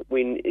population.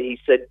 He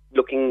said,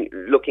 looking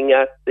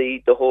at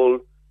the whole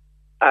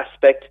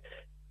aspect,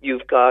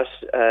 you've got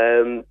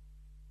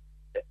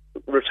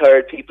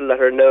retired people that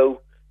are now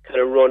kind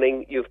of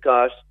running. You've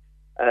got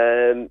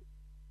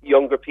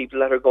younger people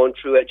that are going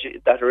through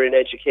that are in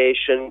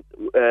education,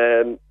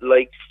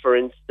 like for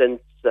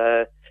instance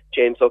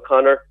James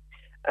O'Connor,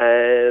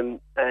 and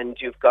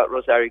you've got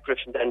Rosario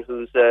Griffin then,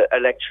 who's a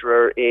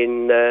lecturer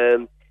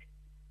in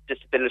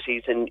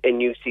disabilities in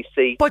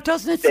UCC. But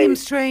doesn't it seem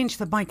strange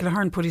that Michael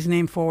Ahern put his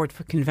name forward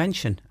for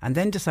convention and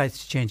then decides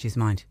to change his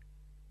mind?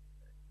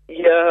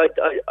 Yeah,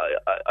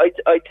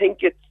 I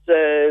think it's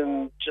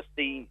just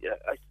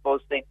I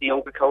suppose the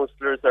younger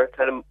councillors are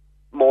kind of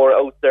more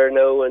out there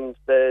now, and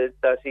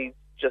that he's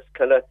just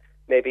kind of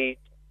maybe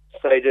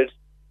decided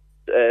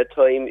it's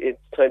time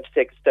to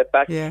take a step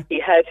back. Yeah. He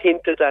had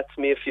hinted that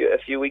to me a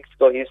few weeks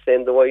ago. He was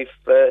saying the wife,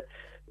 the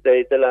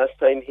last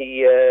time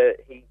he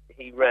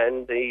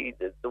ran, the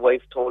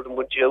wife told him,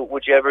 "Would you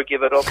ever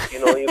give it up? You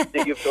know,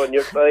 you've done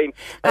your time."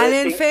 And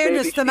in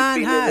fairness, the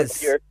man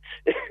has.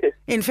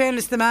 In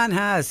fairness, the man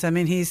has. I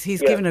mean, he's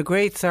given a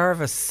great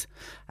service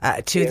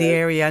to the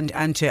area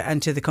and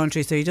to the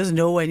country. So he doesn't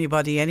owe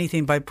anybody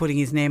anything by putting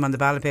his name on the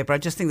ballot paper. I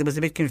just think there was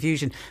a bit of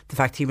confusion the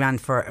fact he ran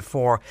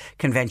for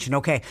convention.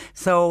 Okay,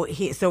 so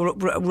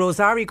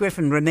Rosario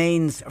Griffin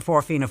remains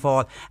for Fianna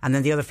Fáil, and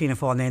then the other Fianna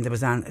Fáil name that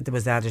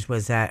was added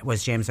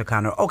was James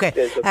O'Connor. Okay,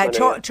 James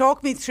O'Connor,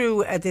 talk me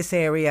through this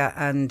area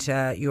and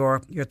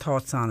your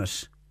thoughts on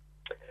it.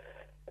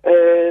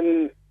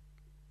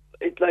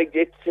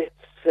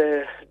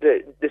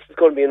 This is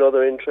going to be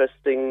another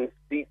interesting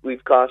seat.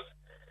 We've got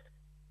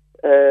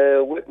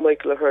with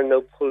Michael Ahern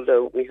now pulled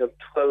out, we have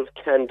 12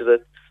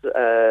 candidates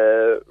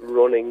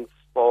running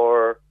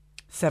for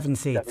 7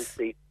 seats.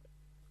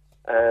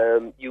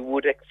 You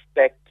would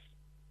expect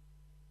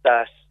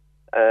that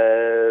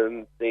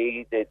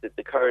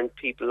the current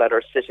people that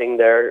are sitting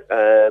there,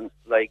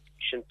 like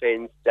Sinn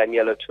Féin's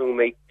Daniela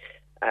Toomey,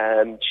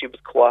 she was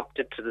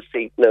co-opted to the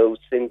seat now,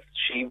 since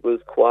she was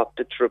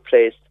co-opted to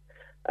replace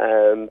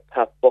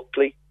Pat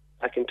Buckley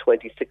back in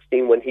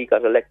 2016 when he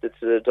got elected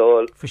to the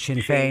Dáil. For Sinn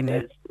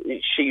Féin,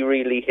 she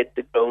really hit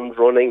the ground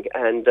running,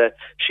 and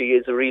she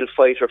is a real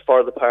fighter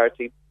for the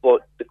party.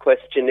 But the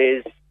question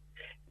is,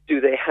 do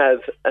they have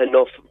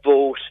enough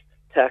vote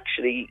to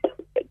actually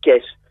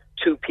get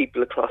two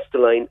people across the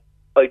line?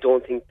 I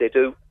don't think they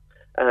do.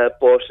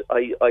 But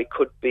I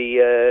could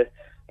be...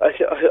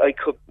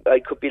 I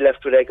could be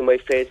left with egg in my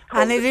face.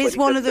 And it is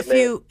one of the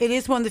few. It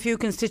is one of the few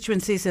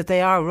constituencies that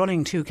they are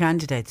running two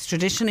candidates.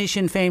 Traditionally,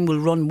 Sinn Féin will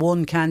run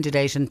one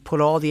candidate and put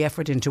all the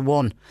effort into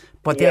one,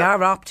 but they are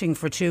opting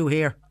for two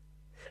here.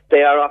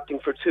 They are opting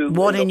for two.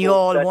 One in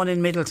Youghal, one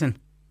in Middleton.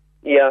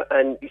 Yeah,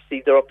 and you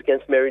see, they're up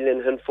against Mary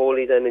Linehan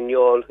Foley then in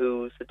Youghal,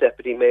 who's the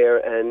deputy mayor,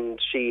 and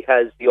she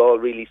has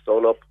Youghal really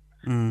sewn up.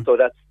 So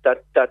that's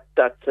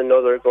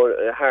another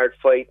hard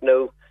fight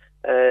now.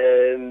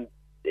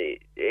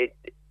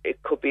 It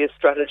could be a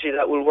strategy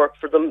that will work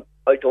for them.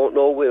 I don't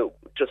know.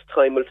 Just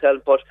time will tell.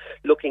 But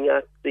looking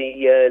at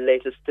the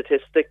latest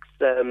statistics,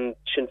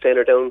 Sinn Féin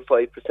are down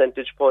 5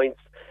 percentage points,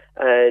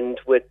 and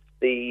with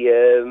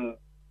the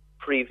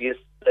previous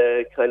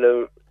kind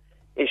of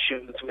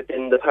issues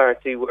within the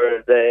party,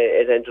 where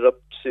it ended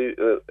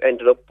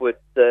up with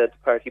the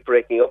party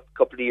breaking up a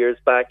couple of years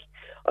back,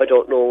 I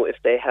don't know if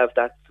they have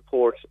that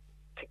support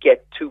to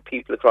get two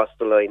people across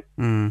the line.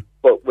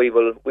 But we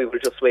will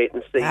just wait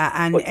and see.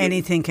 And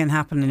anything can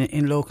happen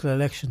in local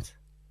elections.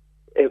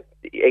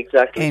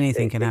 Exactly.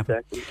 Anything can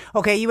happen.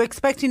 Okay, you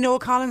expecting Noel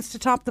Collins to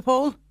top the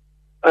poll?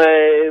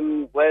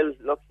 Well,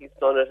 look, he's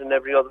done it on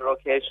every other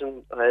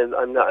occasion.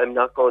 I'm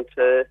not going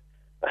to.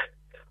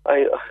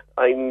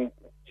 I'm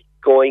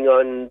going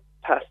on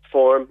past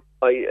form.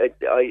 I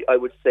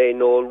would say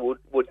Noel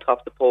would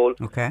top the poll.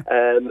 Okay.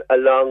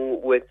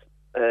 Along with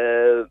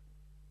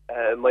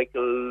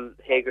Michael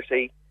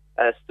Hegarty,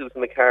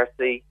 Susan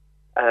McCarthy,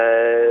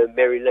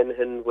 Mary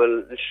Linehan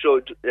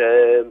should,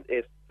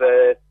 if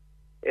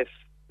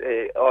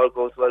all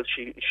goes well,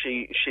 she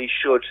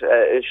should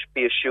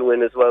be a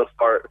shoo-in as well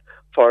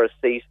for a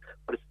seat.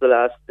 But it's the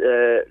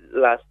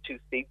last two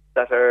seats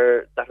that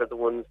are the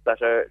ones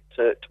that are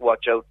to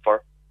watch out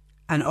for,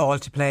 and all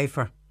to play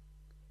for.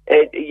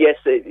 Yes,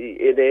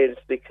 it is,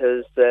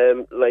 because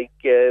like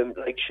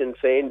Sinn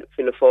Féin,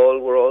 Fianna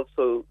Fáil were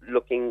also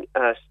looking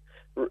at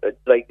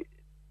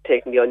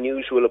taking the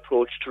unusual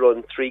approach to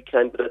run three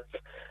candidates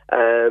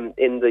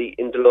in the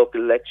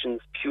local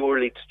elections,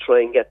 purely to try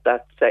and get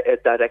that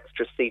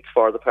extra seat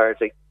for the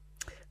party.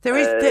 There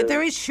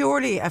is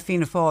surely a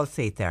Fianna Fáil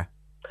seat there.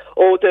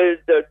 Oh, there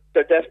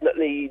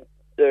definitely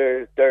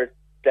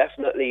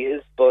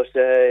is, but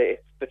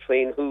it's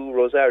between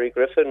Rosario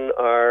Griffin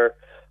or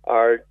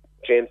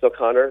James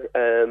O'Connor.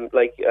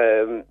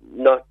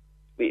 Not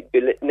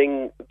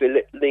belittling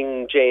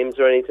James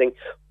or anything,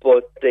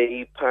 but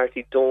the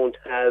party don't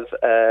have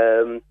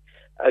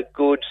a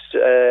good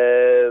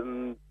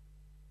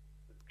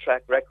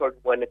track record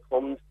when it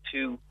comes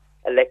to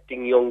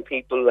electing young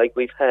people. Like,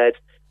 we've had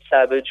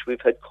Savage,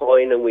 we've had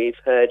Coyne, and we've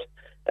had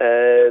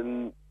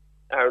Aaron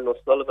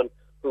O'Sullivan,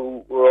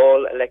 who were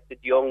all elected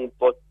young,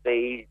 but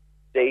they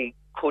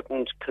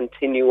couldn't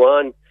continue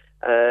on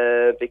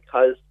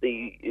because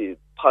the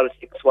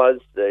politics was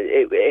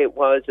it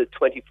was a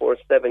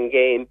 24/7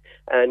 game,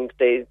 and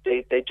they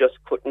just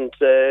couldn't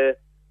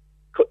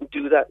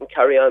do that and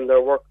carry on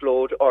their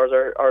workload or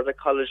their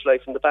college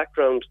life in the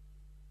background.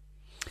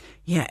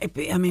 Yeah,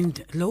 I mean,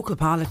 local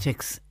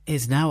politics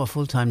is now a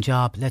full-time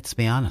job. Let's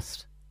be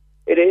honest.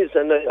 It is,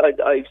 and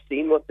I've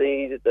seen what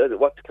the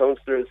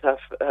councillors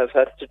have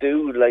had to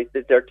do. Like,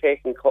 they're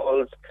taking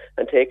calls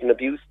and taking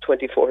abuse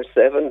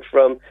 24/7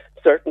 from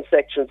certain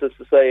sections of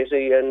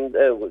society, and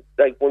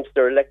once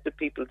they're elected,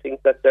 people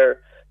think that they're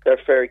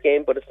fair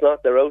game, but it's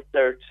not. They're out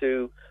there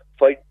to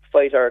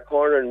fight our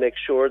corner and make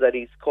sure that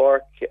East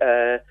Cork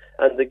and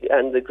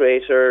the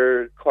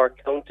greater Cork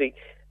County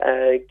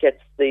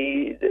gets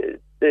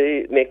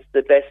makes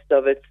the best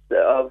of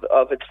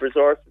its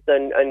resources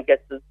and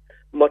gets as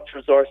much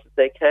resources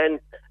they can,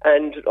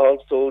 and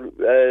also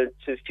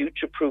to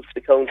future-proof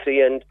the county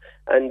and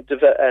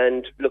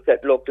look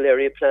at local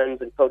area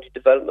plans and county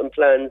development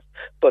plans.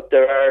 But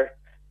there are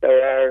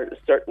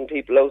certain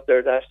people out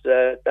there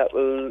that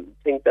will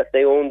think that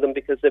they own them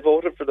because they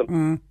voted for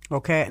them.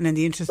 Okay, and in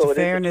the interest of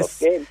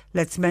fairness,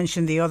 let's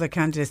mention the other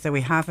candidates that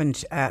we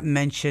haven't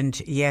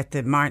mentioned yet.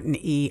 That Martin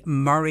E.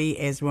 Murray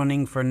is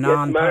running for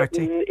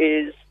non-party. Yes,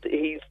 Martin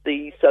he's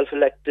the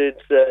self-elected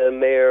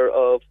mayor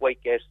of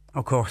Whitegate.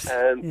 Of course.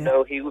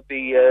 Now, he would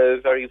be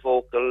very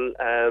vocal,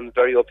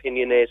 very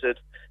opinionated.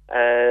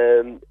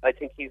 I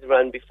think he's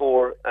ran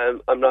before.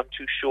 I'm not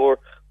too sure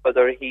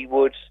whether he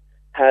would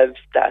have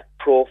that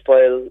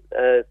profile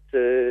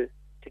to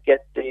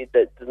get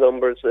the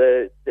numbers,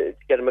 to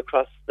get him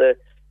across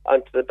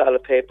onto the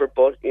ballot paper.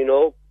 But,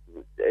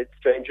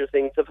 stranger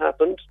things have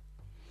happened.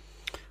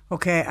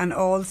 Okay, and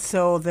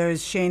also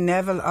there's Shane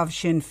Neville of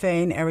Sinn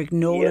Féin, Eric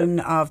Nolan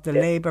of the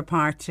Labour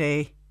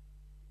Party.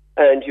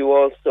 And you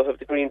also have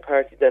the Green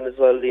Party then as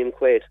well, Liam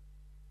Quaid.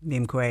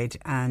 Liam Quaid,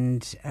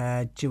 and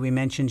do we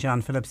mention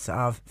John Phillips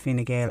of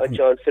Fine Gael?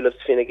 John Phillips,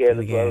 Fine Gael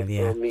as well,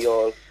 yeah. me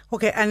all.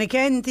 Okay, and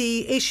again,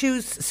 the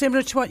issues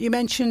similar to what you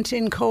mentioned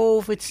in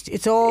Cove.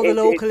 It's all the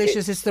local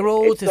issues. It's the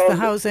roads, it's the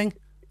housing.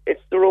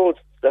 It's the roads,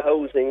 the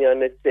housing,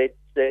 and it's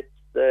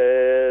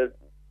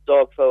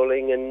dog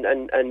fouling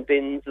and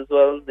bins as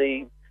well.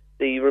 The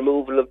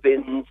removal of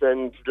bins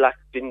and lack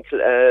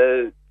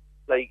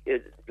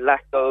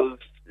of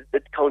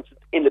the council's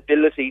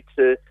inability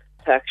to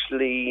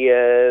actually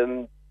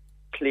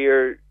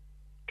clear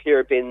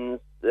bins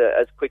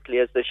as quickly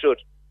as they should.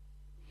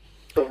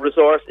 So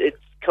it's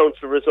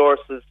council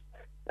resources,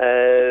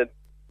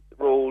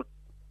 roads,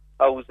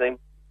 housing.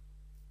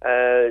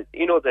 The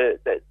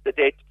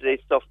day-to-day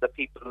stuff that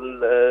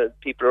people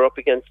are up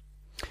against.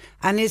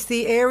 And is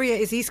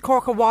East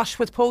Cork awash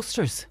with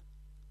posters?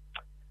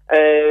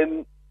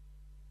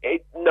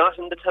 Not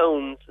in the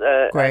towns,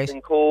 as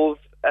in Cove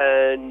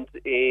and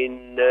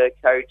in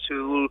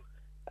Carritool,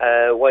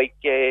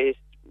 Whitegate,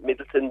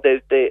 Middleton.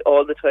 They've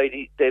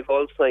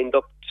all signed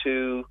up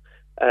to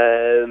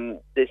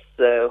this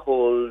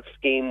whole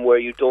scheme where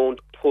you don't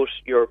put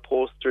your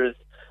posters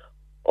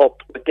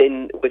up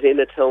within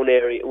a town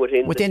area,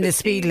 within the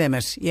speed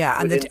limit, yeah.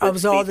 And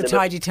all the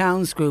Tidy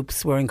Towns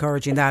groups were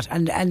encouraging that,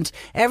 and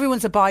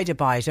everyone's abided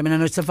by it. I mean, I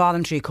know it's a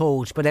voluntary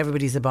code, but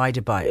everybody's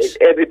abided by it.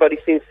 Everybody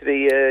seems to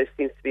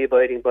be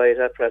abiding by it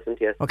at present.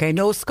 Yes. Okay,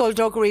 no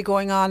skullduggery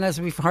going on,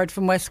 as we've heard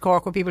from West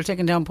Cork, where people are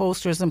taking down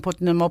posters and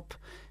putting them up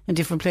in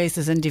different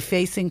places and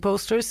defacing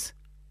posters.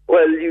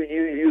 Well,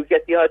 you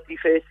get the odd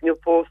defacing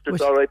of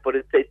posters, all right, but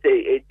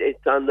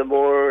it's on the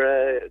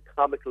more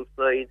comical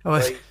side.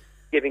 By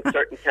giving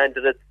certain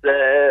candidates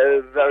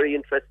very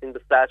interesting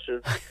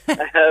moustaches,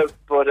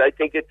 but I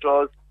think it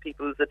draws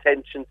people's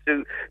attention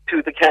to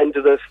the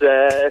candidate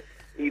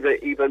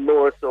even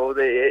more. So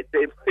they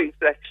might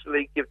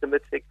actually give them a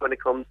tick when it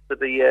comes to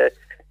the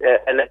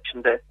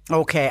election day.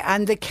 Okay,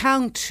 and the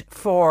count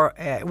for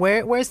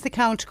where's the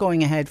count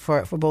going ahead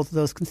for both of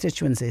those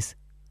constituencies?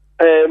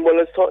 Well,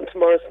 I was talking to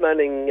Maurice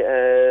Manning,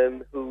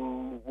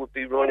 who would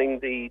be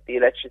running the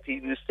elections. He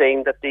was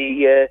saying that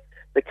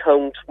the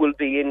count will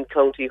be in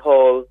County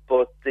Hall,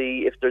 but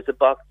if there's a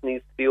box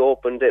needs to be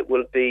opened,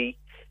 the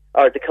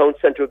count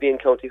centre will be in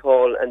County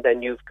Hall, and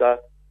then you've got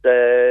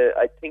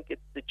I think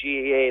it's the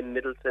GAA in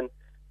Middleton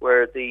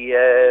where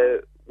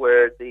the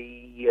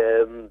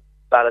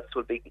ballots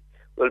will be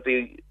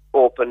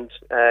opened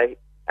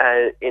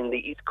in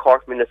the East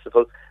Cork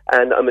Municipal,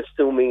 and I'm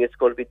assuming it's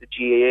going to be the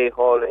GAA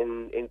Hall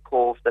in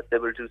Cove that they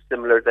will do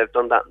similar. They've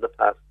done that in the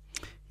past.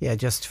 Yeah,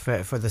 just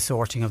for the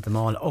sorting of them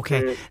all.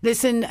 Okay.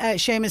 Listen,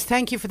 Seamus,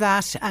 thank you for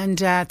that, and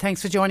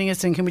thanks for joining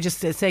us, and can we just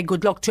say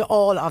good luck to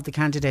all of the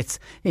candidates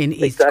in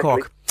East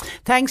Cork.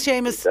 Thanks,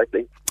 Seamus.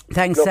 Exactly.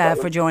 Thanks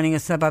for joining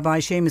us. Bye-bye.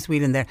 Seamus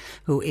Whelan there,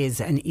 who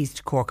is an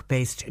East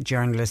Cork-based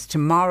journalist.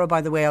 Tomorrow,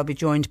 by the way, I'll be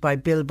joined by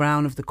Bill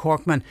Brown of the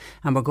Corkman,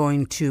 and we're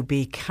going to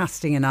be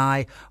casting an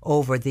eye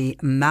over the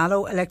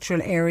Mallow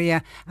electoral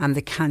area and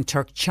the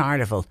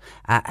Kanturk-Charleville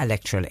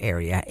electoral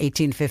area.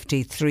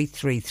 1850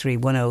 333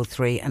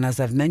 103. And as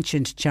I've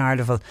mentioned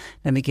Charleville,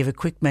 let me give a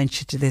quick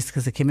mention to this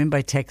because it came in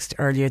by text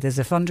earlier. There's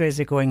a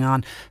fundraiser going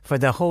on for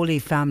the Holy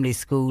Family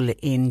School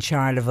in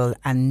Charleville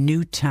and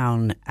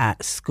Newtown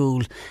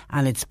School,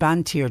 and it's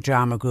Bantier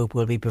Drama Group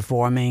will be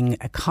performing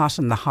A Cot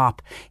on the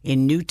Hop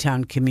in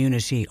Newtown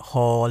Community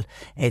Hall.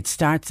 It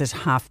starts at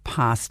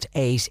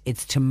 8:30.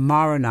 It's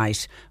tomorrow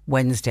night,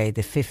 Wednesday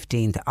the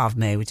 15th of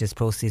May, which is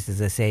proceeds, as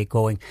I say,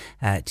 going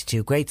to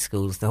two great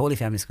schools, the Holy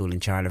Family School in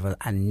Charleville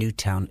and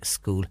Newtown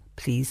School.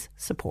 Please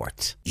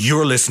support.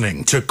 You're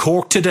listening to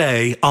Cork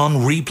Today on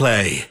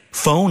replay.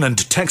 Phone and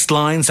text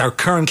lines are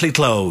currently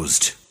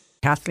closed.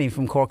 Kathleen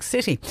from Cork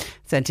City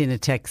sent in a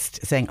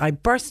text saying, I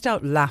burst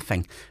out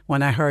laughing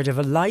when I heard of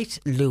a light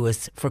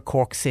Lewis for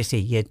Cork City.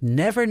 You'd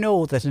never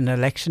know that an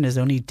election is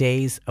only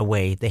days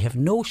away. They have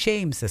no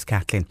shame, says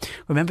Kathleen.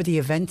 Remember the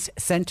event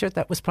centre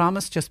that was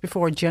promised just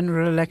before a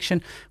general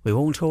election? We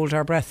won't hold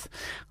our breath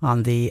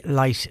on the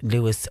light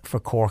Lewis for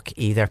Cork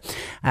either.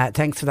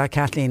 Thanks for that,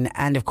 Kathleen.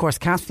 And of course,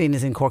 Kathleen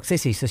is in Cork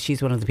City, so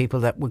she's one of the people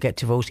that will get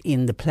to vote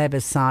in the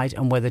plebiscite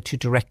on whether to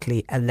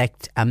directly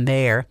elect a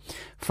mayor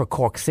for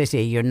Cork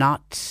City.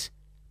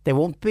 They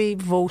won't be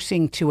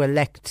voting to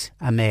elect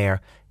a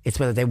mayor. It's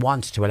whether they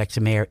want to elect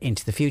a mayor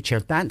into the future.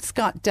 That's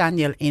got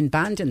Daniel in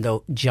Bandon,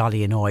 though,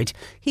 jolly annoyed.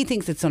 He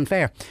thinks it's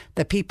unfair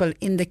that people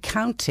in the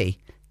county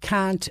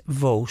can't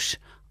vote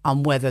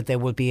on whether there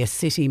will be a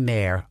city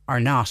mayor or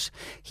not.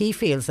 He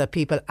feels that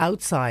people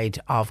outside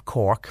of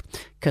Cork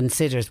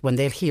considers when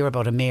they'll hear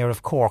about a mayor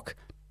of Cork,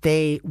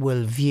 they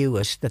will view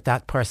it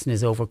that person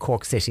is over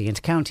Cork City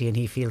and County, and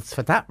he feels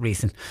for that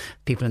reason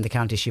people in the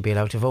county should be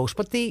allowed to vote.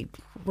 But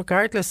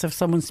regardless of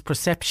someone's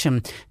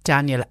perception,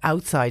 Daniel,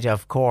 outside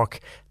of Cork,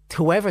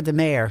 whoever the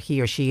mayor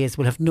he or she is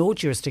will have no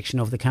jurisdiction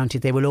over the county.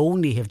 They will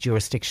only have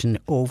jurisdiction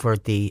over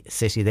the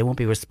city. They won't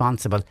be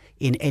responsible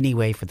in any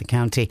way for the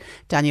county.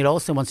 Daniel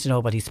also wants to know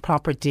about his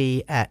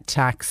property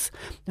tax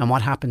and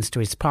what happens to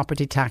his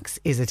property tax.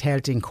 Is it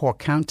held in Cork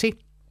County?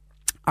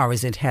 or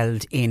is it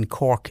held in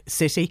Cork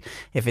City?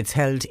 If it's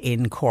held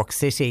in Cork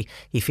City,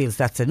 he feels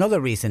that's another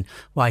reason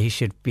why he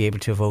should be able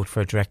to vote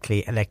for a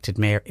directly elected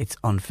mayor. It's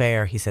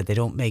unfair. He said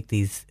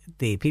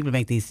the people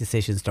make these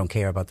decisions, don't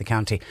care about the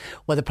county.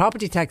 Well, the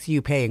property tax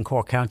you pay in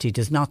Cork County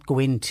does not go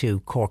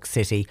into Cork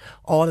City.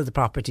 All of the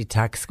property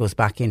tax goes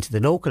back into the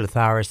local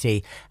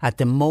authority at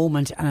the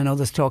moment, and I know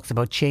there's talks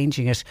about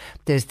changing it.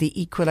 There's the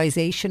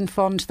equalisation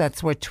fund,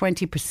 that's where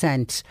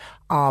 20%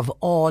 of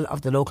all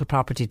of the local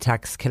property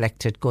tax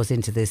collected goes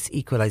into this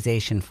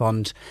equalisation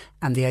fund,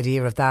 and the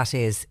idea of that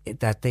is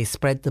that they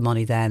spread the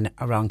money then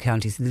around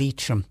counties.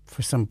 Leitrim,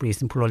 for some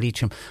reason, poor old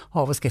Leitrim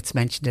always gets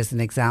mentioned as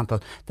an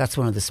example. That's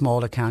one of the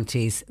smaller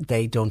counties.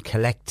 They don't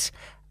collect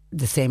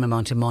the same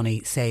amount of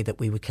money, say, that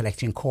we would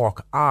collect in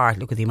Cork, or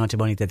look at the amount of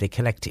money that they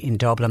collect in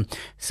Dublin.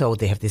 So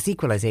they have this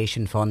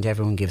equalisation fund,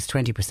 everyone gives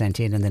 20%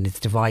 in, and then it's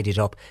divided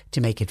up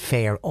to make it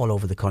fair all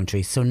over the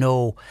country. So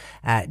no,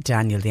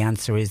 Daniel, the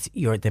answer is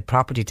the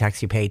property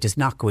tax you pay does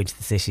not go into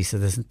the city, so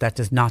that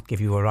does not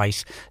give you a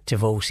right to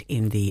vote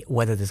in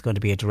whether there's going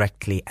to be a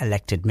directly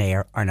elected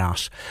mayor or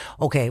not.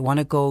 OK, I want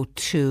to go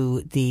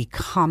to the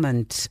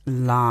comment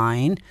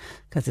line,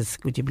 because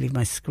would you believe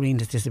my screen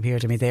has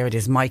disappeared to me? There it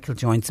is. Michael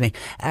joins me.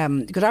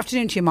 Good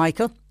afternoon to you,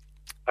 Michael.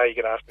 Hi,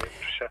 good afternoon,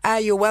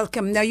 Patricia. You're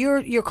welcome. Now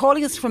you're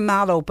calling us from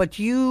Mallow, but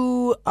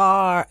you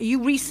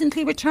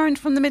recently returned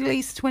from the Middle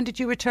East. When did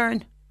you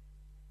return?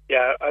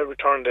 Yeah, I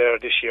returned there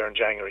this year in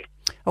January.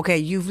 Okay,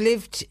 you've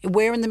lived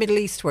where in the Middle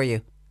East were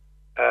you?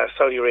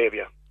 Saudi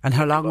Arabia. And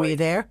how long were you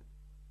there?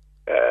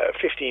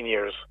 15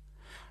 years.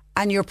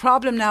 And your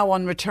problem now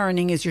on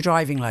returning is your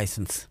driving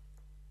licence?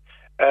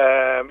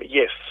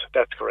 Yes,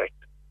 that's correct.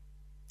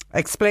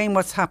 Explain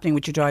what's happening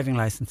with your driving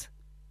licence.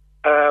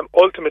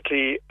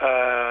 Ultimately,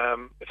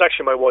 it's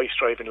actually my wife's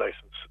driving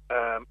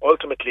licence.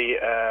 Ultimately,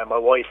 my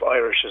wife,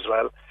 Irish as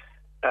well,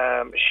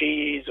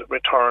 she's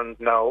returned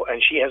now,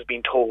 and she has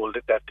been told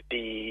that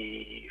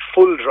the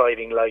full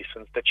driving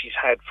licence that she's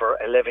had for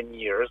 11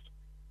 years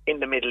in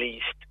the Middle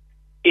East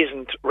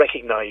isn't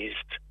recognised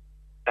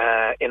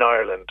in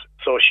Ireland.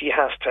 So she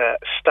has to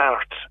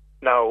start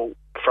now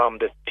from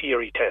the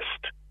theory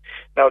test.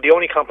 Now, the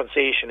only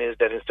compensation is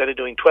that instead of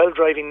doing 12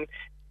 driving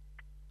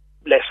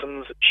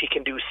lessons, she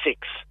can do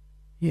 6.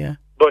 Yeah.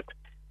 But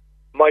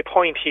my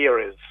point here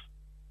is,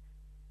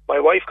 my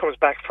wife comes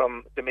back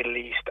from the Middle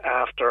East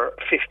after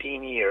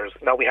 15 years.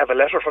 Now, we have a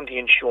letter from the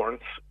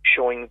insurance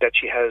showing that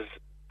she has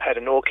had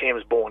a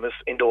no-claims bonus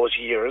in those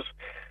years.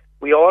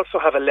 We also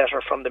have a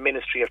letter from the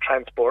Ministry of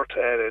Transport,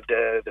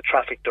 the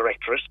Traffic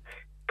Directorate,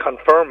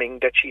 confirming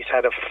that she's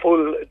had a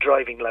full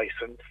driving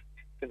licence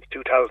since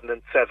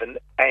 2007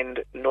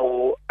 and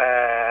no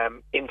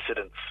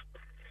incidents.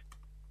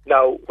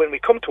 Now, when we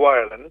come to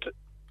Ireland,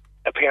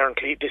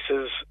 apparently this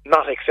is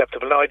not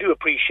acceptable. Now, I do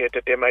appreciate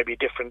that there may be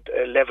different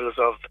levels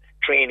of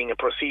training and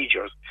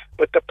procedures,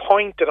 but the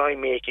point that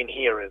I'm making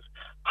here is,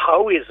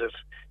 how is it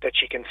that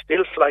she can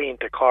still fly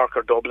into Cork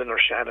or Dublin or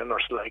Shannon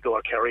or Sligo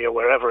or Kerry or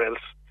wherever else,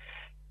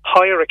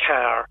 hire a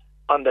car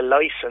on the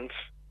licence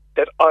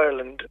that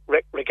Ireland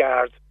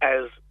regards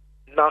as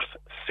not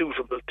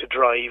suitable to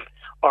drive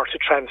or to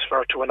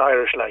transfer to an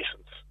Irish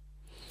licence?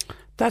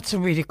 That's a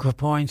really good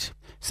point.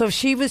 So if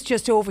she was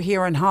just over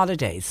here on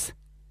holidays,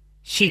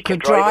 she could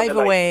drive drive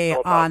away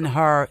on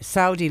her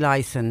Saudi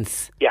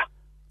licence. Yeah,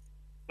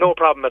 no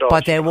problem at all.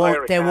 But they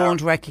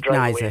won't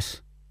recognise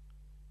it.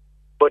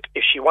 But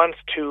if she wants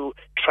to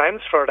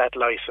transfer that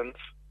licence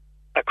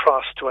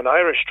across to an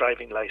Irish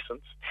driving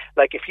licence,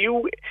 like if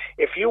you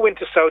went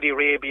to Saudi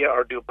Arabia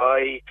or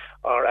Dubai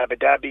or Abu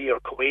Dhabi or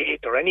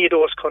Kuwait or any of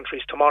those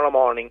countries tomorrow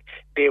morning,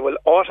 they will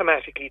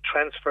automatically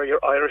transfer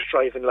your Irish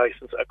driving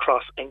licence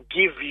across and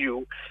give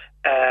you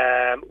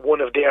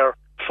one of their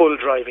full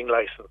driving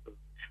licences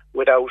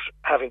without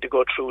having to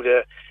go through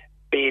the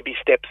baby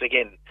steps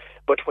again.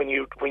 But when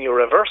you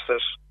reverse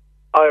it,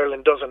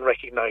 Ireland doesn't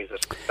recognise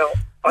it. Now,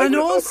 I would have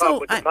no problem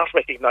with them not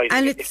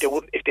recognising it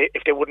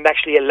if they wouldn't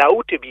actually allow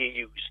it to be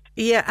used.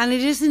 Yeah, and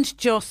it isn't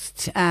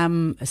just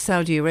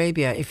Saudi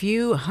Arabia. If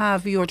you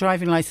have your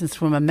driving licence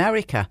from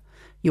America,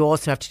 you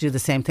also have to do the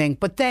same thing.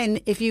 But then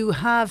if you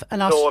have an...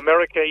 No,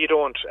 America, you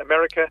don't.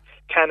 America,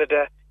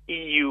 Canada,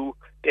 EU,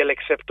 they'll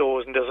accept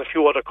those, and there's a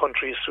few other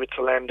countries,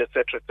 Switzerland,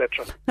 etc.,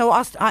 etc. No,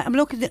 I'm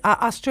looking at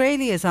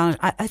Australia's on it.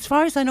 As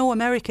far as I know,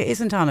 America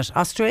isn't on it.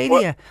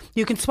 Australia,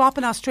 you can swap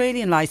an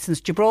Australian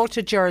licence,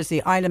 Gibraltar,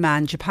 Jersey, Isle of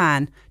Man,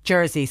 Japan,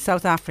 Jersey,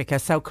 South Africa,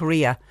 South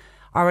Korea.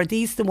 Or are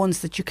these the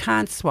ones that you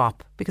can't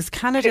swap? Because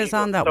Canada's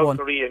on that one.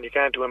 South Korea, and you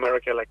can't do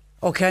America.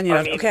 Oh, can you?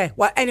 Okay.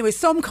 Well, anyway,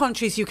 some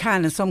countries you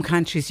can and some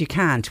countries you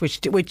can't,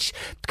 which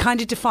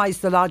kind of defies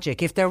the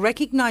logic. If they're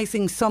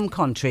recognising some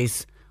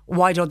countries,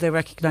 why don't they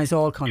recognise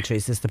all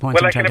countries, is the point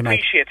I'm trying to make. Well, I can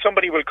appreciate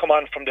somebody will come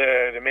on from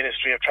the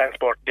Ministry of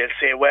Transport. They'll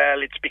say,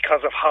 well, it's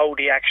because of how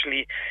they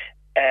actually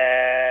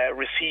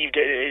received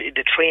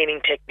the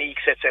training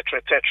techniques,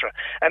 etc., etc.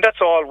 And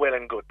that's all well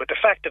and good. But the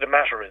fact of the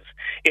matter is,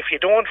 if you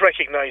don't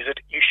recognise it,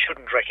 you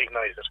shouldn't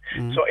recognise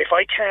it. So if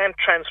I can't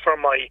transfer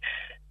my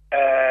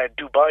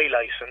Dubai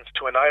licence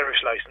to an Irish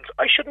licence,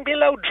 I shouldn't be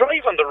allowed to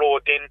drive on the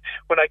road then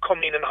when I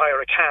come in and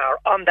hire a car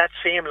on that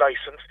same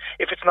licence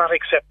if it's not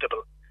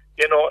acceptable.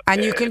 You know,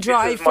 and you can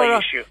drive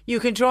you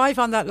can drive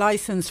on that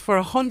licence for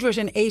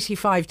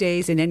 185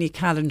 days in any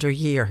calendar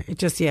year. It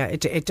just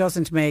it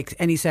doesn't make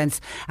any sense.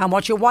 And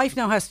what your wife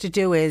now has to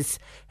do is,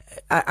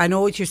 I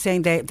know what you're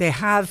saying, they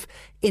have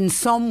in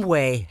some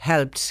way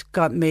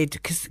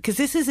because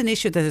this is an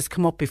issue that has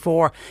come up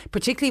before,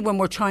 particularly when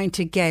we're trying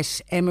to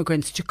get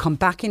immigrants to come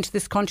back into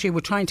this country.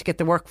 We're trying to get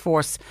the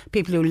workforce,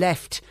 people who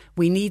left,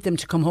 we need them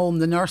to come home.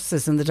 The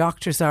nurses and the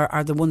doctors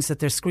are the ones that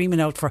they're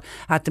screaming out for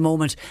at the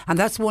moment, and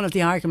that's one of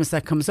the arguments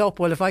that comes up.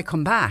 Well, if I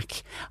come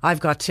back, I've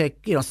got to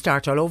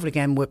start all over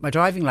again with my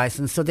driving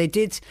licence. So they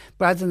did,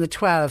 rather than the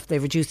 12, they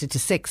reduced it to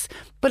 6,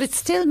 but it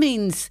still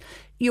means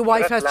your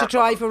wife has to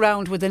drive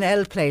around with an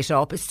L plate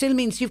up. It still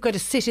means you've got to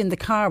sit in the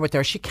car with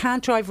her. She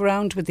can't drive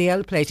around with the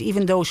L plate,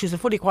 even though she's a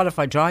fully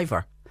qualified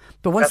driver.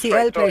 But once the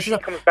L plate is up,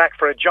 she comes back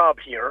for a job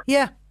here.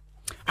 Yeah,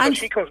 and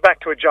she comes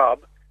back to a job,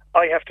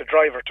 I have to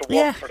drive her to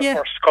work for the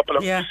first couple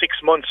of 6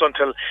 months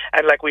until,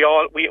 and like we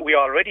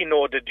already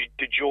know the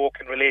joke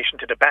in relation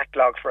to the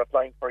backlog for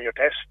applying for your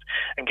test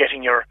and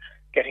getting your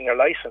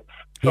license.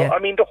 So I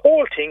mean, the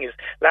whole thing is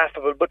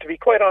laughable. But to be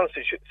quite honest,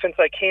 since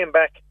I came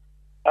back.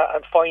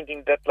 And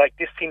finding that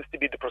this seems to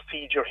be the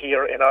procedure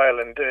here in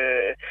Ireland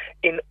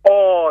in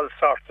all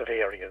sorts of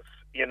areas,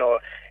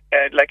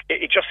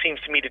 it just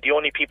seems to me that the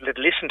only people that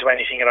listen to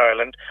anything in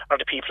Ireland are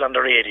the people on the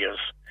radios,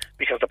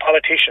 because the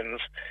politicians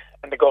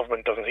and the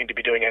government doesn't seem to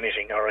be doing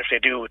anything, or if they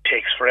do, it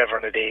takes forever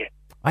and a day.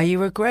 Are you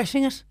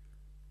regretting it?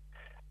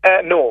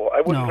 No,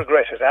 I wouldn't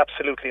regret it,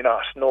 absolutely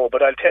not, no,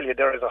 but I'll tell you,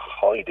 there is a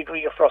high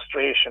degree of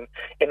frustration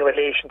in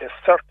relation to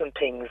certain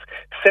things,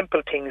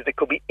 simple things that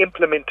could be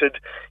implemented,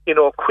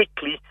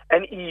 quickly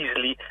and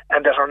easily,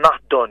 and that are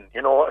not done,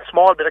 a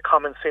small bit of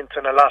common sense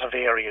in a lot of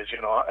areas,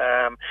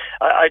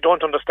 I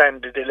don't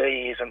understand the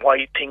delays and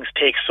why things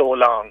take so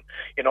long,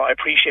 I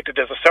appreciate that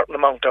there's a certain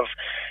amount of,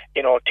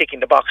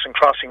 ticking the box and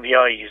crossing the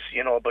I's,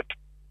 but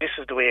this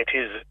is the way it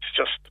is, it's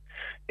just...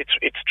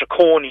 It's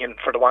draconian,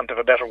 for the want of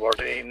a better word,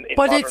 in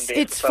but modern it's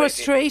day society.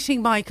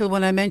 Frustrating, Michael,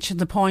 when I mentioned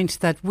the point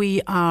that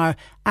we are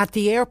at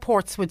the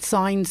airports with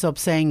signs up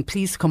saying,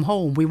 please come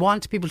home. We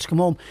want people to come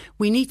home.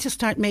 We need to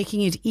start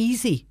making it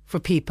easy for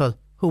people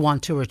who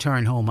want to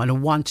return home and who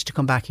want to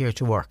come back here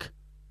to work.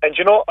 And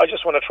I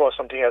just want to throw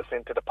something else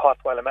into the pot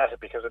while I'm at it,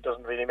 because it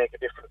doesn't really make a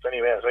difference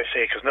anyway, as I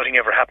say, because nothing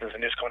ever happens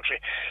in this country.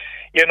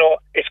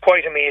 It's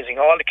quite amazing.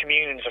 All the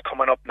communions are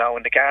coming up now,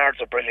 and the guards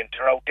are brilliant.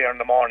 They're out there in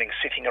the morning,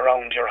 sitting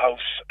around your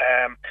house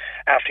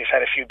after you've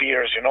had a few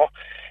beers,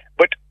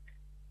 But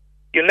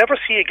you'll never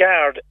see a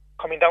guard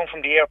coming down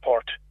from the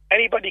airport.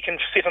 Anybody can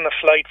sit on a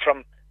flight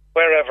from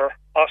wherever,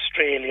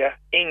 Australia,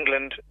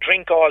 England,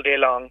 drink all day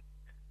long,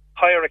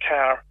 hire a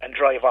car and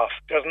drive off.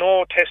 There's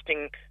no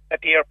testing at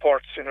the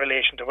airports in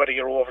relation to whether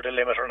you're over the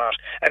limit or not,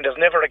 and there's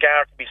never a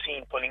guard to be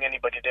seen pulling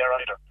anybody there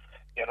either.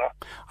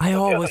 I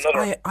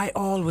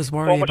always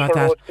worry about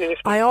that.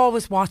 I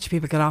always watch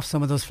people get off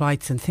some of those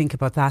flights and think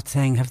about that,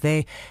 saying, have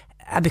they,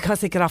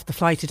 because they get off the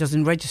flight, it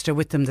doesn't register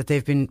with them that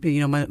they've been,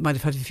 might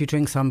have had a few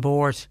drinks on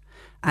board.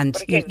 And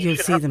again, you'll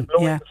see them.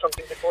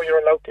 Something before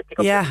you're allowed to pick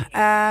up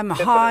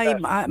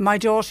hi, my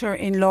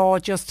daughter-in-law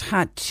just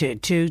had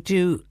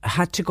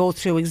to go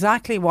through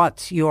exactly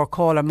what your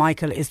caller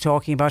Michael is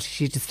talking about.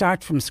 She had to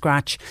start from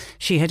scratch.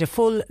 She had a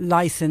full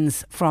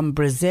licence from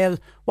Brazil,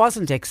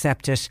 wasn't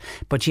accepted,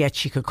 but yet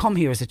she could come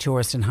here as a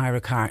tourist and hire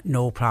a car,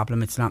 no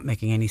problem. It's not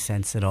making any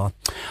sense at all.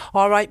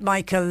 All right,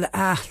 Michael,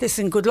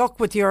 listen, good luck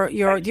with your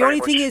the only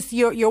thing is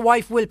your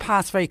wife will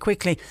pass very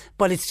quickly,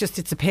 but it's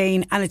a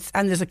pain, and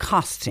there's a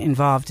cost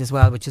involved as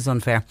well, which is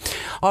unfair.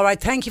 All right,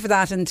 thank you for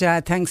that, and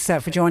thanks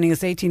for joining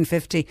us.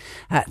 1850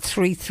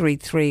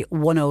 333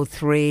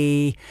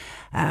 103.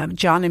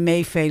 John in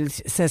Mayfield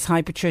says,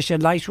 hi Patricia,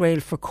 light rail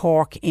for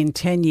Cork in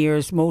 10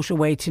 years,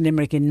 motorway to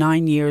Limerick in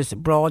 9 years,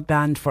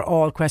 broadband for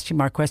all, ?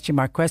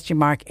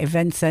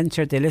 Event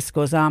centre, the list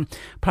goes on.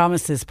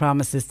 Promises,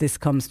 this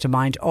comes to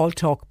mind. All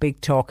talk,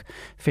 big talk,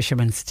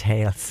 fisherman's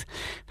tales.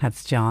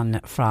 That's John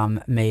from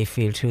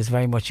Mayfield, who is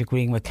very much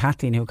agreeing with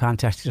Kathleen, who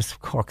contacted us from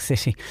Cork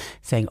City,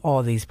 saying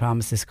all these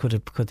promises, could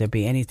there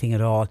be anything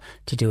at all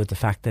to do with the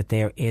fact that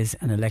there is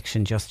an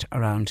election just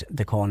around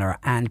the corner?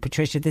 And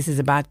Patricia, this is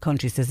a bad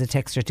country, says the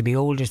texter, to be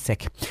old or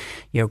sick.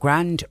 You're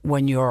grand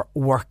when you're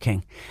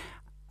working.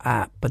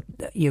 But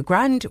you're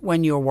grand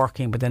when you're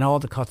working, but then all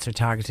the cuts are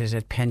targeted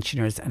at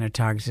pensioners and are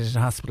targeted at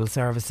hospital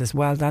services.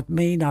 Well, that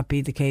may not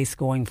be the case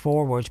going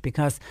forward,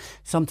 because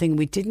something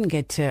we didn't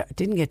get to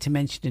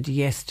mention it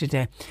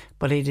yesterday,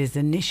 but it is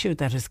an issue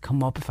that has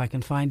come up, if I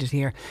can find it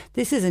here.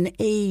 This is an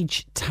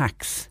age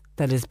tax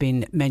that has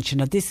been mentioned.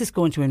 Now, this is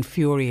going to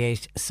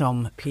infuriate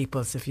some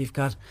people. So if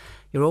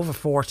you're over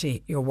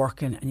 40, you're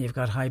working and you've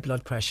got high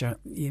blood pressure,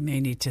 you may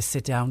need to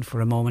sit down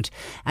for a moment.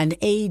 An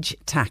age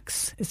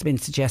tax has been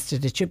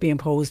suggested. It should be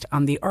imposed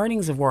on the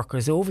earnings of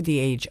workers over the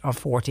age of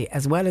 40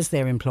 as well as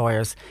their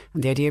employers.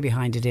 And the idea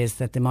behind it is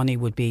that the money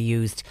would be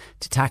used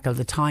to tackle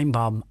the time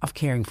bomb of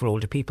caring for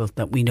older people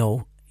that we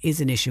know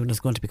is an issue and is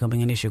going to be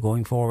becoming an issue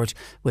going forward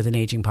with an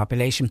ageing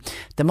population.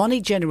 The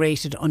money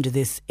generated under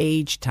this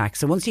age tax,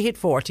 so once you hit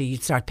 40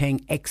 you'd start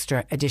paying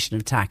extra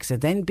additional tax.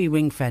 It'd then be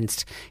ring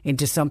fenced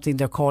into something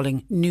they're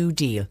calling New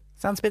Deal.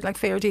 Sounds a bit like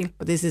Fair Deal,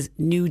 but this is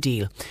New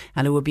Deal.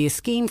 And it would be a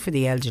scheme for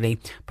the elderly,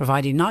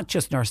 providing not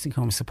just nursing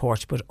home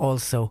support, but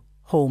also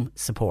home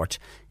support.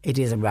 It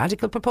is a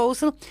radical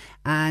proposal,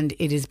 and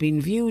it has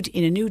been viewed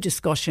in a new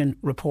discussion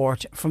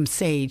report from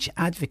Sage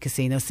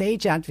Advocacy. Now,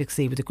 Sage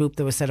Advocacy, with a group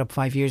that was set up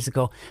 5 years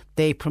ago,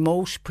 they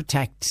promote,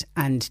 protect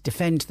and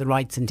defend the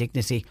rights and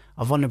dignity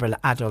of vulnerable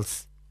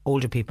adults,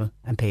 older people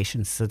and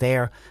patients. So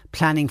they're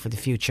planning for the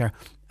future,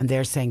 and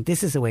they're saying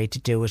this is a way to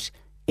do it.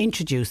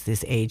 Introduce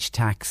this age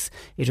tax.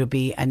 It would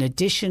be an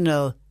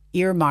additional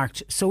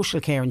earmarked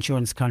social care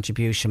insurance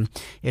contribution.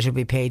 It would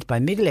be paid by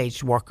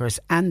middle-aged workers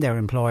and their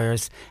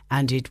employers,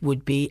 and it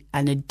would be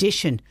an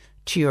addition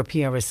to your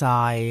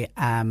PRSI,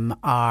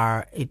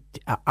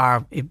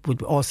 it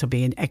would also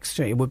be an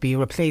extra. It would be a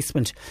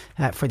replacement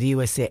for the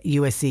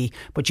USC,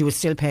 but you would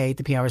still pay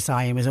the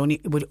PRSI. And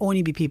it would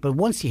only be people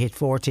once you hit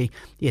 40,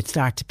 you'd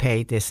start to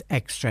pay this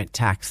extra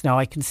tax. Now,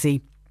 I can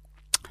see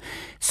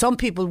some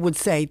people would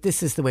say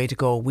this is the way to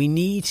go. We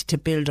need to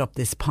build up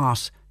this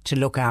pot to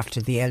look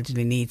after the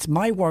elderly needs.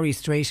 My worry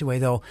straight away,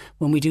 though,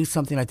 when we do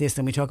something like this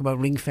and we talk about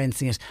ring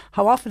fencing it,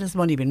 how often has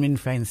money been ring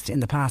fenced in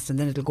the past and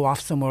then it'll go off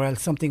somewhere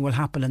else, something will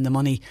happen and the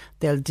money,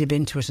 they'll dip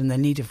into it and they'll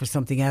need it for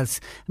something else.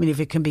 I mean,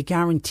 if it can be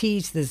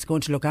guaranteed that it's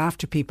going to look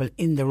after people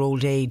in their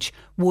old age,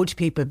 would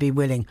people be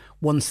willing,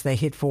 once they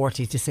hit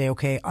 40, to say,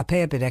 OK, I'll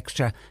pay a bit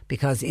extra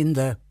because in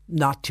the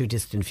not too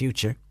distant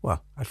future,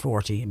 well, at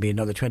 40, it'll be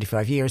another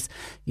 25 years,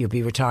 you'll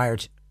be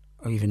retired,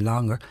 or even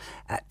longer,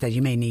 that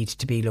you may need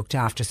to be looked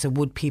after. So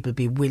would people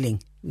be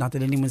willing, not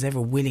that anyone's ever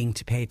willing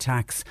to pay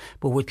tax,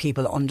 but would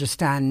people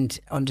understand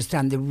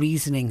the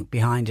reasoning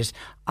behind it?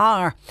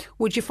 Or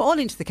would you fall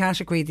into the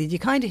category that you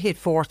kind of hit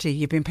 40,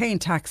 you've been paying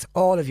tax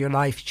all of your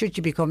life, should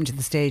you be coming to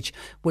the stage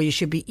where you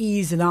should be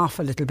easing off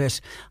a little bit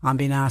on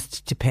being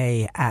asked to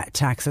pay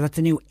tax? So that's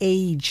a new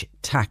age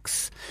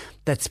tax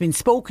that's been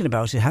spoken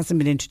about. It hasn't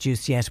been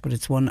introduced yet, but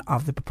it's one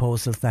of the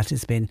proposals that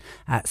has been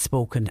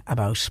spoken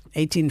about.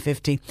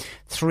 1850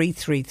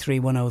 333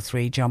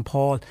 103. John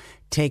Paul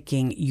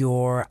taking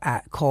your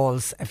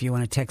calls if you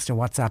want to text or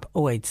WhatsApp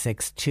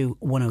 0862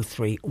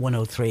 103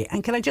 103.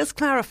 And can I just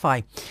clarify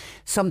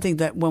something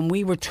that when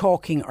we were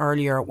talking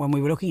earlier, when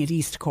we were looking at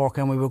East Cork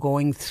and we were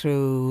going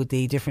through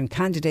the different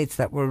candidates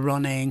that were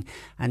running,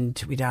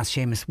 and we'd asked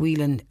Seamus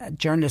Whelan, a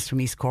journalist from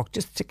East Cork,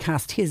 just to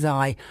cast his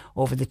eye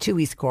over the two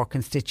East Cork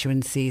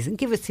constituencies and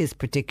give us his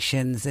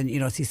predictions. And, you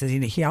know, he says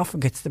he often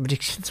gets the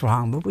predictions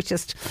wrong, but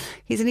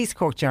he's an East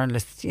Cork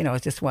journalist, you know,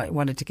 just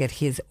wanted to get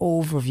his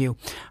overview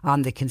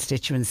on the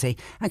constituency.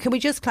 And can we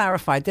just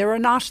clarify, there are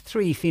not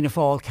three Fianna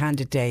Fáil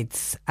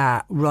candidates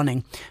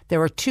running.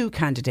 There are two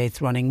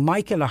candidates running.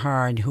 Michael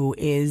Ahern, who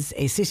is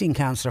a sitting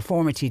councillor,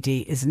 former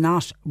TD, is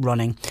not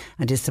running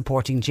and is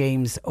supporting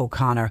James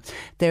O'Connor.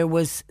 There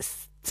was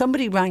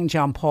somebody rang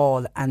John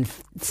Paul and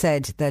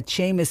said that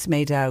Seamus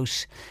made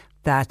out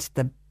that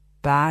the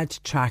bad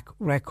track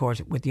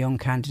record with young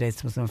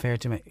candidates was unfair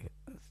to me.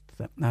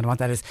 I don't know what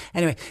that is.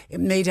 Anyway,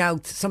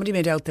 somebody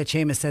made out that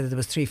Seamus said that there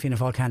was three Fianna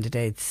Fáil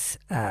candidates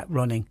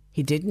running.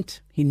 He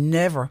didn't. He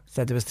never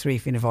said there was three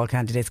Fianna Fáil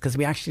candidates, because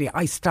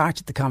I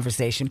started the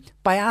conversation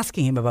by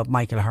asking him about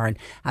Michael Ahern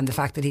and the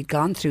fact that he'd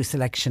gone through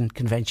selection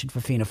convention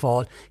for Fianna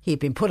Fáil. He'd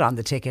been put on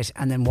the ticket,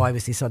 and then why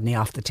was he suddenly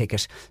off the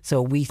ticket?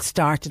 So we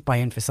started by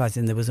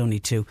emphasising there was only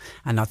two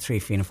and not three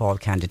Fianna Fáil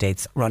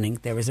candidates running.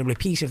 There is a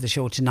repeat of the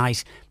show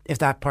tonight. If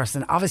that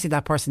person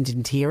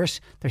didn't hear it,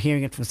 they're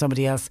hearing it from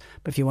somebody else.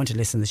 But if you want to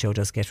listen, the show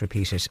does get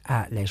repeated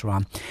later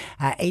on.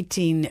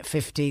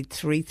 1850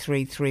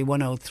 333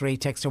 103.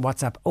 Text or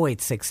WhatsApp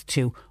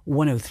 0862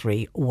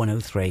 103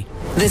 103.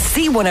 The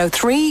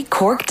C103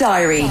 Cork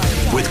Diary.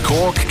 With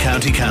Cork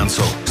County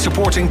Council.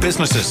 Supporting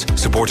businesses,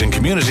 supporting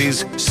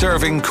communities,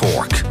 serving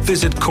Cork.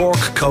 Visit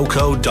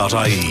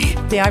corkcoco.ie.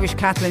 The Irish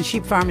Cattle and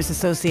Sheep Farmers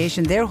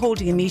Association, they're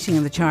holding a meeting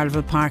in the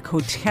Charleville Park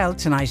Hotel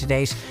tonight at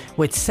 8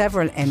 with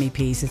several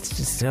MEPs. It's to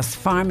discuss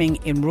farming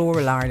in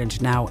rural Ireland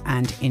now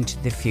and into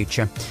the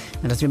future.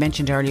 And as we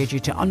mentioned earlier, due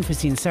to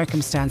unforeseen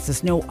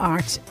circumstances, no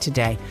art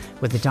today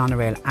with the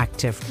Doneraile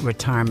Active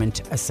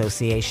Retirement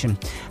Association.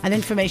 An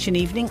information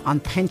evening on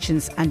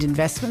pensions and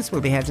investments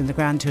will be held in the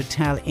Grand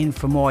Hotel in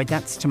Fermoy.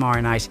 That's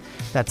tomorrow night.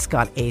 That's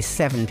got a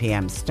 7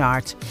 p.m.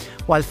 start.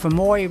 While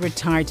Fermoy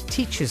Retired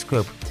Teachers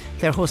Group,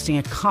 they're hosting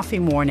a coffee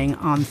morning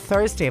on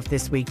Thursday of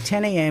this week,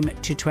 10 a.m.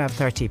 to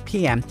 12:30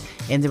 p.m.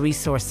 in the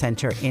Resource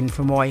Centre in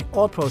Fermoy.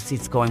 All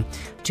proceeds going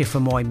to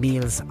Fermoy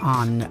Meals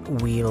on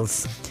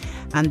Wheels.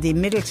 And the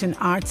Middleton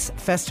Arts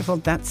Festival,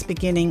 that's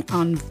beginning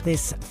on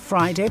this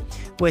Friday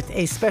with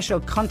a special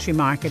country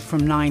market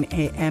from 9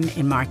 a.m.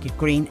 in Market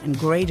Green and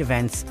great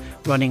events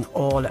running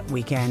all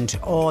weekend.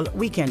 All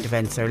weekend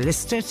events are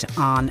listed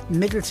on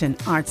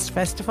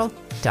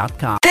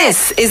middletonartsfestival.com.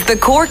 This is the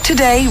Cork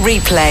Today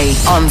replay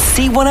on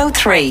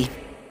C103.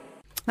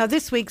 Now,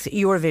 this week's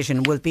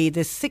Eurovision will be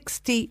the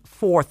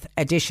 64th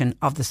edition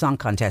of the song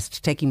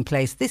contest, taking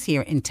place this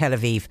year in Tel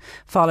Aviv,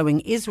 following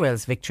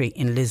Israel's victory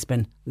in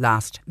Lisbon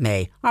last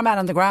May. Our man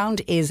on the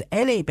ground is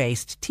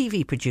LA-based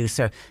TV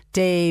producer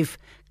Dave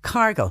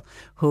Cargill,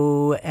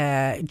 who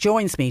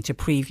joins me to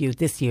preview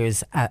this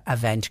year's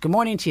event. Good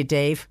morning to you,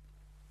 Dave.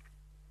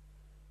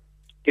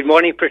 Good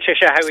morning,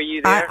 Patricia. How are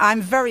you there? I'm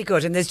very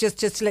good. And there's just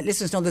to let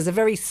listeners know, there's a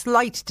very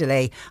slight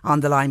delay on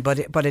the line, but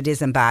it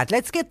isn't bad.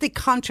 Let's get the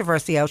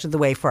controversy out of the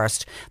way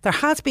first. There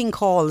has been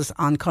calls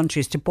on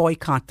countries to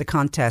boycott the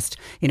contest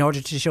in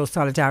order to show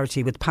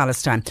solidarity with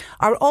Palestine.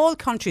 Are all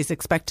countries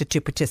expected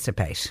to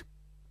participate?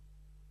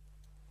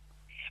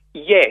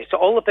 Yes,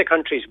 all of the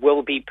countries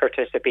will be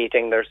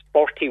participating. There's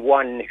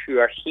 41 who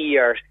are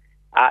here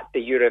at the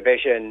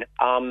Eurovision.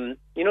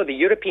 The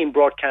European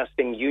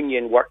Broadcasting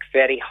Union worked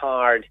very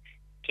hard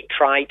to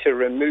try to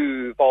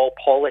remove all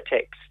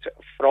politics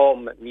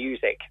from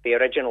music. The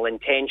original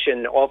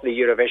intention of the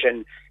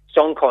Eurovision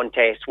Song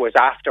Contest was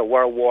after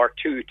World War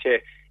II to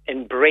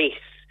embrace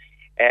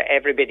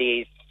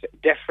everybody's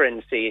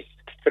differences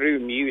through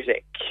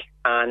music.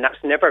 And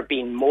that's never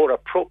been more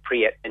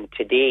appropriate than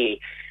today,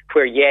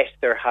 where, yes,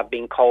 there have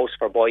been calls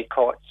for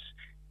boycotts,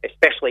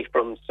 especially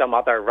from some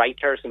other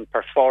writers and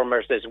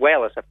performers, as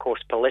well as, of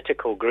course,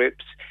 political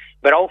groups.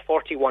 But all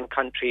 41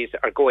 countries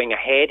are going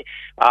ahead.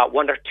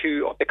 One or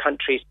two of the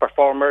countries'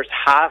 performers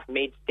have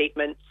made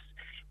statements,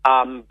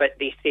 but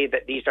they say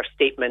that these are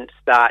statements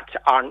that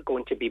aren't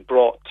going to be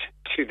brought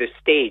to the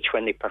stage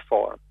when they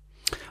perform.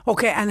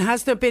 OK, and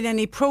has there been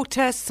any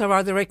protests, or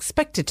are there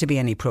expected to be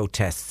any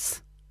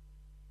protests?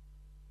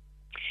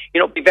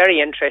 It'll be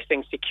very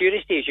interesting.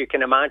 Security, as you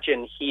can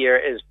imagine, here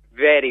is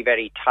very,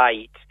 very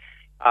tight.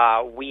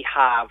 We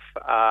have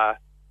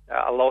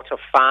a lot of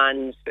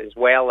fans, as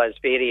well as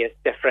various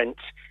different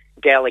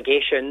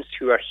delegations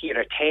who are here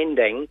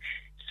attending.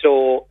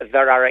 So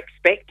there are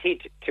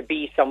expected to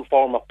be some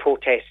form of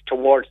protest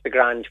towards the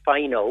grand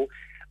final.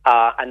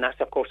 And that's,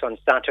 of course, on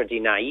Saturday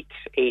night,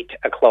 8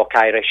 o'clock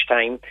Irish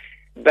time.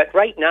 But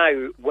right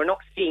now, we're not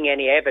seeing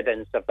any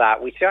evidence of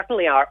that. We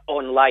certainly are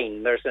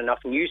online. There's enough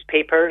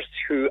newspapers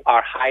who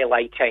are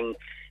highlighting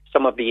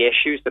some of the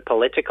issues, the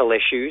political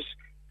issues.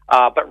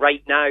 But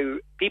right now,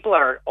 people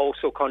are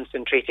also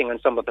concentrating on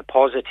some of the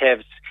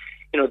positives.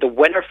 The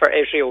winner for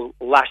Israel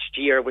last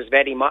year was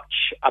very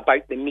much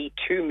about the Me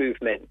Too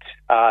movement,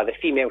 the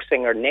female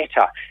singer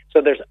Netta.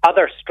 So there's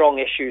other strong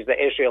issues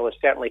that Israel is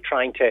certainly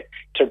trying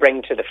to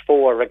bring to the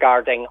fore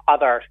regarding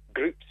other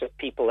groups of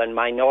people and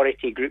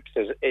minority groups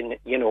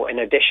in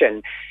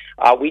addition.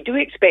 We do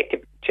expect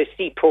to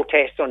see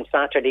protests on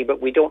Saturday, but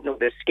we don't know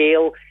the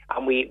scale,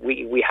 and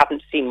we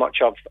haven't seen much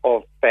of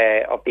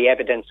the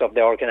evidence of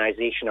the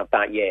organisation of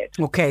that yet.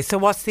 OK, so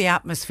what's the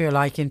atmosphere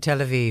like in Tel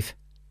Aviv?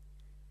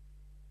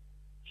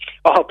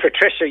 Oh,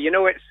 Patricia,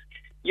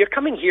 you're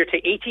coming here to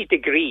 80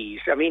 degrees.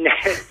 I mean,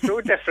 it's so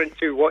different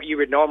to what you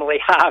would normally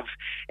have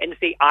in,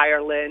 say,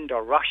 Ireland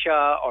or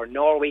Russia or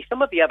Norway,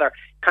 some of the other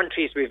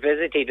countries we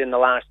visited in the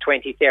last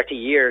 20, 30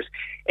 years.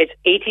 It's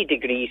 80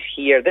 degrees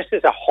here. This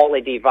is a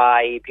holiday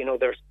vibe.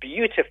 There's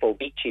beautiful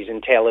beaches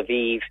in Tel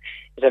Aviv.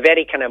 It's a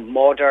very kind of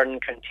modern,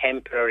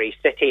 contemporary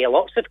city.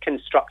 Lots of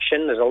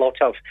construction. There's a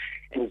lot of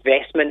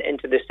investment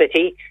into the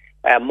city.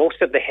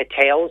 Most of the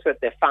hotels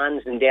that the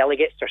fans and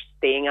delegates are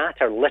staying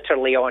at are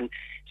literally on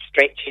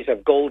stretches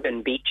of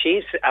golden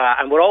beaches,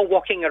 and we're all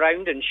walking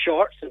around in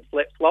shorts and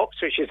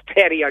flip-flops, which is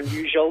very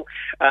unusual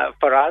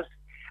for us.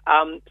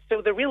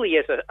 So there really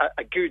is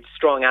a good,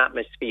 strong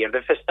atmosphere.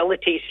 The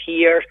facilities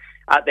here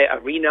at the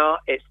arena,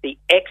 it's the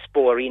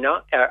Expo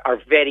Arena,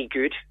 are very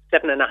good.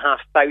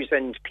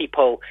 7,500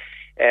 people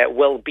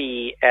will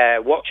be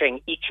watching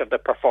each of the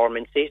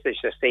performances. As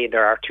I say,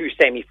 there are two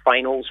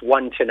semi-finals,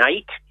 one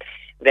tonight,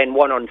 then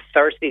one on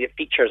Thursday that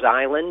features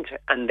Ireland,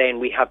 and then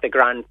we have the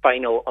grand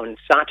final on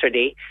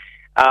Saturday.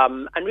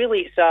 And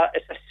really, it's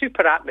a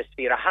super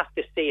atmosphere. I have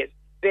to say, it's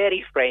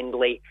very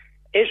friendly.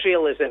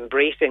 Israel is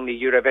embracing the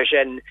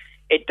Eurovision.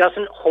 It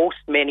doesn't host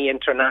many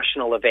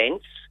international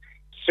events,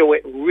 so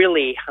it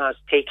really has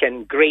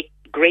taken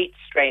great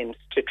strengths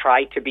to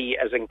try to be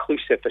as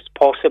inclusive as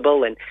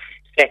possible and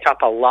set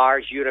up a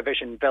large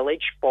Eurovision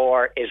village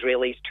for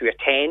Israelis to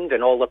attend,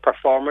 and all the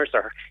performers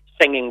are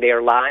singing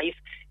there live,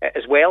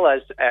 as well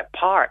as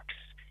parks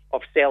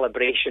of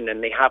celebration.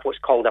 And they have what's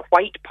called a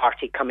white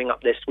party coming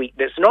up this week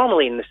that's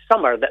normally in the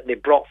summer, that they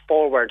brought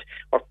forward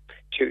or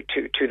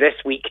to this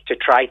week to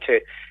try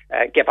to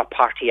give a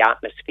party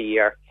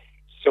atmosphere.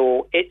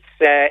 So it's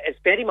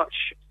very much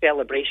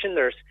celebration.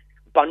 There's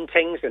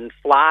buntings and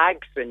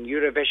flags and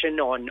Eurovision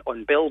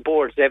on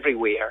billboards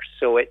everywhere.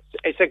 So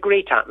it's a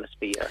great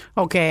atmosphere.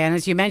 OK, and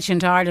as you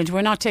mentioned, Ireland,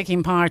 we're not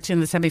taking part in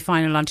the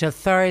semi-final until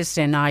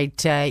Thursday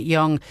night.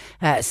 Young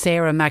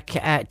Sarah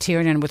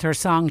McTiernan with her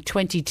song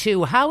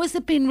 22. How has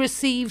it been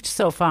received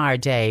so far,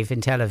 Dave,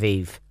 in Tel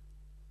Aviv?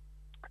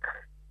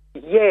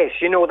 Yes,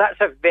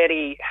 that's a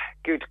very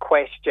good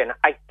question.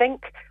 I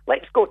think,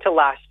 let's go to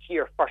last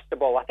year, first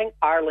of all. I think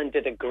Ireland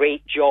did a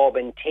great job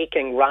in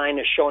taking Ryan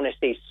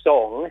O'Shaughnessy's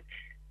song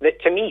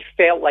that to me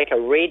felt like a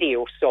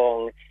radio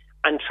song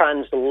and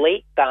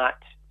translate that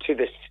to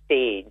the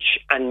stage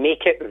and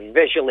make it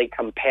visually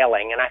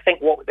compelling. And I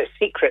think what the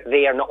secret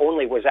there, not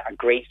only was it a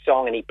great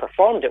song and he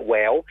performed it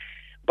well,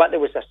 but there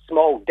was a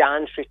small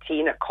dance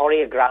routine, a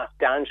choreographed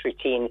dance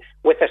routine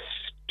with a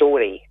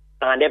story,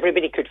 and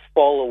everybody could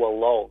follow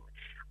along.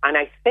 And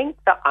I think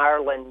that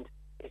Ireland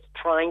is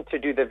trying to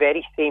do the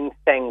very same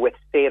thing with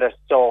Sarah's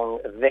song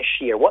this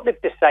year. What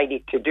they've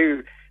decided to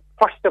do,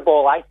 first of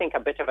all, I think a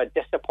bit of a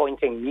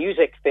disappointing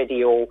music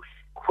video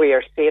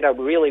where Sarah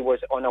really was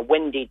on a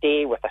windy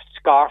day with a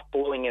scarf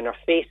blowing in her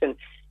face, and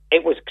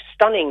it was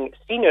stunning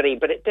scenery,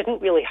 but it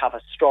didn't really have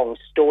a strong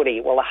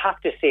story. Well, I have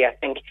to say, I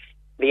think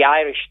the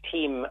Irish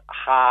team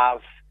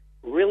have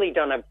really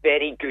done a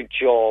very good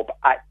job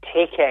at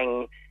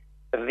taking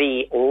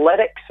the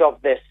lyrics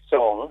of this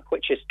song,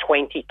 which is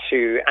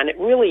 22, and it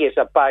really is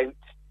about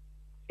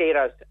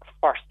Sarah's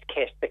first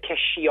kiss, the kiss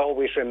she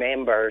always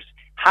remembers,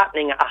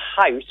 happening at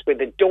a house where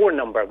the door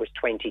number was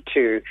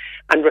 22,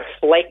 and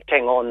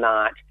reflecting on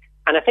that.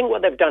 And I think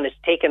what they've done is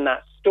taken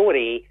that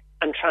story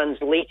and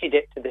translated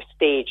it to the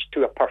stage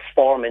to a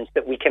performance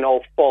that we can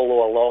all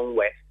follow along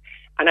with.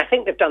 And I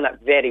think they've done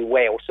that very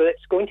well. So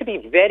it's going to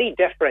be very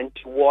different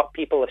to what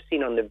people have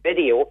seen on the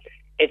video.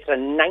 It's a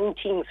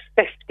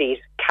 1950s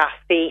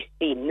cafe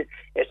scene.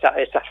 It's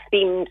a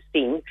themed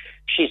scene.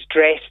 She's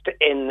dressed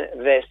in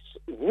this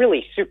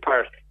really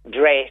super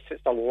dress.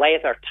 It's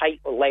a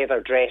tight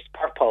leather dress,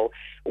 purple,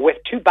 with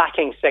two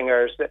backing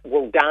singers that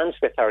will dance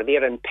with her.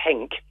 They're in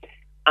pink.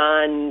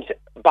 And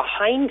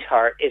behind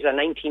her is a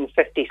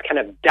 1950s kind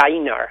of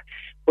diner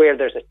where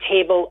there's a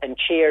table and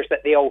chairs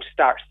that they all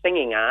start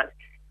singing at,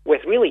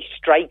 with really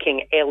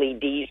striking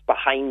LEDs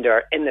behind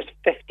her in this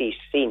 50s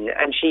scene.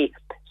 And she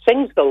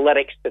sings the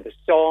lyrics to the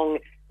song.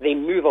 They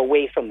move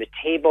away from the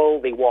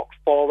table. They walk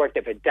forward. They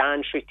have a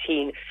dance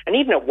routine. And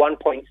even at one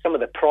point, some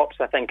of the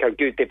props, I think, are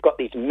good. They've got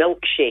these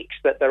milkshakes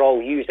that they're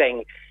all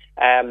using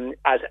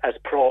as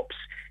props.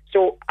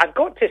 So I've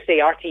got to say,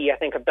 RTE, I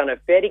think, have done a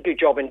very good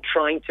job in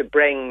trying to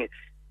bring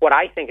what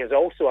I think is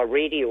also a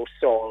radio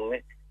song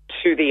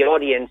to the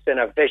audience in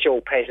a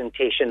visual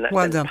presentation that's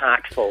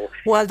impactful.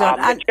 Well done.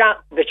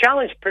 The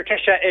challenge,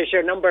 Patricia, is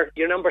your number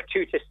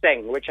two to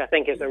sing, which I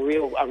think is a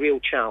real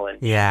challenge.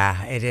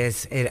 Yeah, it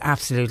is. It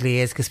absolutely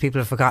is, because people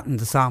have forgotten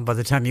the song by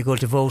the time you go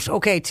to vote.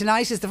 Okay,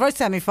 tonight is the first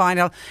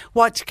semi-final.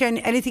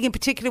 Anything in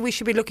particular we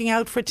should be looking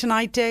out for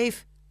tonight,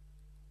 Dave?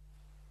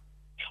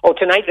 Oh,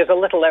 tonight there's a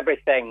little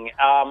everything.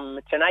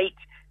 Tonight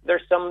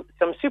there's some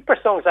super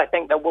songs I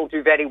think that will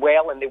do very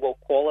well and they will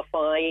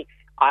qualify.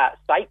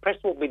 Cyprus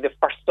will be the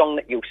first song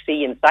that you'll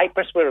see. In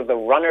Cyprus were the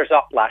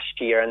runners-up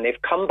last year, and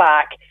they've come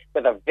back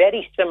with a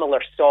very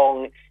similar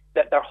song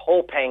that they're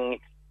hoping,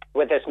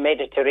 with this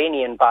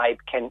Mediterranean vibe,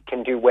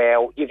 can do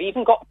well. You've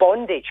even got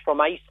Bondage from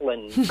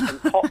Iceland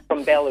and Pop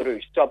from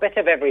Belarus, so a bit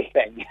of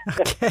everything.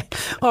 Okay.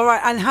 All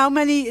right, and how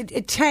many,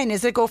 10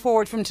 is it go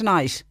forward from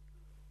tonight?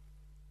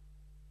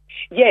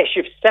 Yes,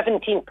 you've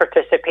 17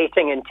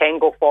 participating and 10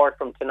 go forward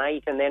from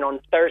tonight. And then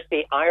on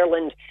Thursday,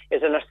 Ireland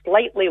is in a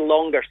slightly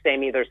longer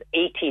semi. There's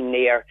 18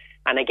 there.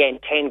 And again,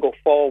 10 go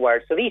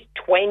forward. So these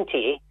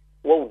 20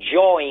 will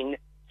join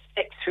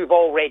 6 who've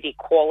already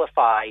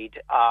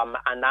qualified.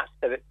 And that's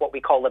what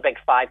we call the big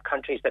 5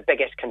 countries, the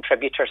biggest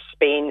contributors: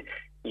 Spain,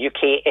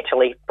 UK,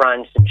 Italy,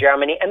 France,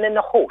 Germany, and then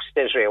the host,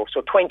 Israel. So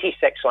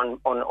 26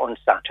 on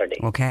Saturday.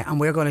 Okay, and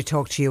we're going to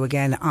talk to you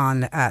again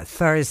on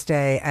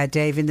Thursday.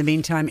 Dave, in the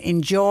meantime,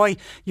 enjoy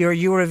your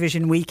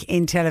Eurovision week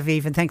in Tel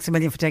Aviv, and thanks a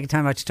million for taking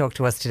time out to talk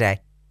to us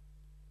today.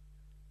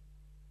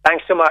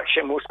 Thanks so much,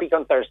 and we'll speak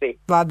on Thursday.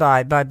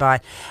 Bye-bye.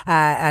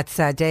 That's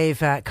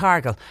Dave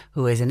Cargill,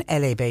 who is an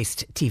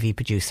LA-based TV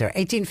producer.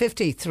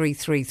 1850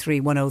 333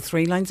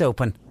 103, lines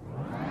open.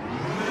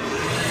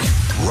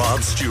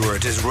 Rod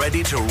Stewart is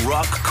ready to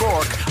rock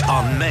Cork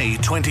on May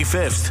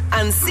 25th.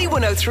 And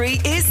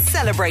C103 is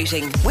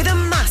celebrating with a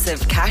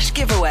massive cash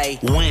giveaway.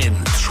 Win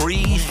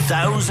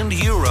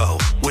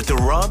 €3,000 with the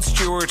Rod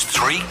Stewart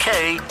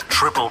 3K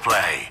Triple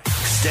Play.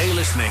 Stay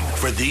listening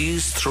for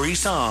these 3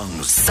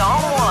 songs.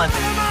 Song 1.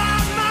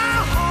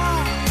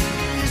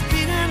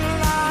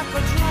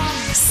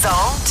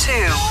 Song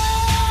 2.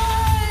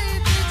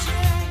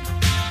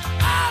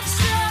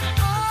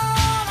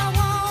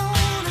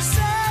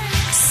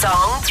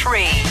 Song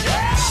 3.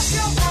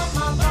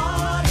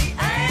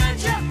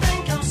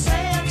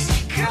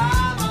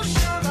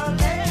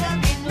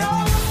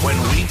 When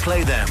we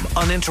play them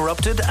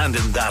uninterrupted and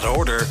in that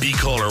order, be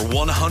caller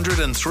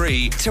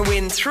 103 to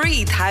win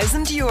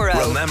 €3,000.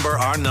 Remember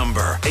our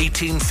number: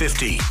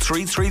 1850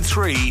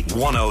 333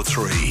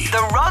 103.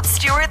 The Rod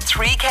Stewart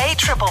 3K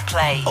Triple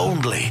Play.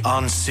 Only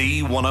on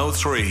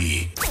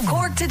C103.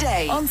 Cork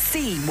today on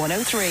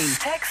C103.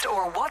 Text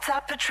or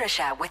WhatsApp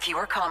Patricia with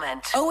your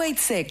comment.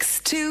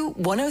 0862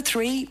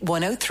 103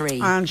 103.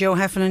 And Joe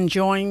Heffernan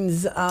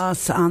joins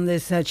us on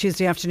this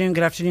Tuesday afternoon.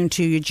 Good afternoon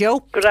to you,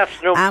 Joe. Good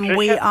afternoon, And Patricia.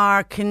 we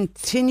are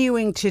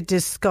continuing to to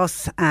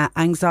discuss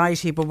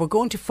anxiety, but we're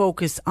going to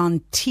focus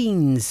on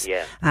teens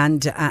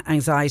and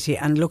anxiety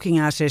and looking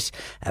at it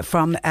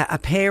from a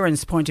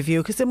parent's point of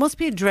view, because it must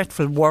be a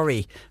dreadful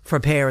worry for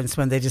parents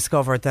when they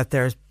discover that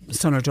their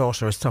son or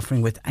daughter is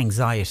suffering with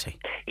anxiety.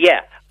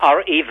 Yeah,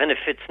 or even if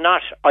it's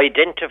not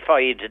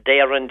identified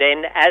there and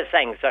then as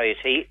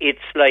anxiety, it's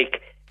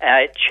like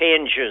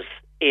changes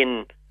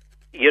in,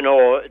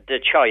 the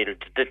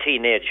child, the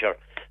teenager.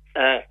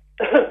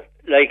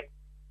 Like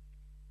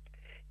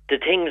the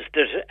things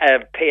that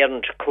a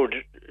parent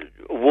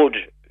would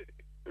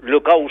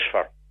look out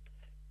for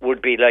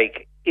would be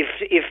like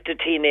if the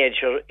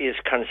teenager is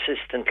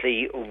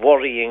consistently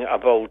worrying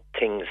about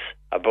things,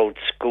 about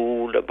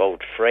school,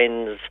 about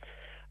friends,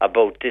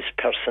 about this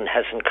person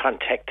hasn't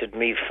contacted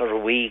me for a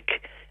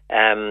week,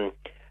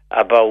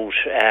 about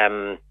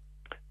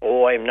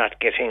I'm not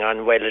getting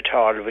on well at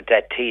all with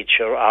that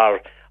teacher, or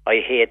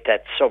I hate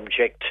that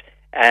subject.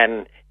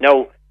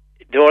 Now,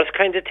 those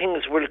kind of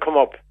things will come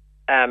up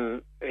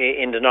in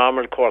the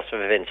normal course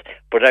of events.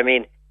 But I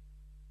mean,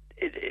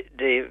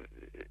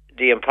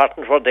 the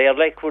important word there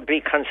would be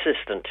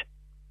consistent.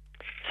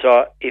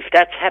 So if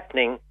that's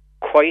happening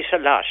quite a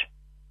lot,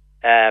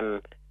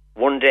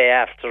 one day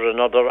after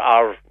another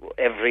or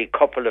every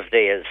couple of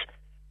days,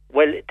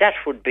 well, that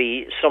would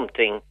be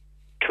something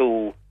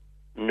to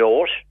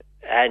note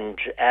and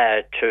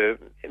to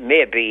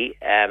maybe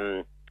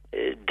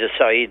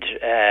decide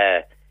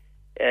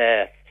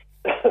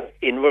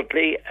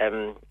inwardly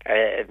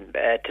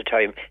at the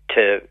time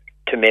to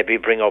maybe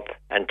bring up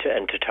and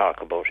to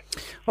talk about.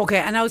 Okay,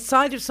 and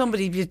outside of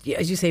somebody,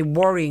 as you say,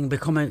 worrying,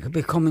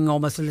 becoming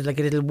almost like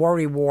a little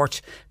worry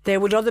wart,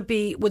 would there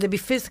be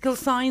physical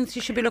signs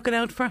you should be looking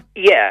out for?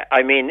 Yeah,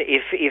 I mean,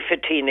 if a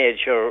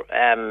teenager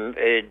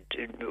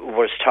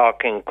was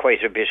talking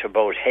quite a bit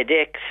about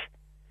headaches,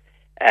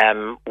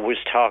 was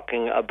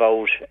talking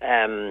about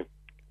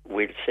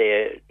we'll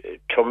say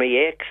tummy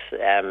aches,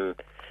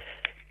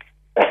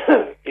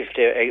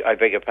 I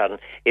beg your pardon,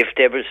 if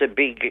there was a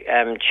big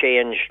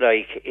change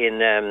like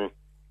in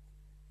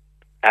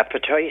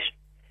appetite,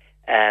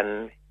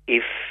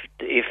 if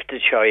the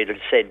child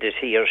said that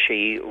he or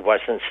she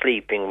wasn't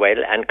sleeping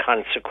well and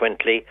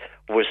consequently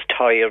was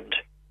tired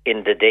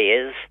in the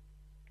days,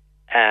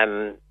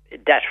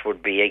 that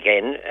would be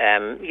again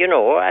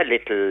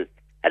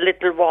a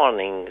little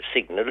warning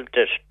signal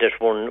that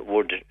one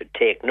would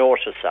take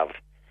notice of.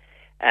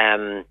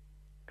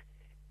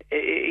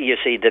 You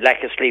see, the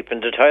lack of sleep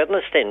and the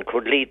tiredness then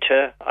could lead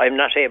to, I'm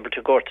not able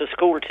to go to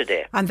school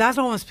today. And that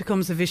almost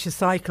becomes a vicious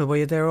cycle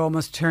where they're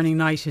almost turning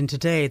night into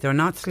day. They're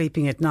not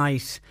sleeping at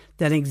night,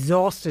 then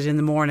exhausted in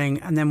the morning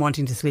and then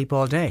wanting to sleep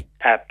all day.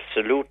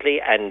 Absolutely,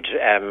 and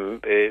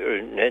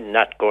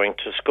not going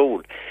to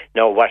school.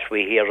 Now, what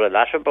we hear a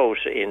lot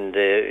about in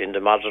the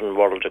modern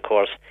world, of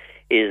course,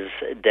 is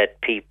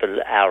that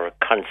people are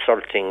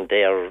consulting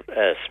their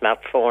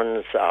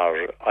smartphones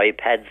or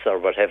iPads or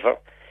whatever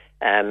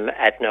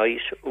at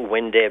night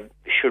when they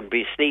should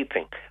be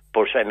sleeping.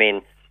 But I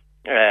mean,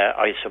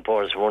 I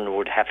suppose one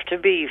would have to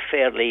be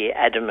fairly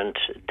adamant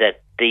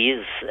that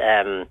these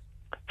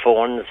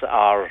phones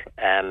or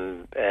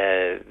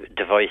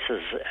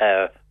devices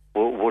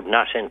would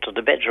not enter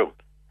the bedroom.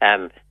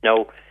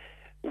 Now,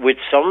 with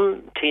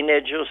some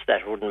teenagers,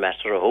 that wouldn't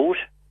matter a hoot.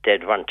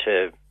 They'd well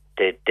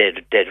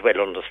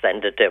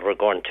understand that they were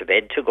going to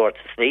bed to go to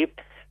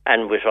sleep.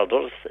 And with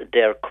others,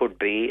 there could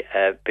be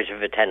a bit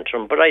of a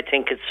tantrum. But I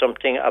think it's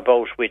something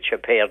about which a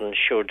parent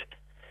should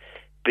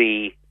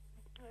be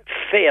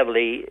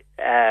fairly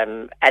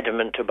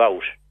adamant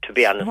about, to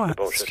be honest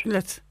about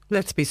it.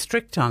 Let's be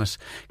strict on it.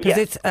 Because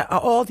it's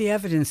all the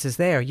evidence is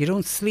there. You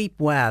don't sleep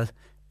well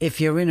if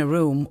you're in a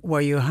room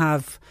where you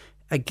have,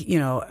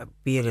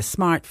 be it a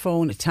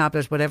smartphone, a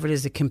tablet, whatever it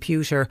is, a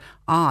computer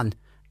on.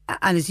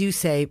 And as you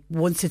say,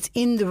 once it's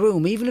in the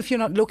room, even if you're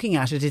not looking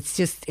at it,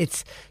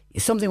 it's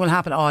something will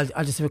happen. I'll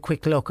just have a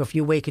quick look. If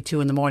you wake at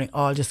 2 a.m,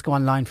 I'll just go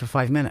online for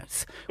 5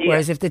 minutes. Yeah.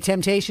 Whereas if the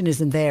temptation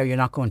isn't there, you're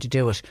not going to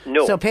do it.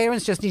 No. So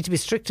parents just need to be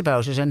strict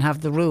about it and have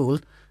the rule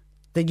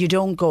that you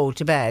don't go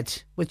to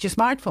bed with your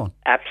smartphone.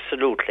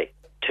 Absolutely.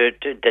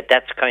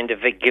 That's kind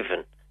of a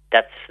given.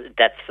 That's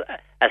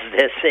as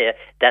they say,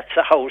 that's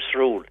a house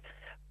rule.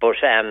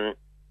 But I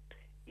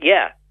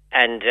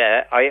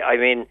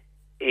mean,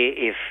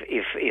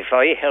 if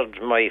I heard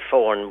my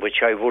phone,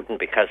 which I wouldn't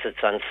because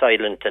it's on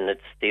silent and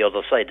it's the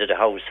other side of the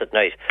house at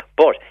night,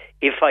 but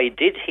if I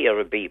did hear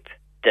a beep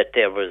that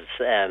there was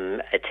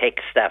a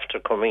text after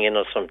coming in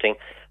or something,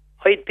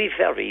 I'd be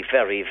very,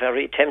 very,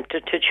 very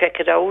tempted to check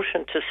it out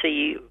and to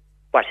see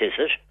what is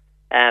it.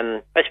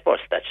 I suppose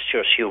that's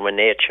just human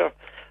nature,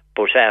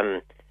 but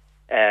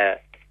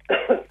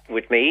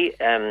with me,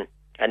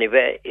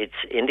 anyway, it's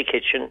in the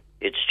kitchen,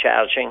 it's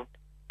charging,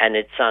 and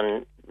it's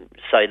on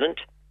silent.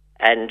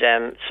 And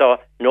so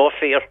no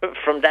fear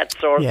from that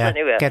source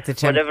anyway. Get the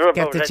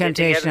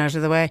temptation out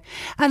of the way.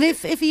 And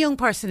if a young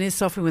person is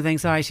suffering with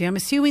anxiety, I'm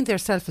assuming their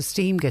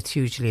self-esteem gets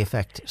hugely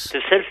affected.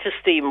 The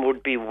self-esteem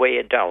would be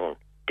way down.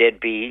 They'd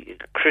be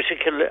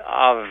critical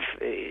of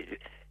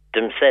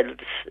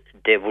themselves.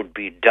 They would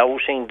be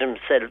doubting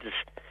themselves.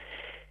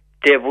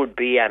 They would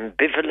be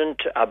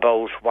ambivalent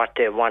about what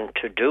they want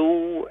to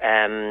do.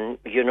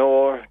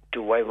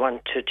 Do I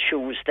want to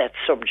choose that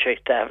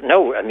subject?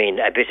 No, I mean,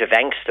 a bit of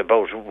angst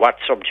about what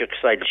subjects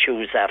I'll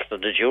choose after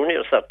the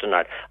juniors or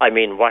not. I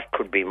mean, what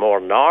could be more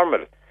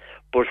normal?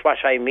 But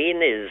what I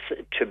mean is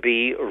to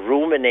be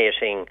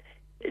ruminating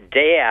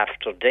day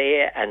after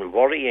day and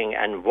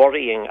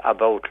worrying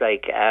about,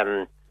 like,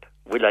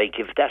 will I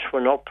give that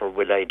one up or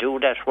will I do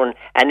that one?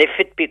 And if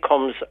it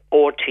becomes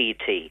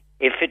OTT,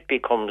 if it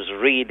becomes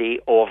really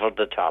over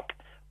the top,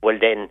 well,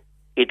 then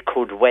it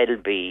could well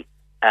be,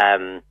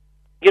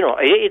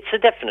 it's a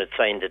definite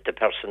sign that the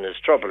person is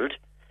troubled.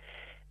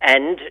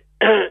 And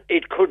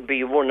it could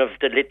be one of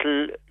the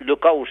little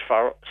look out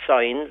for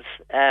signs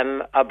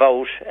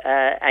about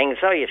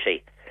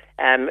anxiety,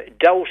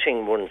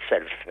 doubting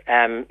oneself.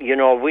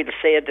 We'll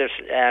say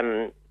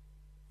that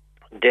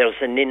there's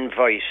an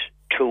invite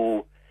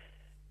to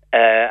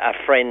a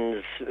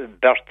friend's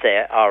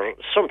birthday or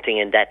something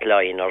in that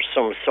line, or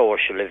some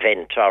social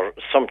event or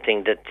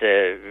something that,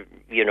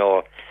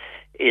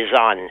 is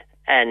on,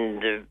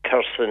 and the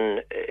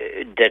person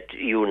that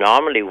you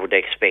normally would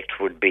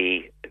expect would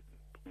be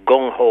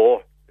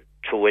gung-ho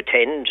to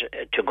attend,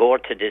 to go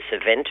to this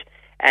event,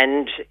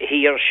 and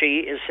he or she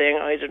is saying,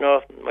 I don't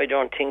know, I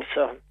don't think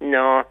so.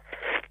 No,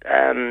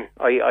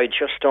 I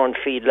just don't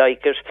feel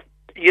like it.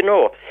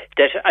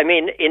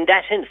 In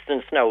that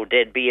instance now,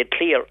 there'd be a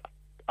clear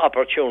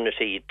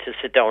opportunity to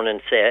sit down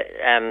and say,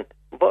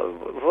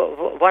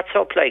 what's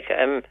up, like?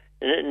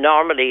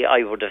 Normally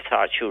I would have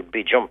thought you'd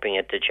be jumping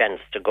at the chance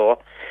to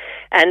go,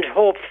 and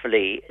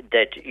hopefully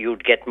that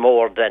you'd get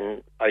more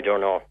than, I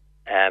don't know,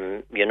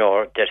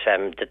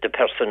 that the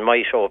person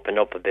might open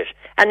up a bit.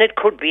 And it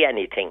could be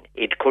anything.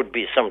 It could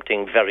be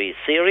something very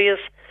serious,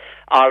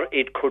 or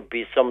it could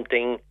be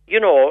something,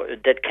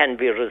 that can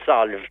be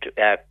resolved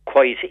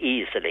quite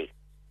easily.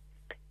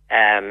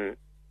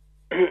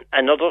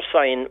 Another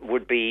sign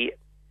would be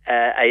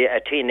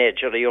a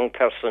teenager, a young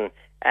person,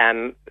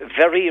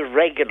 very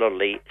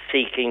regularly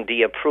seeking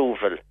the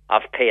approval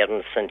of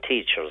parents and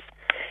teachers.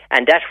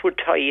 And that would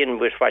tie in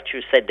with what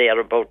you said there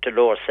about the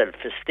low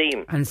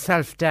self-esteem. And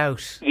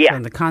self-doubt. Yeah.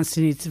 And the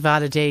constant needs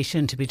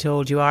validation to be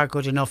told you are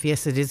good enough.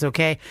 Yes, it is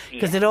okay.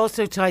 Because it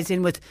also ties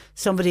in with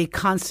somebody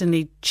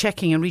constantly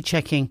checking and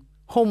rechecking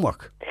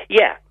homework.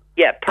 Yeah.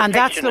 Yeah, and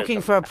that's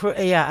looking for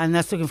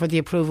the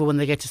approval when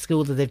they get to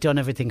school that they've done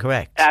everything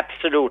correct.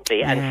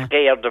 Absolutely, and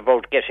scared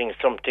about getting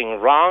something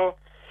wrong,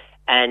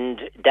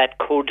 and that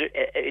could.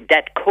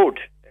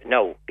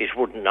 No, it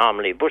wouldn't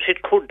normally, but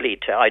it could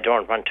lead to, I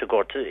don't want to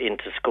go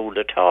into school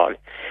at all,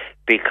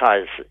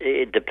 because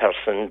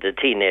the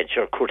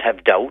teenager could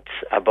have doubts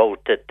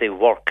about that the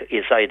work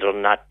is either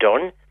not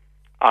done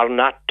or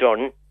not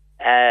done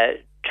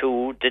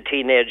to the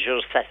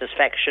teenager's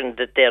satisfaction,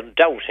 that they're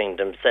doubting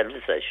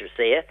themselves, as you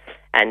say,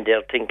 and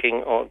they're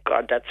thinking, oh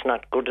God, that's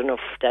not good enough,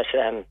 that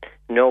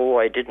no,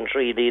 I didn't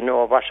really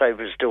know what I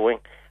was doing,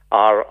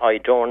 or I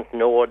don't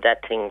know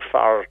that thing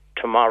for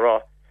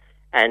tomorrow.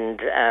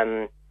 And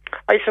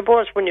I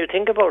suppose when you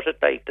think about it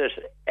like that,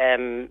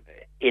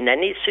 in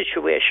any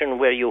situation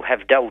where you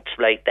have doubts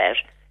like that,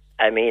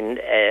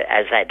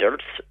 as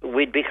adults,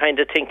 we'd be kind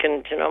of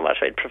thinking, you know what,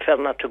 I'd prefer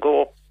not to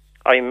go.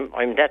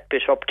 I'm that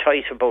bit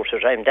uptight about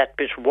it. I'm that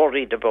bit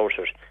worried about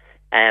it.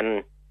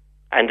 And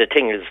the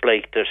thing is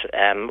like that,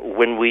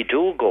 when we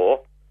do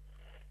go,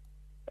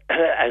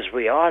 as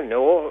we all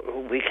know,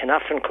 we can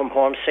often come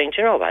home saying,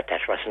 you know what,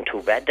 that wasn't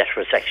too bad. That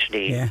was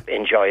actually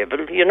enjoyable,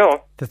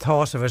 The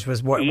thought of it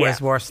was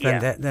worse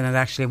than it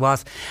actually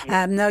was.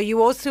 Now,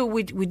 you also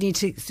would need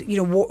to,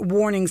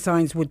 warning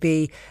signs would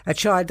be a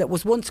child that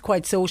was once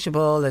quite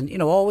sociable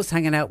and, always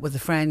hanging out with the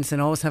friends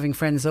and always having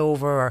friends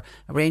over or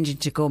arranging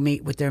to go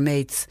meet with their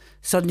mates,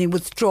 suddenly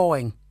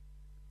withdrawing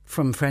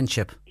from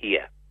friendship.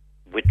 Yeah,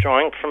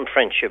 withdrawing from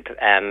friendship,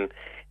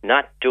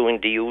 not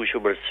doing the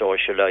usual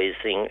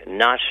socialising,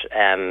 not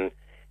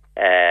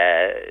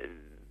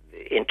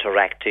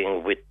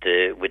interacting with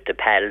the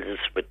pals,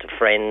 with the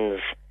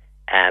friends,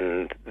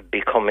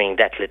 becoming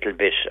that little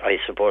bit, I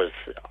suppose,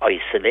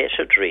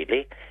 isolated,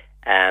 really.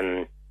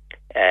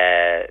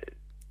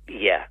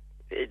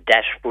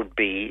 That would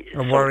be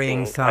a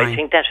worrying sign. I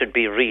think that would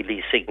be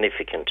really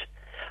significant.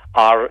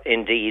 Or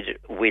indeed,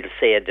 we'll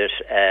say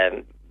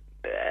that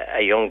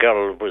a young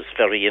girl was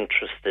very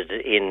interested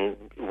in,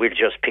 we'll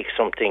just pick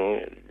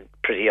something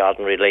pretty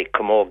ordinary like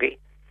camogie,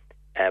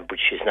 but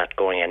she's not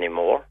going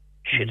anymore.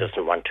 She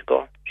doesn't want to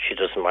go. She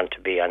doesn't want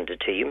to be on the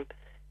team.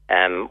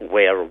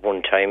 Where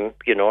one time,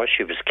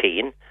 she was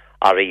keen,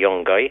 or a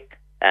young guy,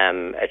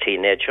 a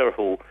teenager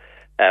who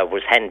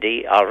was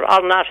handy, or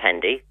not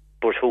handy,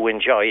 but who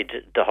enjoyed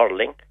the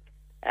hurling.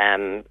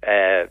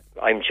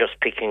 I'm just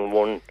picking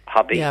one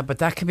hobby. Yeah, but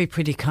that can be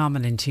pretty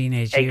common in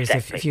teenage years.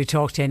 Exactly. If you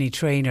talk to any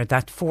trainer,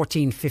 that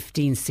 14,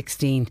 15,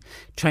 16,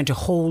 trying to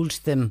hold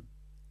them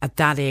at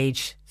that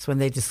age, it's when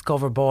they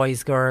discover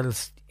boys,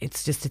 girls,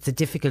 it's a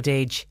difficult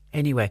age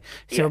anyway.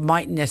 So it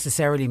mightn't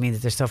necessarily mean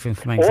that they're suffering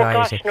from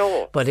anxiety. Oh gosh,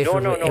 no. But if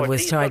it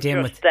was tied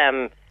in with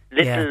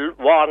little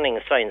warning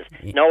signs.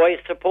 Now, I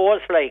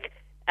suppose, like,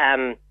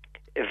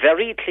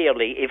 very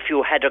clearly, if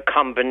you had a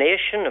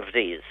combination of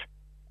these,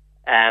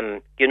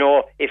 you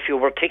know, if you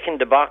were ticking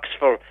the box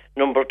for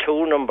number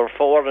 2, number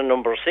 4, and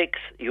number 6,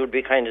 you'd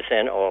be kind of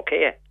saying,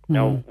 okay,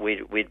 now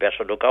we'd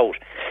better look out.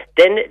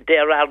 Then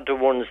there are the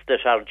ones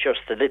that are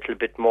just a little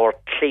bit more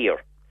clear.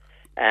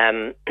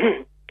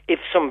 If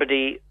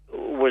somebody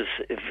was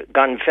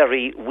gone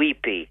very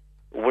weepy,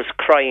 was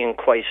crying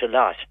quite a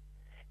lot,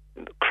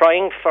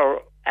 crying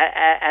for,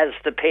 as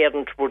the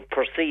parent would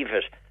perceive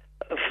it,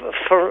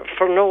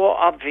 for no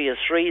obvious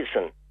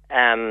reason.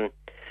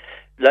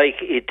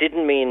 Like, it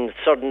didn't mean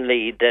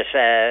suddenly that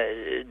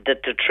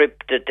the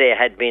trip that they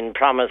had been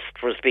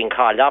promised was being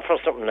called off or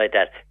something like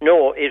that.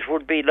 No, it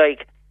would be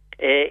like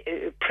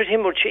pretty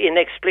much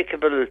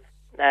inexplicable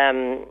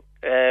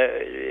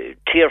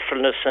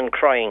tearfulness and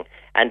crying,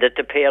 and that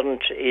the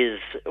parent is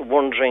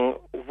wondering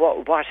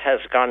what has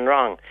gone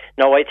wrong.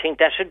 Now, I think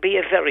that would be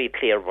a very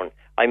clear one.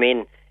 I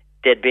mean,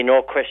 there'd be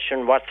no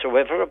question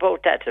whatsoever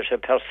about that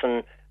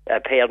a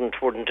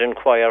parent wouldn't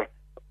inquire,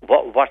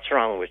 what's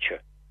wrong with you?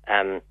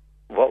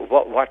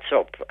 What's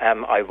up?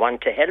 I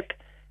want to help.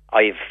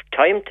 I've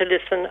time to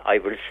listen. I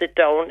will sit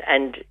down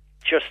and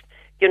just,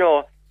 you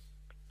know,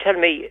 tell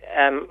me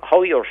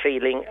how you're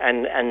feeling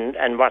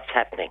and what's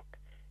happening.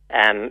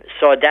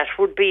 So that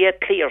would be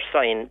a clear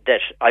sign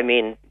that, I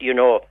mean, you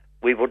know,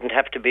 we wouldn't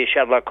have to be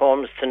Sherlock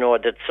Holmes to know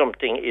that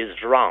something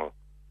is wrong.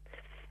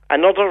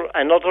 Another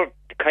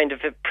kind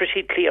of a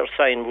pretty clear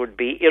sign would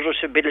be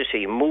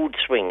irritability, mood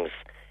swings,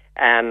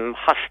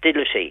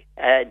 hostility.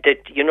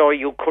 That, you know,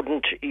 you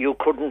couldn't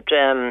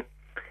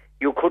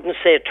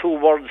say 2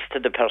 words to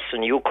the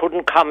person. You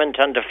couldn't comment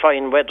on the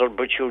fine weather,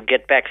 but you'd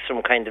get back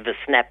some kind of a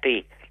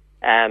snappy.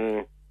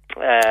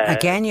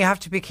 Again, you have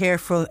to be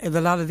careful. A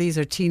lot of these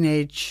are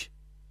teenage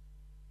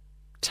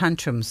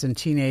tantrums and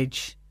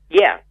teenage.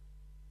 Yeah.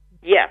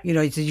 You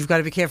know, you've got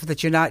to be careful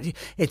that you're not.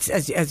 It's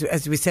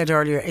as we said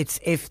earlier. It's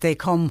if they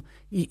come,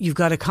 you've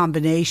got a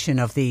combination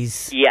of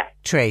these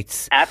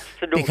traits.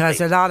 Absolutely. Because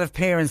a lot of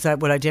parents that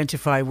will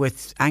identify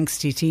with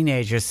angsty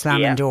teenagers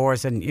slamming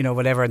doors and, you know,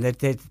 whatever, and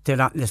they're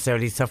not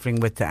necessarily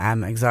suffering with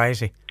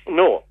anxiety.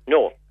 No.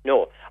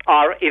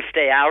 Or if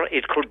they are,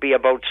 it could be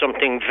about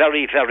something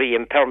very, very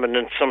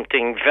impermanent,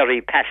 something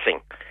very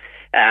passing.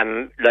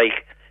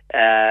 Like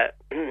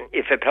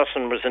if a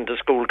person was in the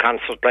school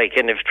concert, like,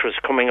 and if it was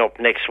coming up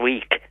next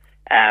week,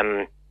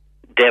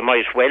 they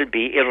might well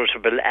be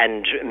irritable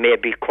and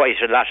maybe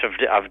quite a lot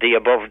of the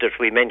above that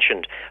we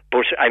mentioned.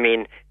 But, I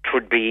mean, it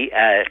would be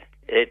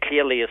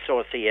clearly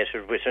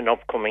associated with an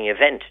upcoming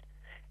event.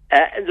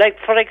 Like,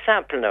 for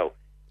example, now,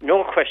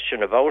 no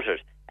question about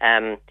it,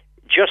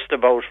 just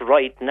about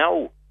right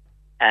now,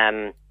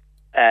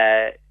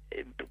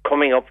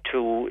 coming up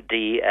to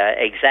the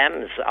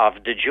exams of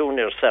the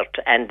junior cert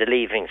and the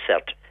leaving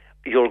cert,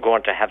 you're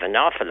going to have an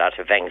awful lot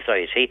of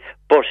anxiety,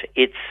 but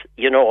it's,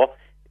 you know,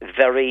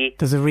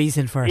 there's a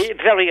reason for it.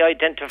 Very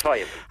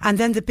identifiable. And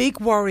then the big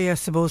worry, I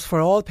suppose, for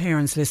all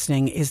parents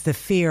listening is the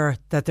fear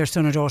that their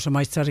son or daughter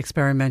might start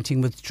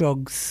experimenting with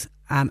drugs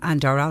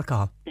and or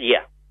alcohol. Yeah.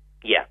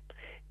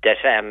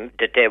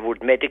 That they would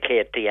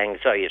medicate the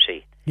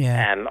anxiety.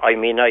 Yeah. I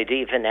mean, I'd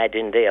even add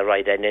in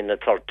a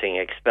third thing,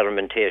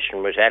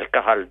 experimentation with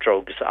alcohol,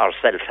 drugs, or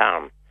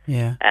self-harm.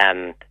 Yeah.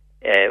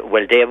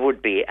 Well, they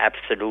would be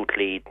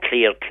absolutely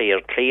clear,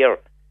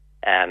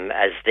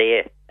 as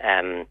they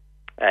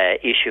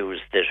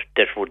issues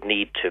that would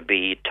need to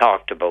be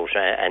talked about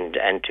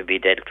and to be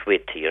dealt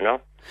with, you know.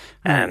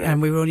 And I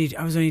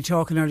was only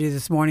talking earlier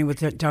this morning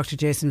with Dr.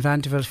 Jason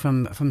Vanderveld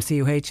from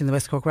CUH in the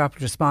West Cork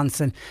Rapid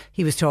Response, and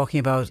he was talking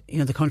about, you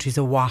know, the country's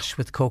awash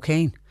with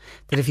cocaine.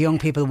 That if young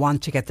people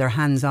want to get their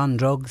hands on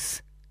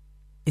drugs,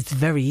 it's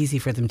very easy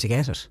for them to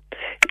get it.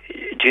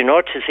 Do you know,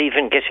 it is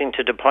even getting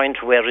to the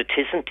point where it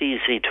isn't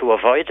easy to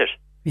avoid it.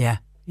 Yeah.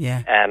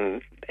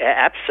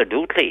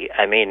 Absolutely.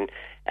 I mean,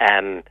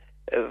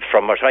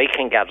 from what I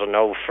can gather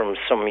now from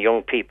some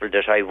young people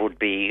that I would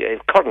be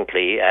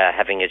currently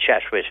having a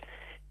chat with,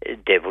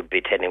 they would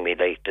be telling me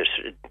like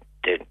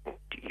that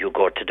you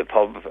go to the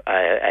pub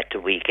at the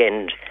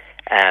weekend,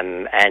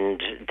 and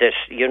that,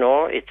 you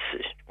know, it's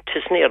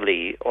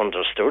nearly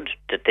understood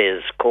that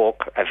there's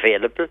coke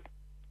available.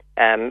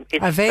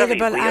 It's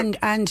available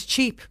and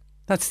cheap.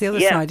 That's the other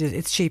side.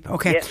 It's cheap.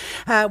 Okay.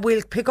 Yeah.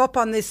 We'll pick up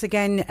on this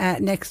again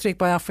next week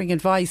by offering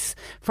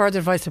further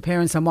advice for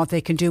parents on what they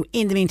can do.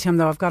 In the meantime,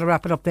 though, I've got to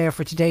wrap it up there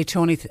for today.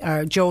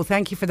 Joe,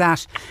 thank you for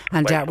that.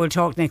 And we'll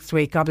talk next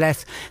week. God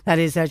bless. That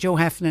is Joe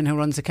Heffernan, who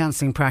runs a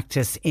counselling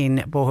practice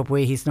in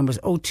Bohabwee. His number is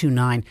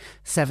 029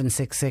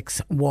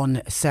 766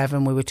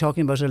 17. We were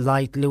talking about a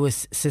light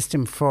Lewis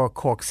system for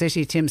Cork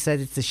City. Tim said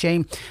it's a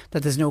shame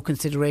that there's no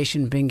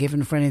consideration being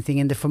given for anything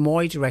in the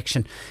Fermoy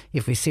direction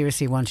if we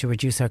seriously want to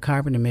reduce our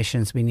carbon emissions.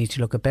 options. We need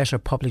to look at better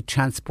public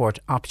transport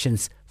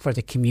options for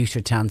the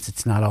commuter towns.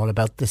 It's not all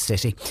about the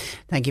city.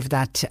 Thank you for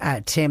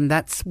that, Tim.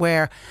 That's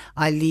where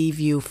I leave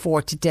you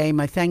for today.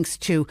 My thanks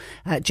to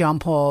John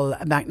Paul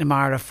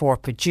McNamara for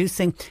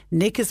producing.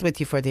 Nick is with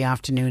you for the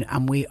afternoon,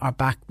 and we are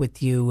back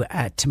with you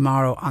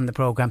tomorrow on the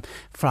programme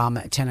from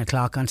 10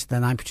 o'clock. Until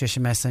then, I'm Patricia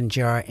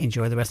Messenger.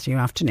 Enjoy the rest of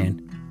your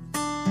afternoon.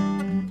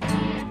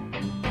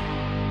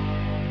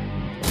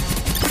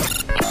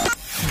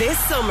 This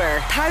summer,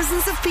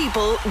 thousands of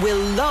people will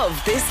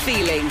love this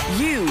feeling.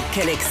 You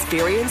can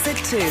experience it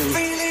too.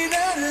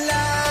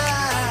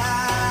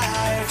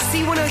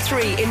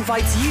 C103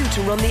 invites you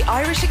to run the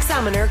Irish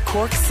Examiner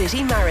Cork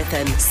City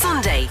Marathon,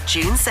 Sunday,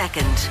 June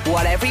 2nd.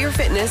 Whatever your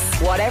fitness,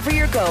 whatever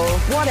your goal,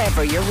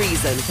 whatever your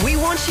reason, we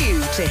want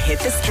you to hit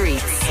the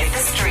streets.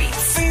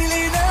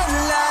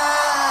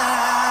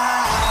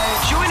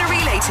 Join a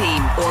relay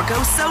team or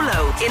go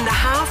solo in the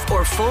half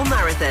or full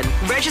marathon.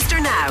 Register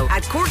now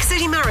at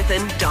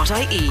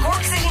corkcitymarathon.ie.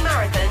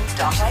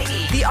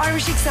 corkcitymarathon.ie. The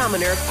Irish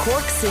Examiner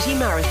Cork City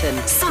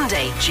Marathon,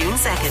 Sunday, June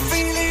 2nd.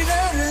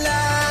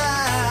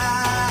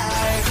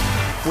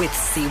 With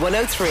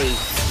C103.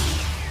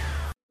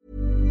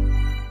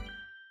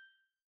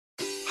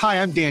 Hi,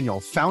 I'm Daniel,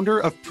 founder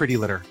of Pretty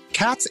Litter.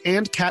 Cats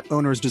and cat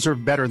owners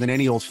deserve better than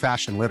any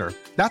old-fashioned litter.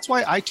 That's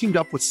why I teamed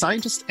up with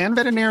scientists and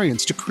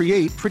veterinarians to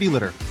create Pretty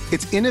Litter.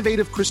 Its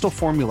innovative crystal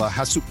formula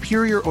has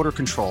superior odor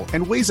control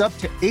and weighs up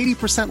to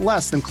 80%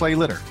 less than clay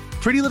litter.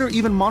 Pretty Litter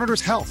even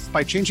monitors health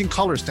by changing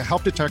colors to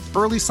help detect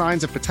early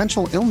signs of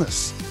potential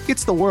illness.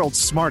 It's the world's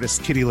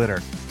smartest kitty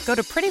litter. Go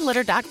to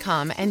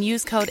prettylitter.com and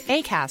use code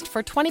ACAST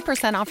for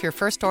 20% off your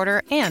first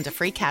order and a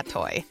free cat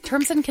toy.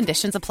 Terms and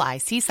conditions apply.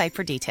 See site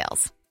for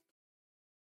details.